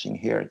passing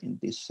here in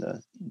this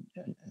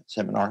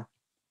seminar.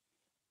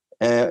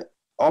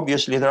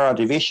 Obviously, there are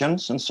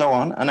divisions and so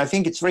on, and I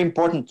think it's very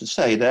important to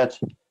say that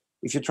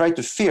if you try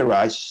to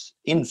theorize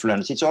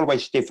influence, it's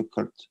always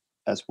difficult,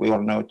 as we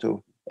all know,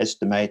 to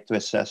estimate, to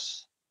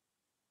assess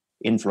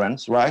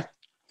influence, right?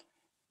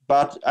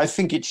 But I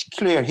think it's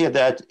clear here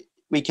that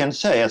we can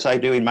say, as I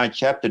do in my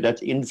chapter,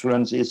 that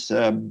influence is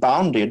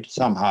bounded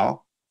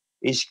somehow,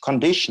 is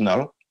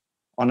conditional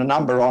on a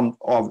number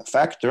of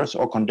factors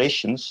or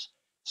conditions,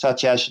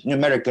 such as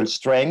numerical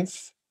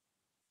strength,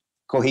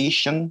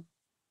 cohesion,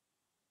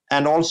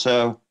 and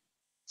also,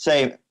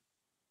 say,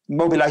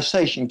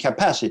 mobilization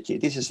capacity.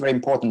 This is a very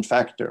important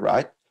factor,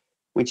 right?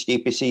 Which the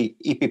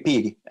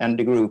EPP and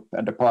the group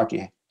and the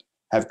party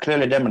have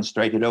clearly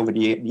demonstrated over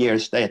the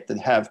years that they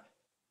have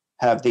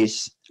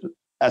this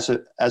as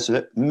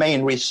a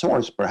main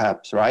resource,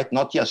 perhaps, right?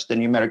 Not just the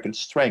numerical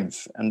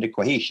strength and the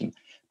cohesion,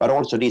 but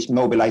also this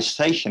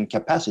mobilization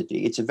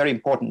capacity. It's a very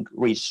important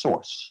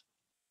resource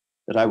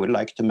that I would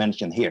like to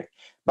mention here.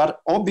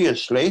 But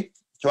obviously,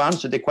 to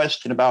answer the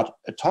question about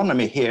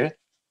autonomy here,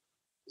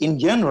 in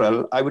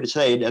general, I would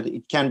say that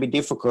it can be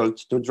difficult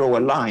to draw a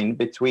line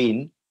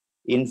between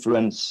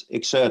influence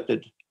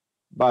exerted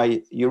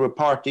by Euro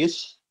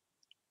parties,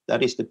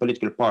 that is the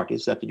political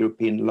parties at the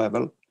European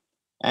level,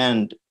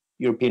 and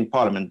European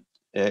Parliament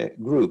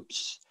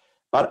groups.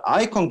 But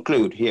I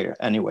conclude here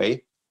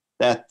anyway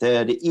that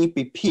the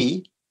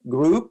EPP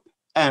group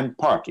and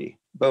party,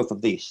 both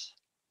of these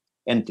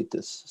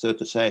entities, so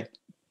to say,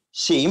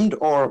 seemed,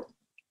 or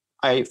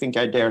I think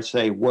I dare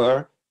say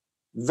were,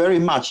 very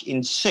much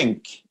in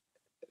sync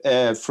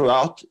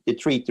throughout the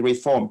treaty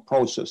reform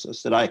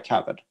processes that I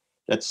covered,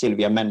 that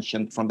Sylvia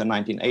mentioned from the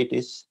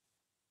 1980s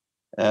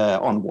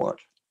onward.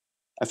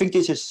 I think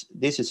this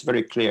is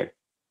very clear.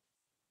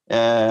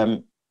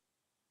 And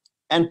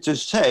to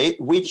say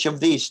which of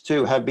these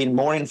two have been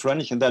more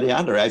influential than the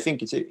other, I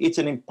think it's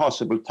an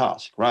impossible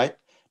task, right?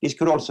 This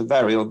could also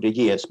vary over the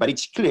years, but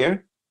it's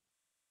clear,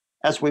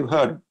 as we've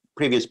heard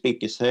previous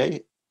speakers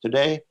say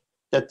today,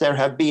 that there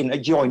have been a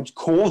joint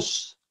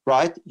cause,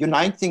 right,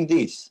 uniting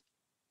these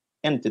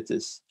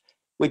entities,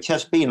 which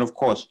has been, of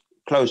course,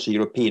 closer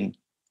European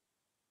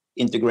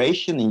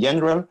integration in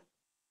general,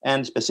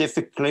 and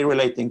specifically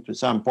relating to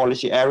some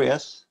policy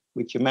areas,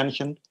 which you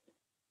mentioned,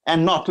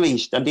 and not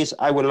least, and this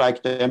I would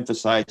like to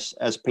emphasize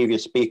as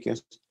previous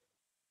speakers,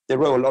 the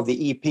role of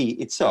the EP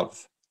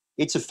itself.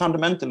 It's a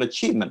fundamental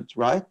achievement,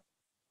 right?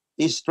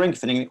 This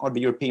strengthening of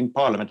the European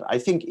Parliament. I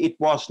think it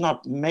was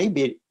not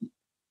maybe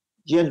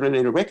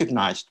generally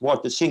recognized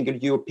what the Single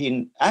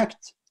European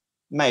Act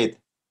made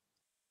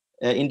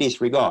in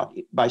this regard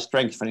by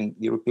strengthening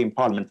the European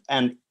Parliament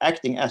and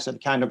acting as a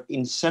kind of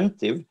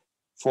incentive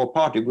for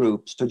party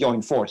groups to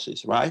join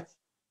forces, right?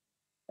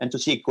 And to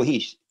seek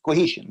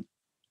cohesion.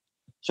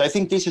 So I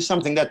think this is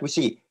something that we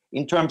see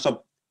in terms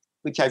of,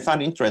 which I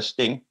find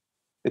interesting,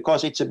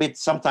 because it's a bit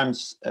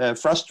sometimes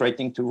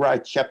frustrating to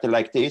write a chapter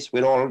like this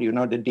with all, you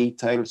know, the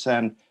details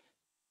and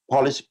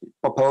policy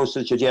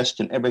proposal,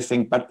 suggestion,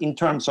 everything. But in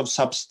terms of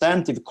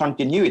substantive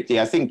continuity,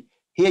 I think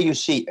here you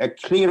see a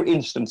clear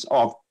instance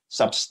of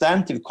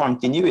substantive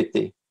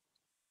continuity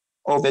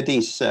over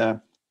these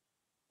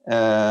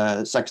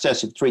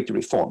successive treaty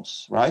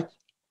reforms, right?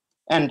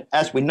 And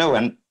as we know,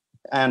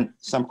 and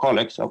some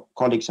colleagues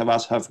of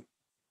us have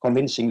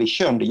convincingly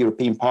shown, the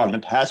European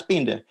Parliament has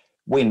been the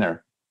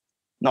winner,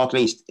 not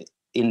least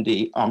in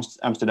the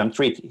Amsterdam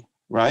Treaty,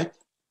 right?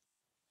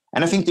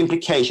 And I think the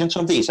implications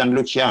of this, and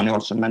Luciano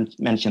also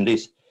mentioned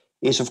this,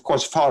 is of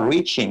course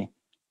far-reaching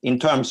in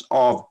terms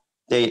of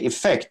the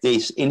effect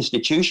these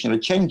institutional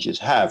changes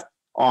have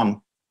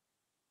on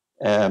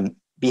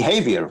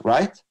behavior,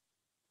 right?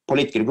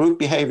 Political group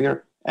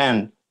behavior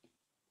and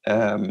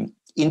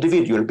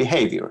individual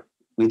behavior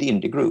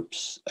within the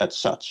groups as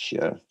such.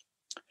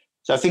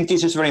 So I think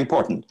this is very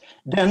important.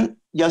 Then,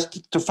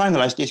 just to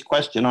finalize this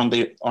question on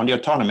the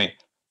autonomy,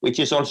 which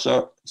is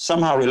also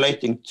somehow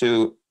relating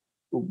to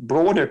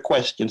broader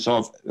questions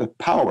of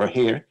power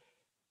here,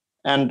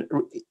 and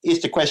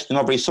is the question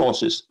of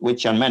resources,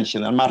 which I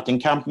mentioned, and Martin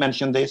Kamp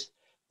mentioned this,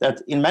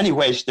 that in many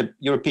ways the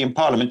European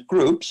Parliament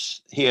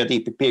groups, here the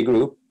EPP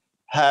group,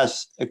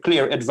 has a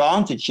clear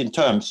advantage in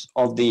terms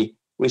of the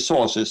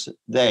resources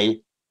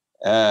they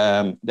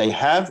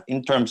have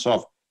in terms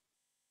of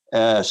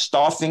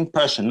staffing,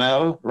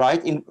 personnel,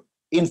 right, in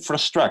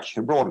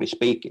infrastructure, broadly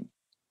speaking.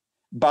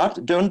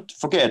 But don't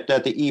forget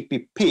that the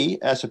EPP,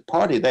 as a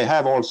party, they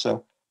have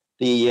also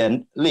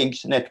the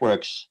links,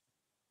 networks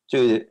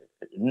to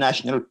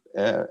national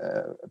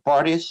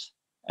parties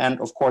and,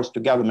 of course, to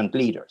government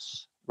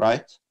leaders,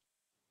 right?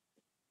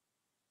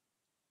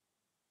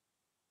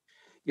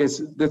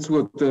 Yes, that's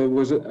what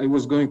I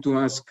was going to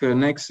ask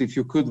next, if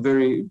you could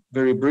very,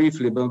 very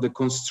briefly about the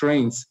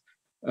constraints,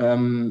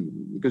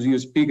 because you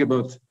speak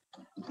about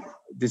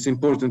this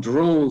important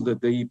role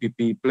that the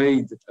EPP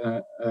played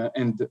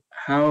and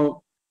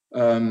how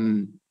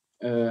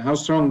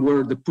strong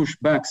were the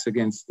pushbacks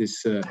against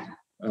these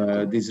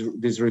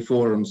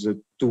reforms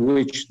to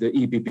which the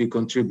EPP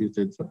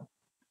contributed?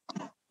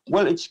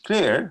 Well, it's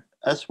clear,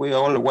 as we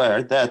are all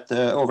aware, that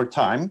over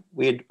time,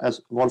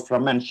 as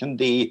Wolfram mentioned,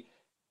 the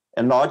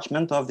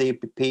enlargement of the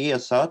EPP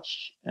as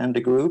such and the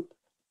group,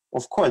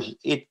 of course,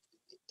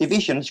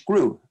 divisions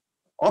grew,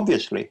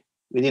 obviously,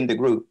 within the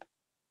group.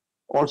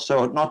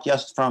 Also, not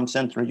just from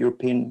Central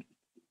European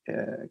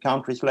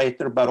countries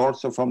later, but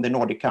also from the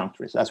Nordic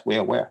countries, as we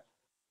are aware.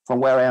 From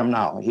where I am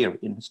now, here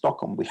in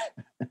Stockholm,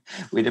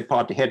 with the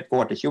party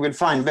headquarters, you will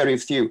find very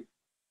few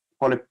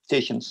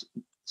politicians,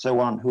 so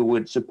on, who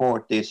would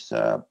support these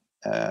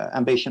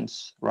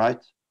ambitions, right,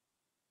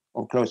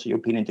 of closer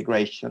European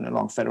integration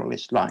along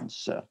federalist lines.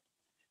 So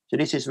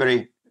this is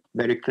very,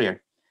 very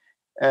clear.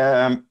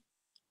 And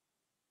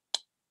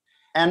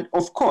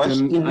of course,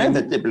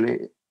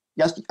 inevitably,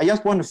 I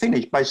just want to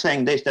finish by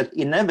saying this, that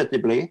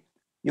inevitably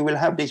you will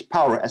have these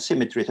power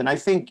asymmetries. And I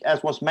think,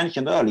 as was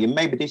mentioned earlier,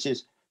 maybe this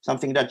is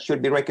something that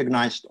should be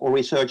recognized or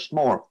researched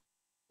more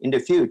in the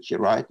future,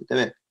 right?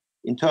 The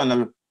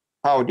internal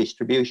power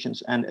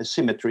distributions and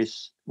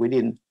asymmetries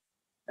within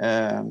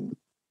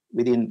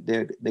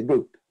the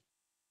group.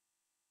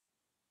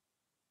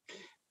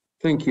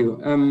 Thank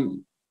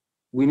you.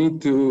 We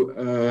need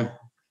to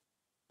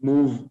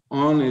move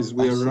on as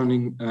we are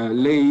running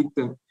late,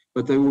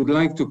 but I would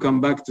like to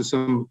come back to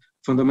some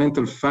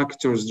fundamental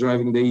factors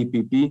driving the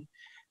EPP.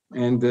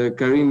 And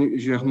Karine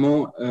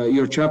Germont,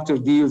 your chapter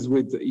deals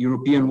with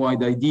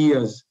European-wide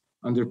ideas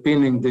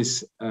underpinning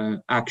this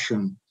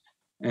action.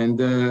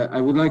 And I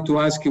would like to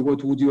ask you,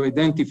 what would you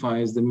identify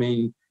as the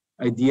main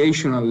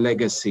ideational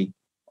legacy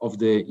of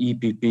the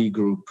EPP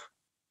group?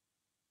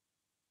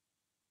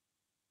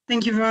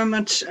 Thank you very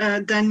much,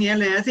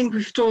 Daniele. I think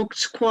we've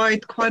talked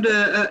quite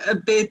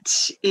a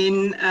bit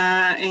in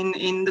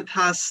the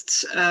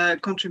past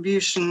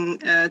contribution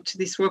to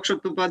this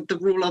workshop about the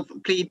role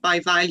played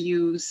by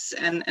values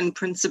and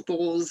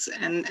principles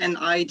and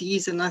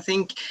IDs. And I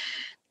think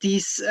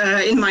these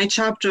in my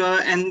chapter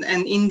and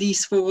in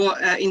these four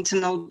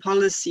internal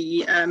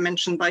policy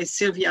mentioned by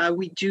Sylvia,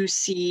 we do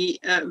see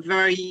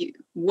very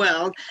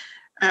well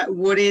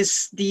what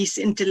is this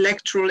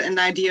intellectual and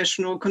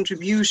ideational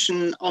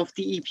contribution of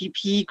the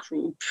EPP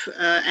group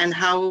and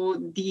how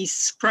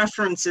these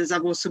preferences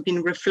have also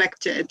been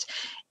reflected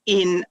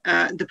in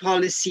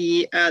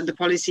the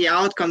policy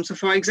outcome. So,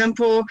 for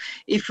example,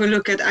 if we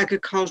look at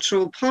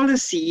agricultural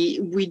policy,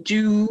 we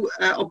do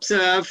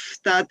observe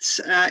that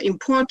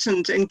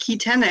important and key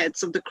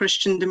tenets of the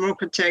Christian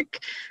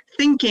democratic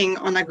thinking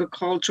on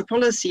agricultural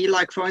policy,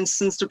 like, for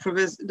instance, the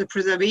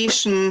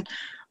preservation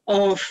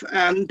of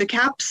the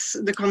CAPs,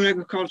 the Common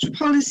Agricultural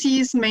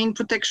Policies, main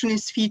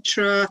protectionist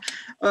feature,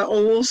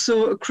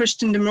 also a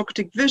Christian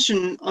democratic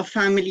vision of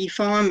family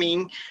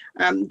farming,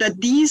 that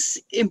these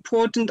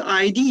important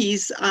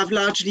IDs have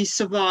largely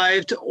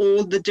survived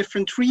all the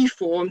different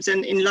reforms,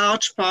 and in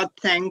large part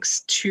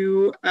thanks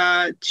to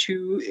the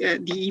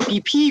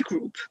EPP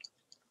group.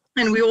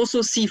 And we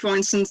also see, for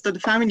instance, that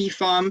the family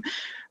farm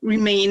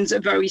remains a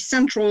very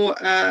central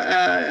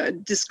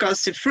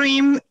discursive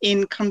frame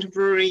in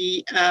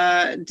contemporary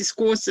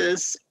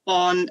discourses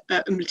on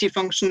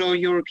multifunctional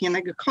European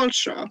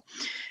agriculture.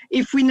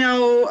 If we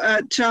now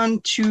turn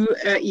to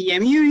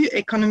EMU,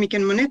 Economic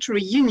and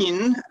Monetary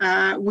Union,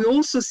 we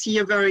also see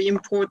a very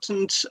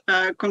important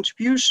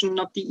contribution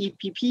of the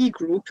EPP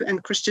group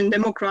and Christian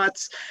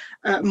Democrats,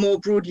 more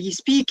broadly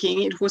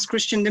speaking. It was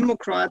Christian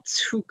Democrats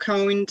who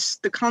coined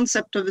the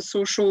concept of a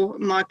social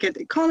market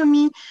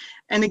economy.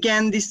 And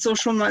again, this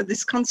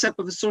concept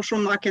of a social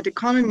market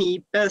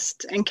economy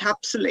best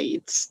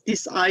encapsulates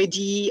this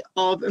idea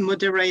of a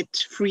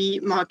moderate free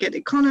market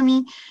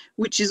economy,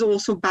 which is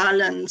also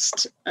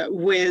balanced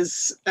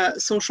with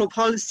social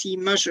policy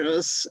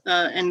measures.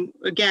 And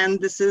again,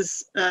 this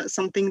is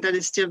something that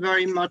is still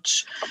very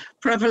much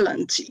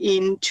prevalent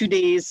in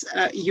today's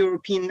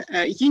European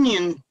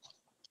Union.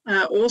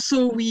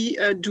 Also, we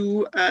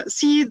do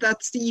see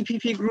that the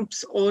EPP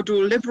group's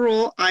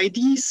ordoliberal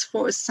IDs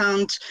for a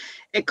sound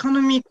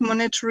economic,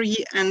 monetary,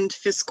 and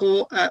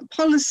fiscal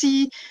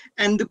policy,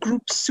 and the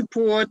group's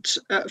support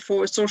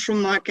for a social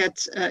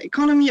market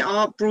economy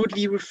are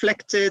broadly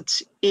reflected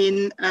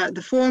in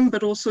the forum,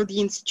 but also the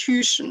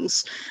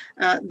institutions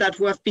that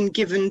have been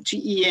given to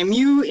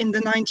EMU in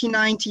the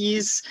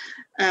 1990s,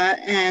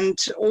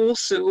 and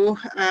also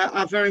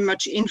are very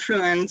much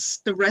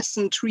influenced the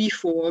recent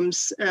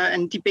reforms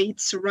and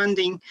debates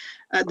surrounding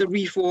the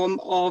reform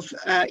of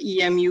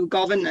EMU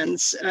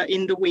governance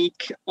in the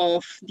wake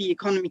of the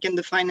economic and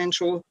the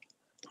financial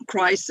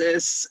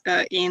crisis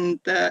in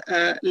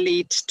the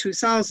late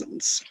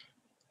 2000s.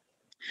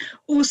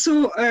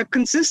 Also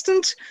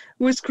consistent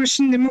with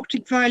Christian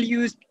democratic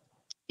values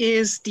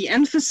is the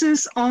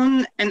emphasis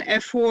on and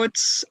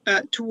efforts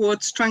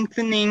towards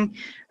strengthening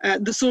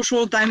the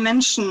social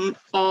dimension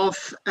of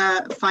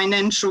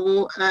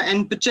financial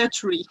and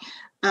budgetary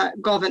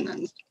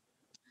governance.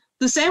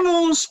 The same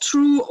holds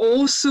true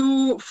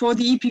also for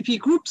the EPP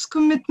Group's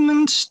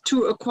commitment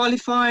to a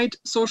qualified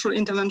social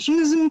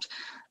interventionism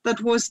that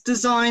was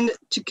designed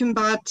to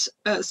combat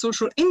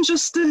social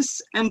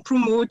injustice and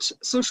promote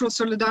social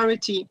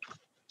solidarity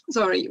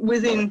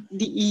within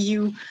the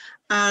EU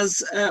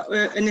as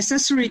a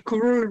necessary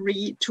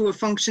corollary to a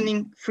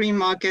functioning free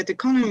market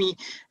economy.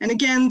 And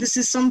again, this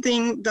is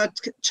something that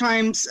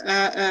chimes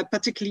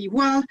particularly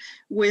well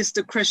with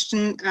the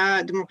Christian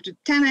democratic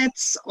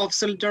tenets of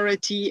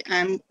solidarity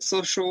and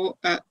social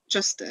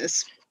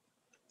justice.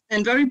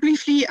 And very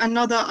briefly,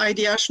 another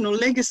ideational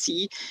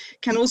legacy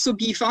can also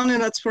be found,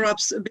 and that's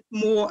perhaps a bit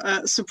more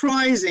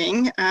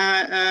surprising,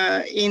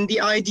 in the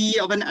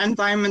idea of an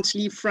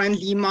environmentally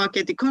friendly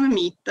market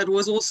economy. That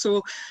was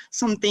also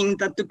something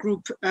that the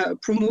group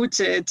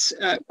promoted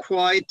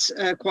quite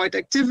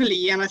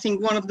actively. And I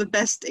think one of the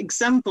best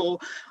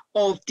examples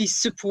of this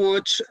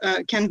support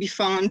can be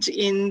found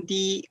in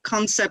the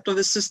concept of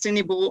a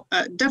sustainable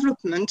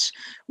development,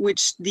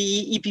 which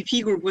the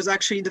EPP group was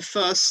actually the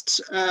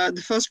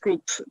first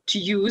group to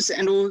use.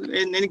 And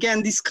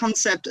again, this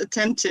concept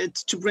attempted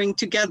to bring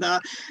together,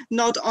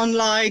 not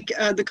unlike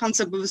the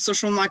concept of a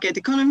social market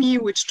economy,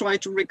 which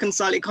tried to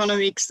reconcile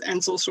economics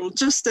and social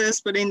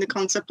justice, but in the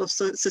concept of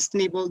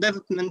sustainable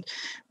development,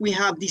 we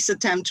have this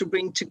attempt to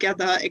bring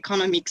together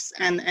economics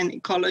and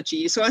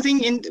ecology. So I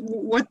think in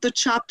what the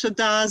chapter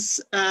does,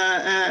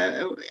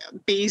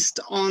 based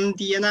on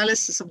the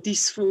analysis of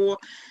these four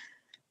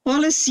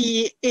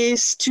policy,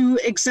 is to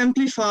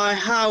exemplify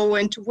how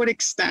and to what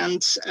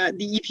extent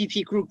the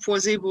EPP group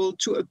was able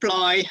to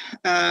apply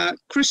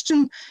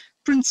Christian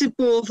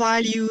principle,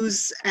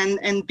 values,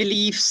 and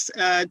beliefs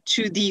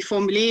to the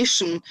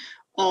formulation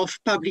of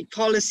public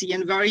policy,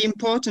 and very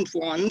important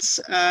ones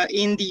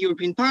in the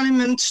European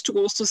Parliament, to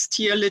also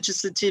steer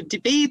legislative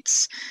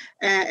debates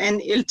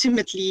and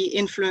ultimately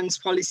influence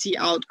policy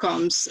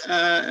outcomes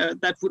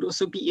that would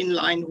also be in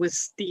line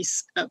with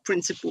these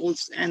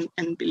principles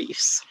and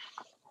beliefs.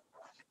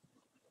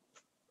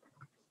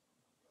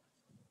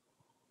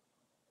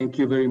 Thank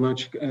you very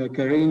much,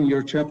 Karine.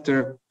 Your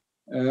chapter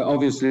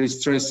obviously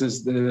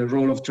stresses the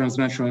role of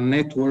transnational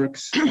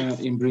networks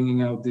in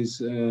bringing out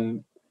these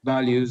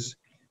values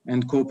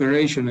and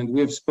cooperation. And we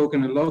have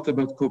spoken a lot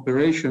about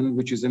cooperation,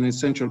 which is an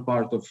essential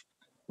part of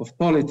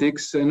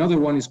politics. Another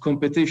one is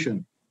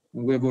competition.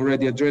 And we have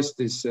already addressed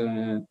this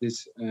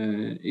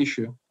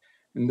issue.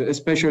 And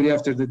especially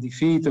after the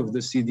defeat of the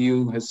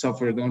CDU has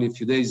suffered only a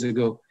few days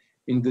ago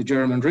in the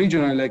German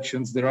regional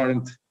elections, there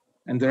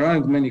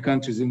aren't many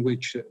countries in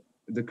which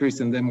the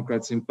Christian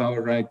Democrats in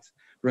power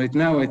right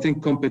now. I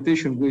think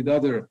competition with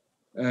other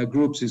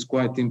groups is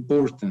quite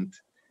important.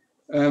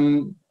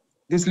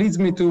 This leads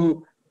me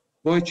to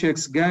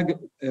Wojciech's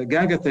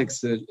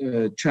Gagatek's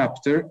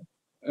chapter.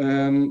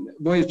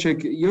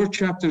 Wojciech, your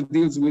chapter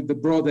deals with the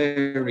broad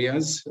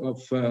areas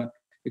of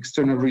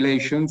external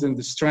relations and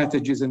the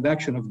strategies and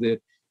action of the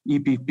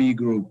EPP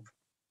group.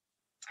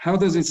 How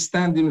does it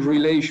stand in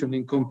relation,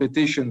 in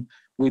competition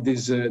with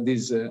these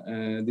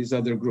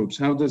other groups?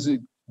 How does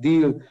it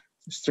deal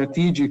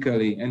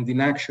strategically and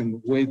in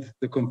action with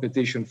the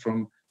competition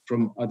from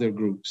other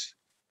groups?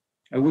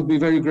 I would be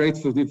very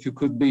grateful if you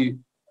could be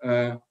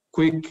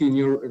quick in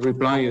your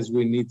reply, as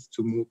we need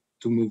to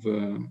move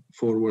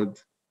forward.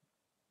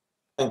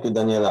 Thank you,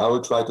 Daniela. I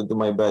will try to do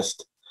my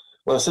best.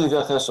 Well,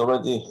 Silvia has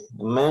already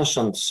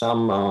mentioned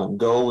some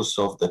goals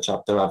of the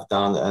chapter I've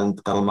done,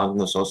 and Karl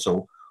Magnus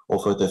also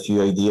offered a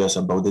few ideas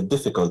about the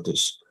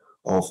difficulties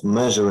of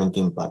measuring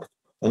impact.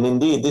 And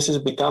indeed, this is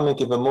becoming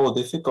even more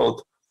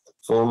difficult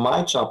for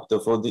my chapter,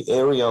 for the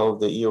area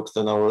of the EU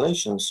external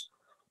relations,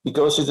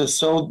 because it is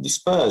so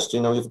dispersed.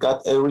 You know, you've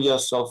got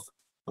areas of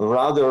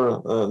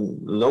rather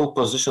low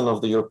position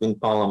of the European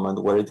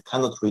Parliament where it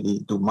cannot really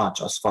do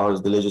much as far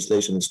as the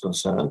legislation is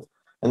concerned,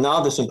 and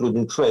others,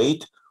 including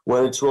trade,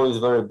 where its role is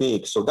very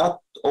big. So that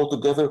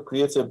altogether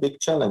creates a big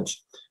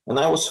challenge. And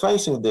I was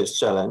facing this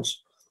challenge,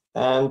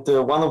 and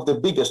one of the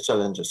biggest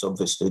challenges,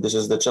 obviously, this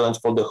is the challenge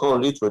for the whole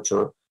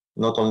literature,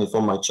 not only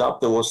for my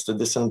chapter, was to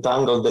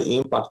disentangle the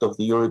impact of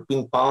the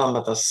European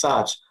Parliament as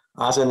such,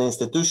 as an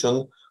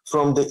institution,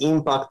 from the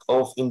impact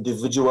of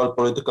individual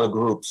political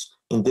groups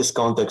in this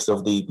context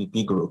of the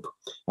EPP group.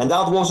 And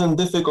that wasn't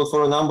difficult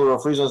for a number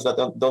of reasons that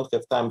I don't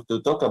have time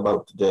to talk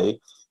about today,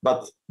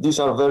 but these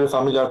are very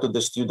familiar to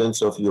the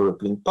students of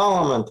European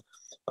Parliament.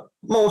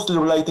 mostly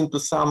relating to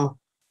some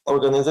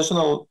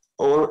organizational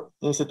or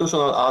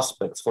institutional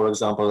aspects, for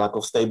example, lack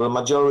of stable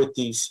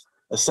majorities,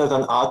 a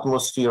certain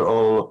atmosphere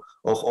of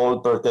all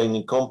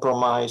pertaining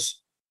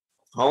compromise,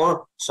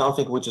 or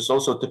something which is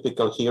also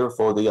typical here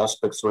for the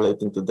aspects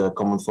relating to the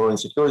common foreign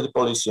security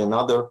policy and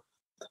other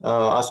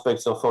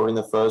aspects of foreign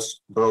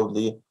affairs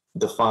broadly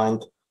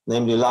defined,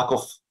 namely lack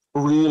of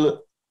real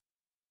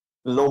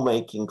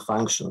lawmaking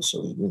functions.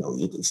 So, you know,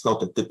 it's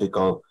not a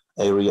typical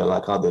area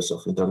like others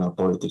of internal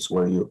politics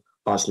where you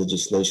pass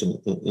legislation.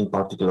 In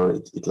particular,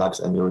 it lacks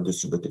any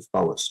redistributive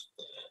powers.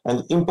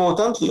 And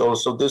importantly,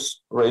 also,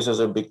 this raises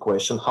a big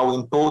question, how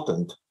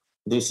important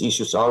these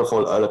issues are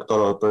for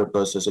electoral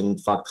purposes. And in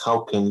fact,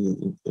 how can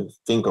you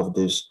think of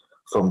this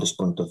from this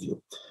point of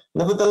view?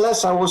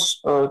 Nevertheless, I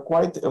was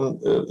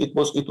it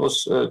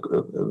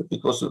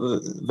was a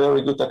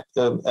very good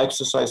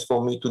exercise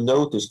for me to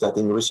notice that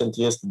in recent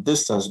years, the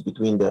distance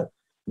between the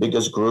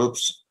biggest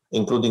groups,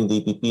 including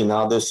the EPP and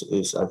others,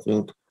 is, I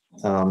think,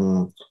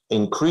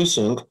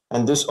 increasing.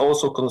 And this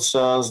also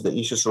concerns the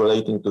issues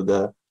relating to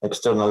the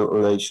external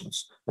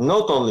relations. And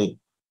not only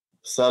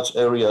such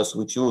areas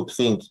which you would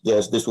think,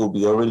 yes, this will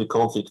be a really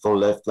conflict for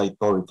left-right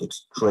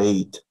politics,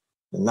 trade,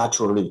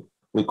 naturally,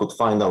 we could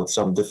find out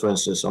some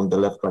differences on the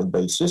left-right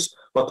basis,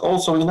 but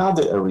also in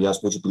other areas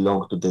which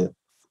belong to the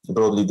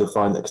broadly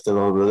defined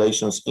external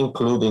relations,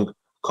 including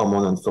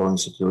common and foreign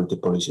security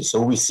policy.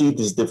 So we see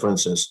these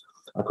differences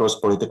across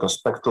political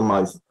spectrum.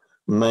 I've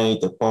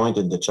made a point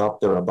in the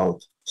chapter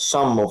about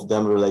some of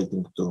them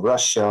relating to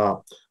Russia,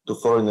 to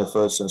foreign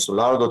affairs and so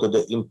largo, to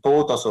the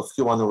importance of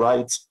human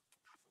rights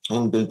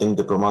in building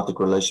diplomatic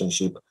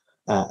relationship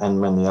and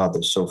many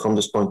others. So from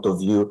this point of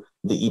view,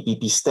 the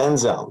EPP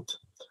stands out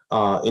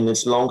in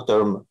its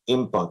long-term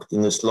impact,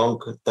 in its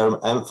long-term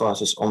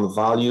emphasis on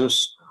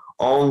values,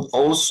 on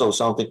also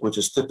something which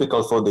is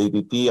typical for the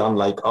EPP,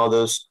 unlike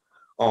others,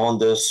 on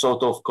the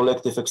sort of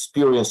collective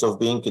experience of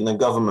being in a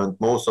government.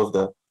 Most of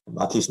the,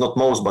 at least not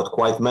most, but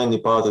quite many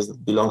parties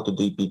that belong to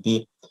the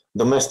EPP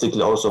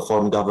domestically also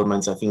form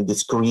governments. I think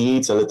this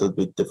creates a little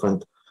bit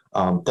different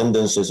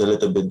tendencies, a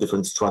little bit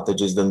different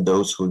strategies than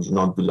those who do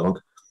not belong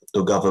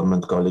to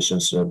government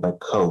coalitions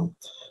back home.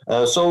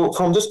 So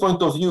from this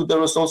point of view,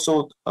 there is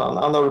also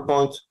another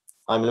point.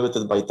 I'm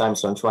limited by time,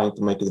 so I'm trying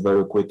to make it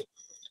very quick.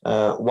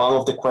 One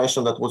of the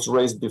questions that was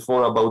raised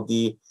before about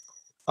the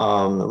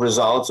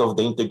results of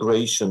the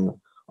integration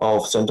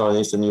of Central and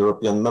Eastern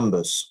European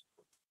members.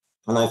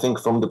 And I think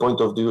from the point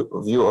of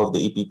view of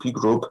the EPP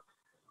group,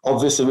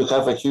 obviously we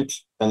have a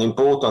huge and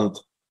important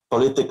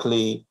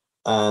politically,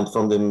 and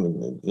from the,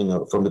 you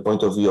know, from the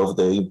point of view of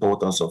the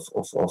importance of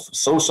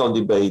social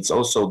debates,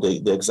 also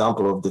the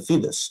example of the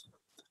Fidesz.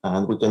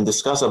 And we can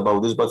discuss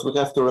about this, but we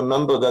have to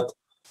remember that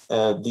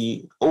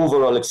the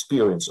overall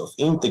experience of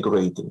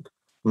integrating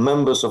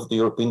members of the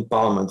European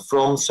Parliament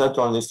from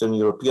Central and Eastern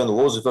European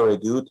was very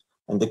good.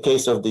 And the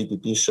case of the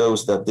EPP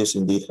shows that this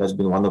indeed has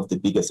been one of the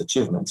biggest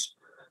achievements.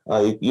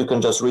 You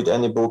can just read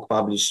any book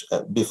published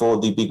before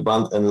the big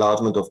band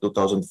enlargement of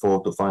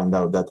 2004 to find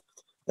out that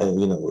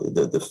you know,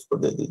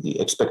 the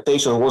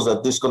expectation was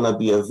that this is going to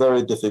be a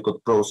very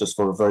difficult process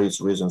for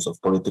various reasons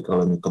of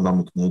political and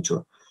economic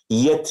nature.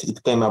 Yet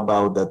it came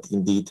about that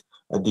indeed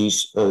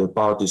these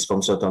parties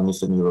from certain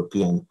Eastern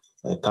European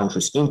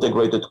countries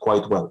integrated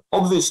quite well.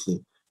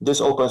 Obviously, this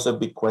opens a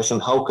big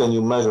question: how can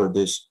you measure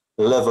this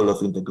level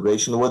of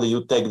integration? Whether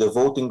you take the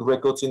voting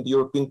records in the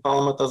European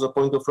Parliament as a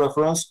point of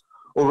reference,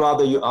 or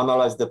rather you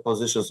analyze the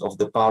positions of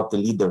the party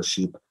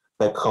leadership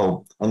back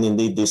home. And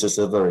indeed, this is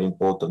a very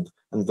important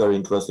and very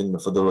interesting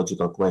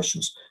methodological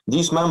questions.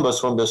 These members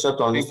from the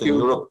Central and Eastern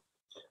Europe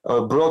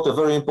brought a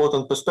very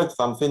important perspective.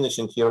 I'm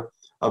finishing here.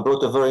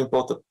 Brought a very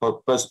important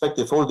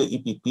perspective for the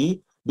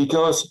EPP,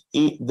 because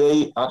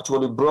they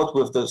actually brought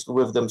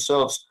with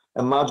themselves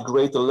a much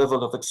greater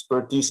level of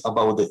expertise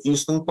about the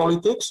Eastern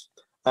politics,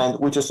 and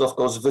which is of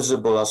course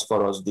visible as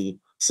far as the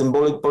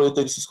symbolic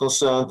politics is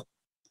concerned.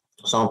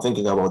 So I'm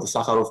thinking about the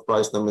Sakharov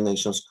Prize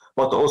nominations,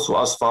 but also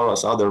as far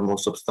as other more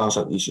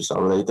substantial issues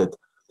are related,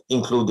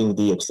 including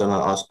the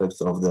external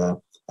aspects of the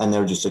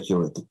energy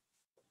security.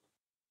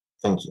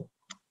 Thank you.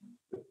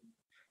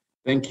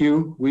 Thank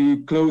you.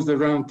 We close the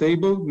round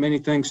table. Many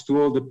thanks to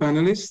all the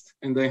panelists,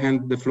 and I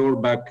hand the floor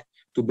back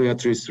to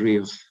Beatriz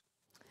Rios.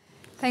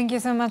 Thank you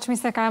so much,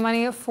 Mr.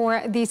 Karamani,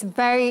 for this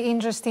very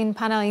interesting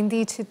panel,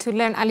 indeed, to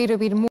learn a little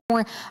bit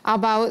more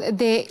about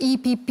the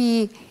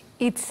EPP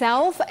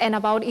itself and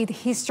about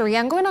its history.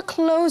 I'm going to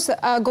close,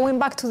 going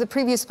back to the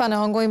previous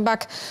panel, and going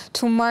back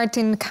to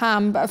Martin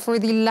Kamp for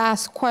the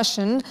last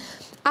question.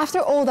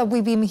 After all that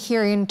we've been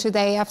hearing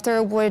today,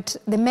 after what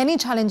the many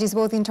challenges,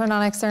 both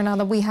internal and external,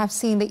 that we have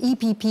seen the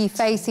EPP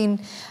facing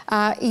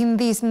in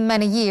these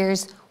many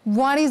years,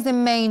 what is the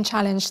main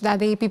challenge that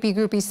the EPP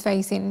group is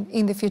facing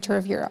in the future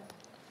of Europe?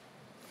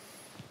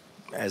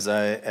 As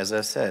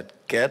I said,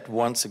 get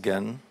once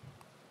again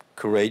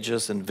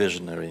courageous and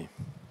visionary.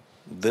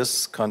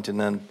 This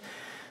continent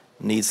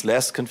needs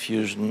less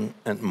confusion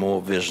and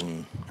more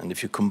vision. And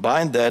if you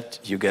combine that,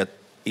 you get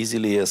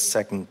easily a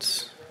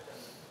second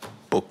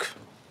book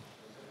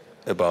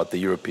about the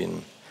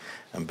European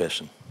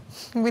ambition.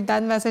 With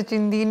that message,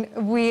 indeed,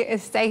 we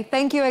say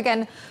thank you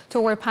again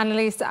to our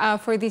panelists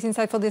for this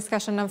insightful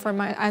discussion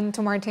and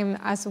to Martin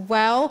as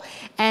well.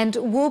 And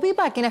we'll be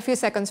back in a few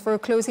seconds for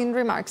closing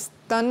remarks.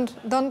 Don't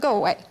go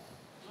away.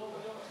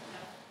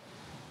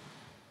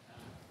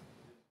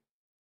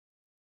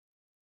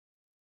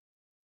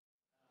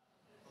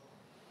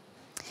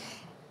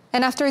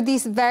 And after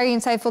this very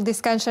insightful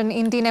discussion,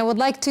 indeed, I would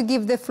like to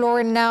give the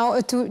floor now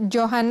to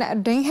Johan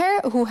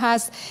Ringher, who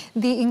has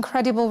the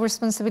incredible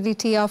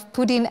responsibility of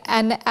putting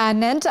an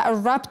end, a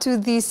wrap to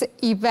this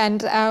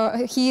event.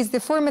 He is the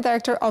former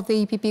director of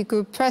the EPP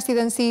Group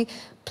Presidency.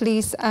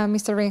 Please,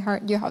 Mr.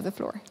 Ringher, you have the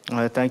floor.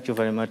 Thank you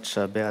very much,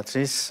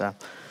 Beatrice.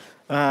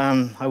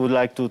 I would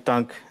like to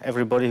thank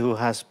everybody who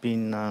has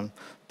been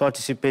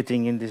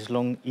participating in this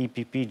long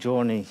EPP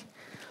journey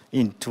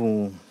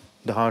into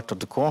the heart of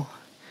the core,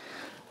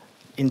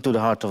 into the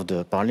heart of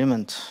the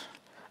parliament.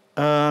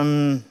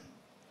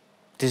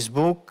 This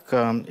book,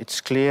 it's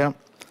clear,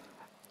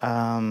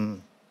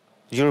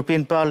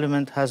 European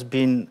Parliament has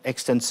been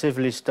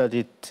extensively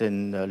studied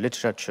in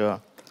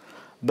literature,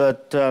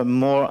 but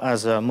more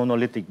as a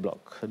monolithic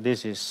block.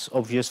 This is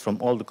obvious from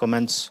all the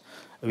comments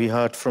we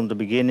heard from the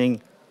beginning,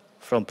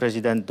 from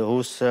President de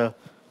Hooster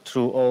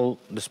through all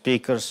the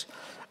speakers.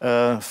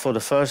 For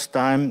the first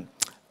time,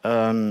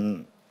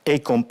 a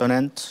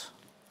component,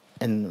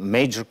 and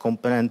major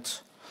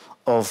component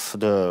of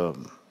the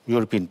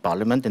European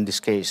Parliament, in this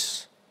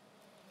case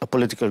a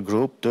political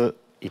group, the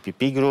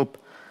EPP group,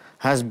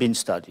 has been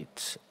studied.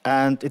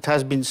 And it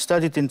has been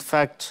studied, in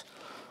fact,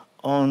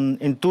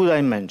 in two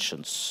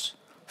dimensions.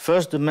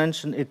 First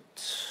dimension, it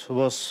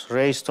was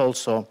raised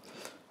also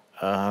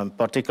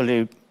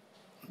particularly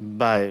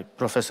by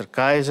Professor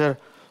Kaiser,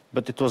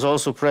 but it was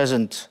also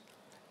present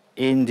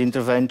in the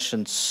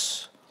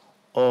interventions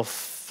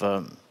of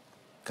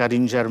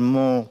Karine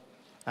Germain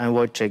and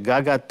Wojciech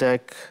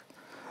Gagatek,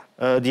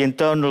 the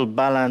internal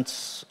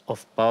balance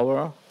of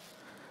power,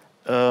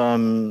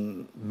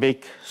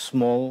 big,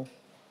 small,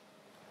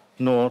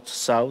 north,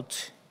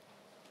 south,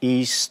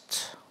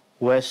 east,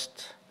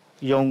 west,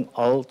 young,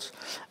 old,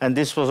 and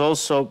this was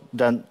also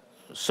then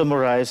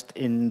summarized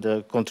in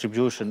the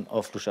contribution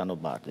of Luciano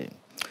Bardi.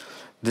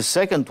 The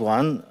second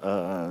one,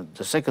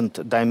 the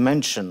second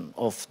dimension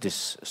of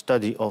this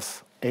study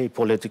of a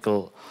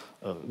political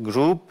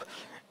group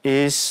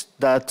is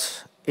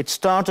that it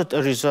started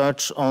a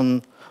research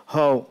on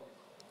how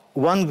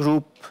one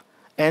group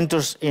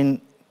enters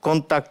in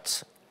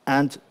contact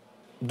and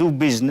do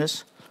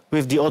business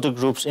with the other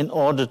groups in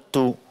order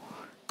to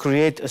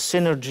create a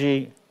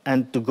synergy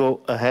and to go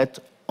ahead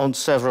on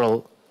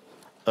several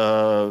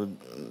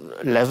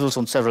levels,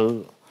 on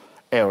several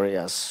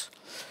areas.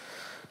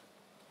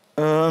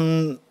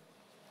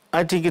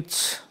 I think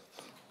it's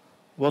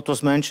what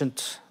was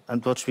mentioned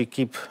and what we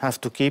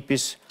have to keep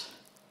is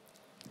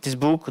this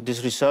book,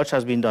 this research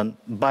has been done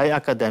by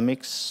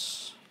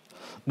academics,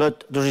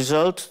 but the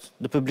result,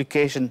 the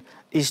publication,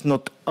 is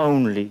not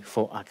only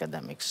for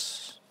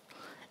academics.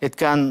 It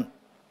can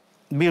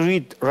be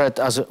read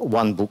as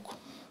one book.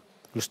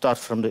 You start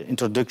from the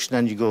introduction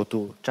and you go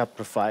to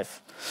chapter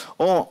 5.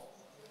 Or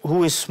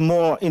who is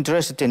more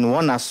interested in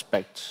one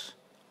aspect,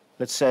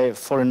 let's say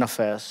foreign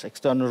affairs,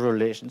 external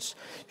relations,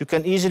 you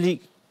can easily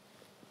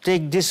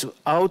take this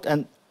out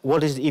and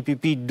what is the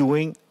EPP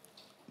doing,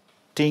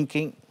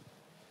 thinking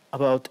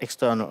about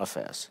external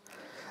affairs.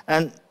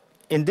 And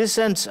in this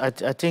sense, I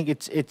think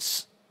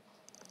it's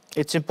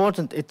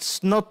important.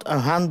 It's not a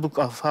handbook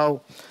of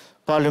how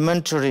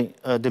parliamentary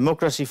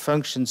democracy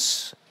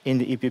functions in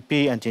the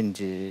EPP and in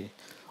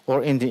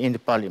the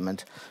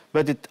parliament,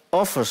 but it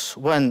offers,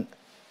 when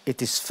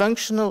it is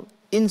functional,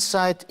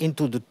 insight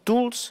into the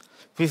tools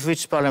with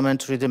which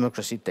parliamentary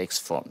democracy takes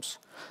forms.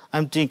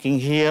 I'm thinking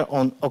here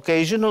on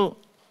occasional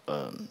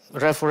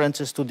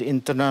references to the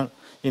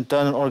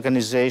internal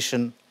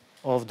organization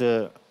of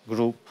the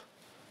group,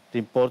 the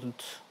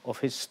importance of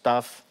his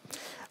staff,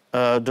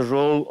 the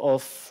role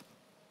of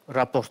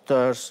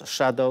rapporteurs,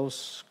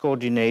 shadows,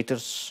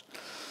 coordinators,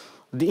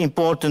 the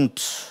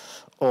importance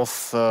of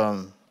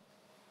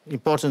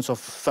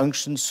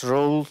functions,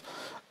 role,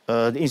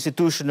 the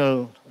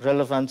institutional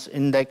relevance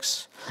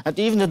index, and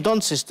even the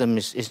DON system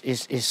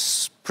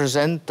is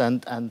present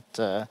and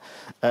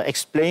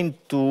explained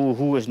to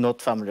who is not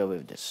familiar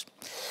with this.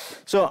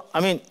 So,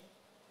 I mean,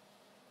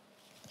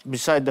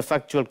 beside the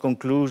factual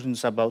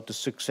conclusions about the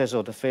success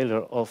or the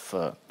failure of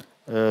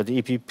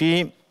the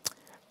EPP,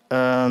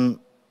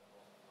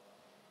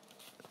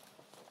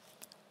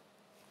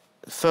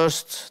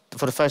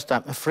 for the first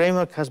time, a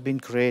framework has been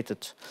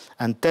created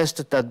and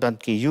tested that can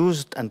be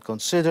used and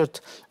considered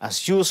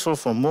as useful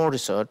for more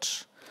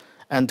research.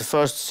 And the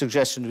first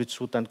suggestion which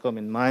would then come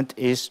in mind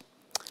is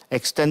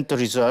extend the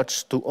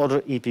research to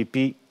other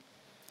EPP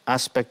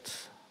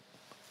aspects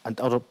and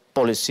other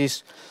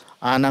policies.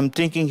 And I'm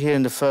thinking here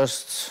in the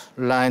first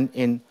line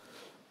in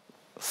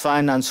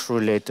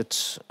finance-related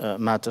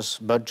matters,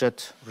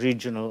 budget,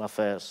 regional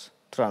affairs,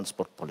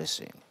 transport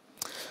policy.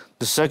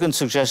 The second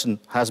suggestion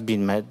has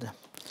been made.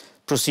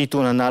 proceed to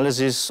an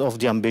analysis of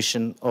the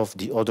ambition of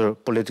the other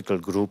political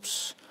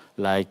groups,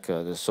 like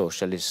the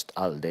Socialist,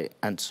 ALDE,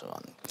 and so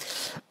on.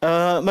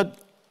 But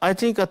I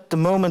think at the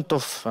moment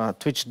of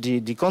which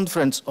the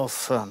conference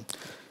of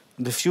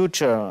the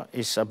future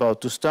is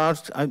about to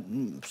start,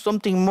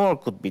 something more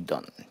could be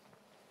done.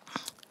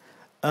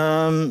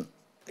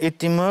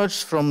 It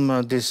emerged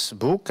from this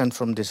book and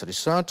from this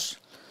research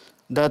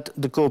that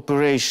the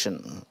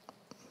cooperation,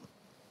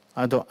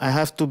 I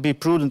have to be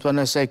prudent when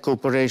I say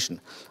cooperation.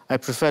 I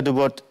prefer the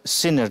word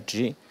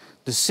synergy.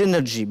 The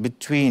synergy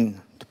between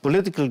the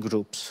political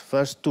groups,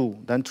 first 2,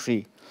 then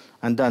 3,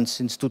 and then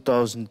since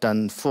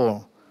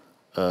 2004,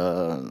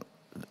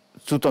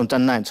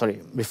 2009, sorry,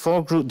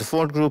 before the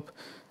fourth group,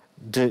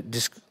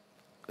 this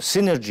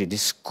synergy,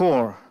 this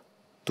core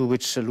to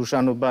which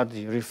Luciano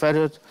Bardi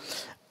referred,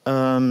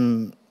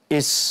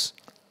 is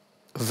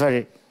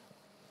very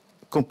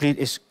complete,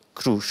 is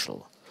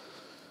crucial.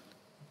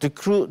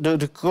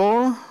 The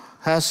core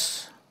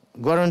has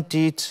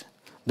guaranteed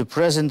the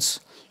presence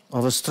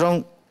of a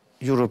strong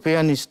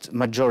Europeanist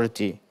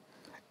majority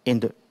in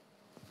the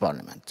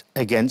parliament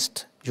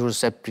against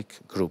Eurosceptic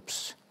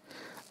groups.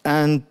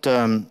 And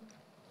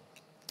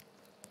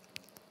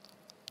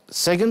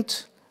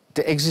second,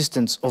 the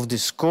existence of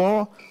this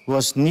core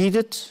was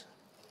needed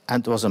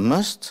and was a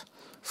must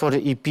for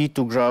the EP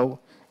to grow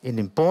in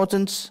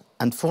importance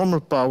and formal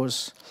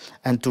powers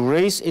and to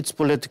raise its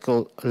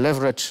political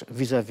leverage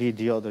vis-à-vis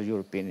the other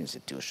European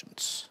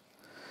institutions.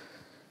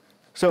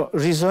 So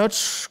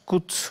research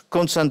could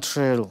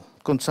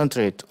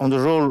concentrate on the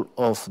role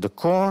of the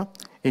core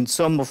in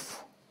some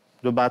of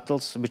the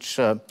battles which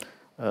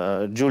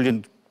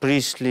Julian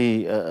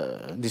Priestley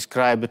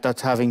described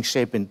as having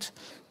shaped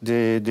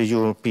the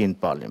European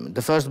Parliament.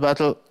 The first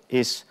battle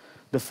is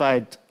the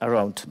fight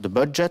around the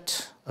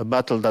budget, a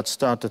battle that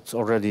started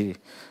already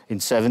in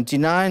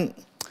 '79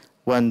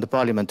 when the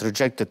Parliament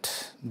rejected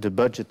the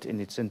budget in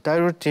its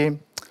entirety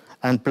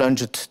and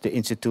plunged the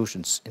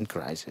institutions in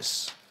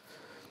crisis.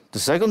 The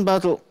second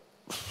battle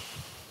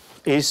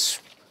is,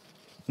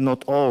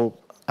 not all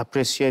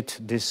appreciate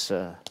this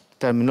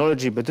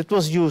terminology, but it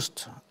was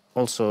used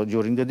also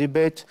during the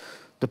debate,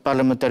 the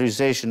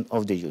parliamentarization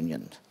of the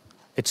Union.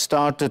 It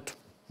started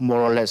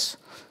more or less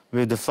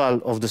with the fall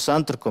of the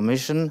Santer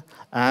Commission,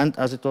 and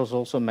as it was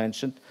also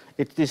mentioned,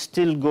 it is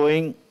still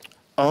going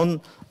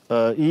on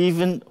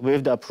even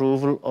with the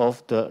approval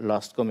of the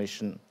last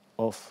commission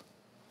of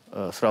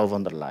Frau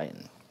von der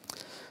Leyen.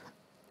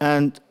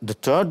 And the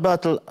third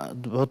battle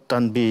would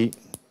then be,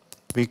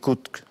 we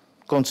could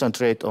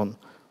concentrate on,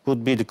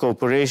 would be the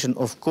cooperation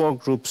of core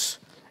groups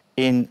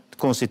in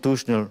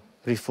constitutional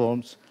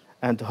reforms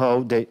and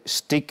how they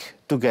stick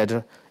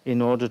together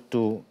in order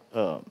to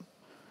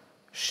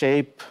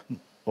shape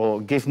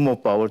or give more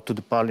power to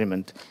the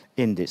parliament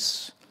in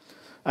this.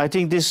 I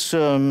think this,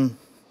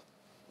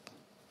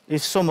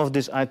 if some of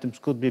these items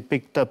could be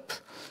picked up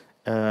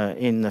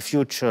in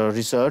future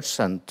research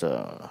and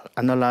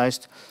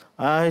analyzed,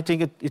 I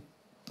think it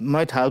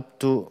might help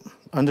to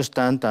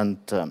understand and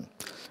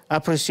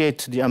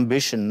appreciate the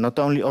ambition, not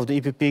only of the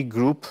EPP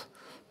group,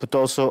 but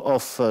also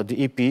of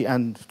the EP,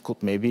 and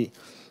could maybe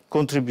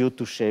contribute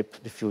to shape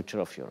the future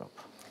of Europe.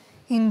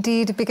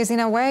 Indeed, because in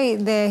a way,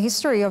 the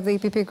history of the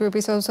EPP group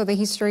is also the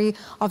history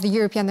of the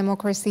European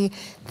democracy.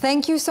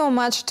 Thank you so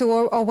much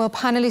to our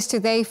panelists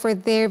today for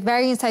their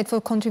very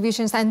insightful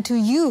contributions, and to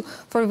you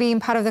for being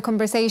part of the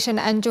conversation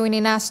and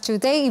joining us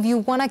today. If you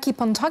want to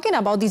keep on talking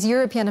about this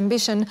European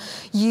ambition,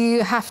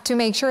 you have to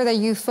make sure that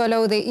you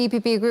follow the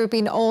EPP group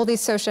in all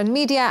these social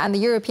media and the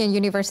European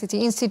University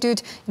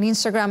Institute in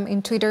Instagram,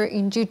 in Twitter,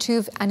 in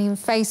YouTube, and in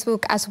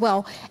Facebook as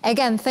well.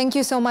 Again, thank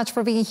you so much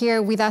for being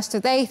here with us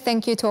today.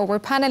 Thank you to our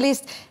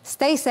panelists.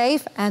 Stay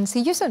safe and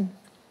see you soon.